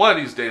of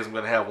these days I'm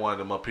gonna have one of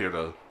them up here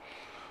to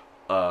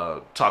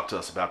talk to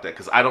us about that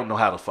because I don't know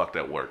how the fuck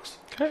that works.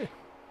 Okay.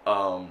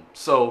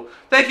 So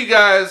thank you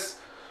guys.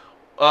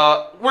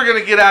 We're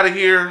gonna get out of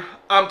here.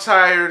 I'm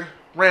tired.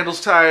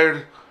 Randall's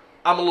tired.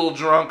 I'm a little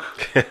drunk.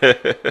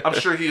 I'm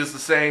sure he is the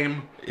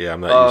same. Yeah,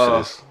 I'm not used to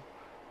this.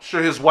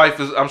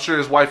 I'm sure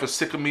his wife is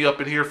sick of me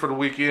up in here for the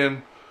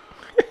weekend.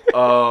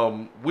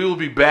 We will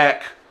be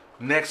back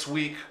next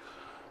week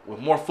with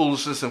more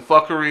foolishness and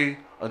fuckery.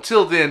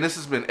 Until then, this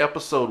has been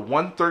episode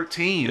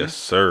 113. Yes,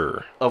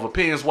 sir. Of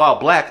Opinions While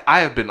Black. I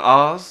have been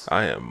Oz.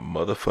 I am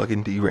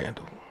motherfucking D.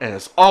 Randall. And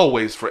as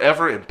always,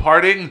 forever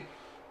imparting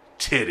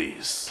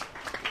titties.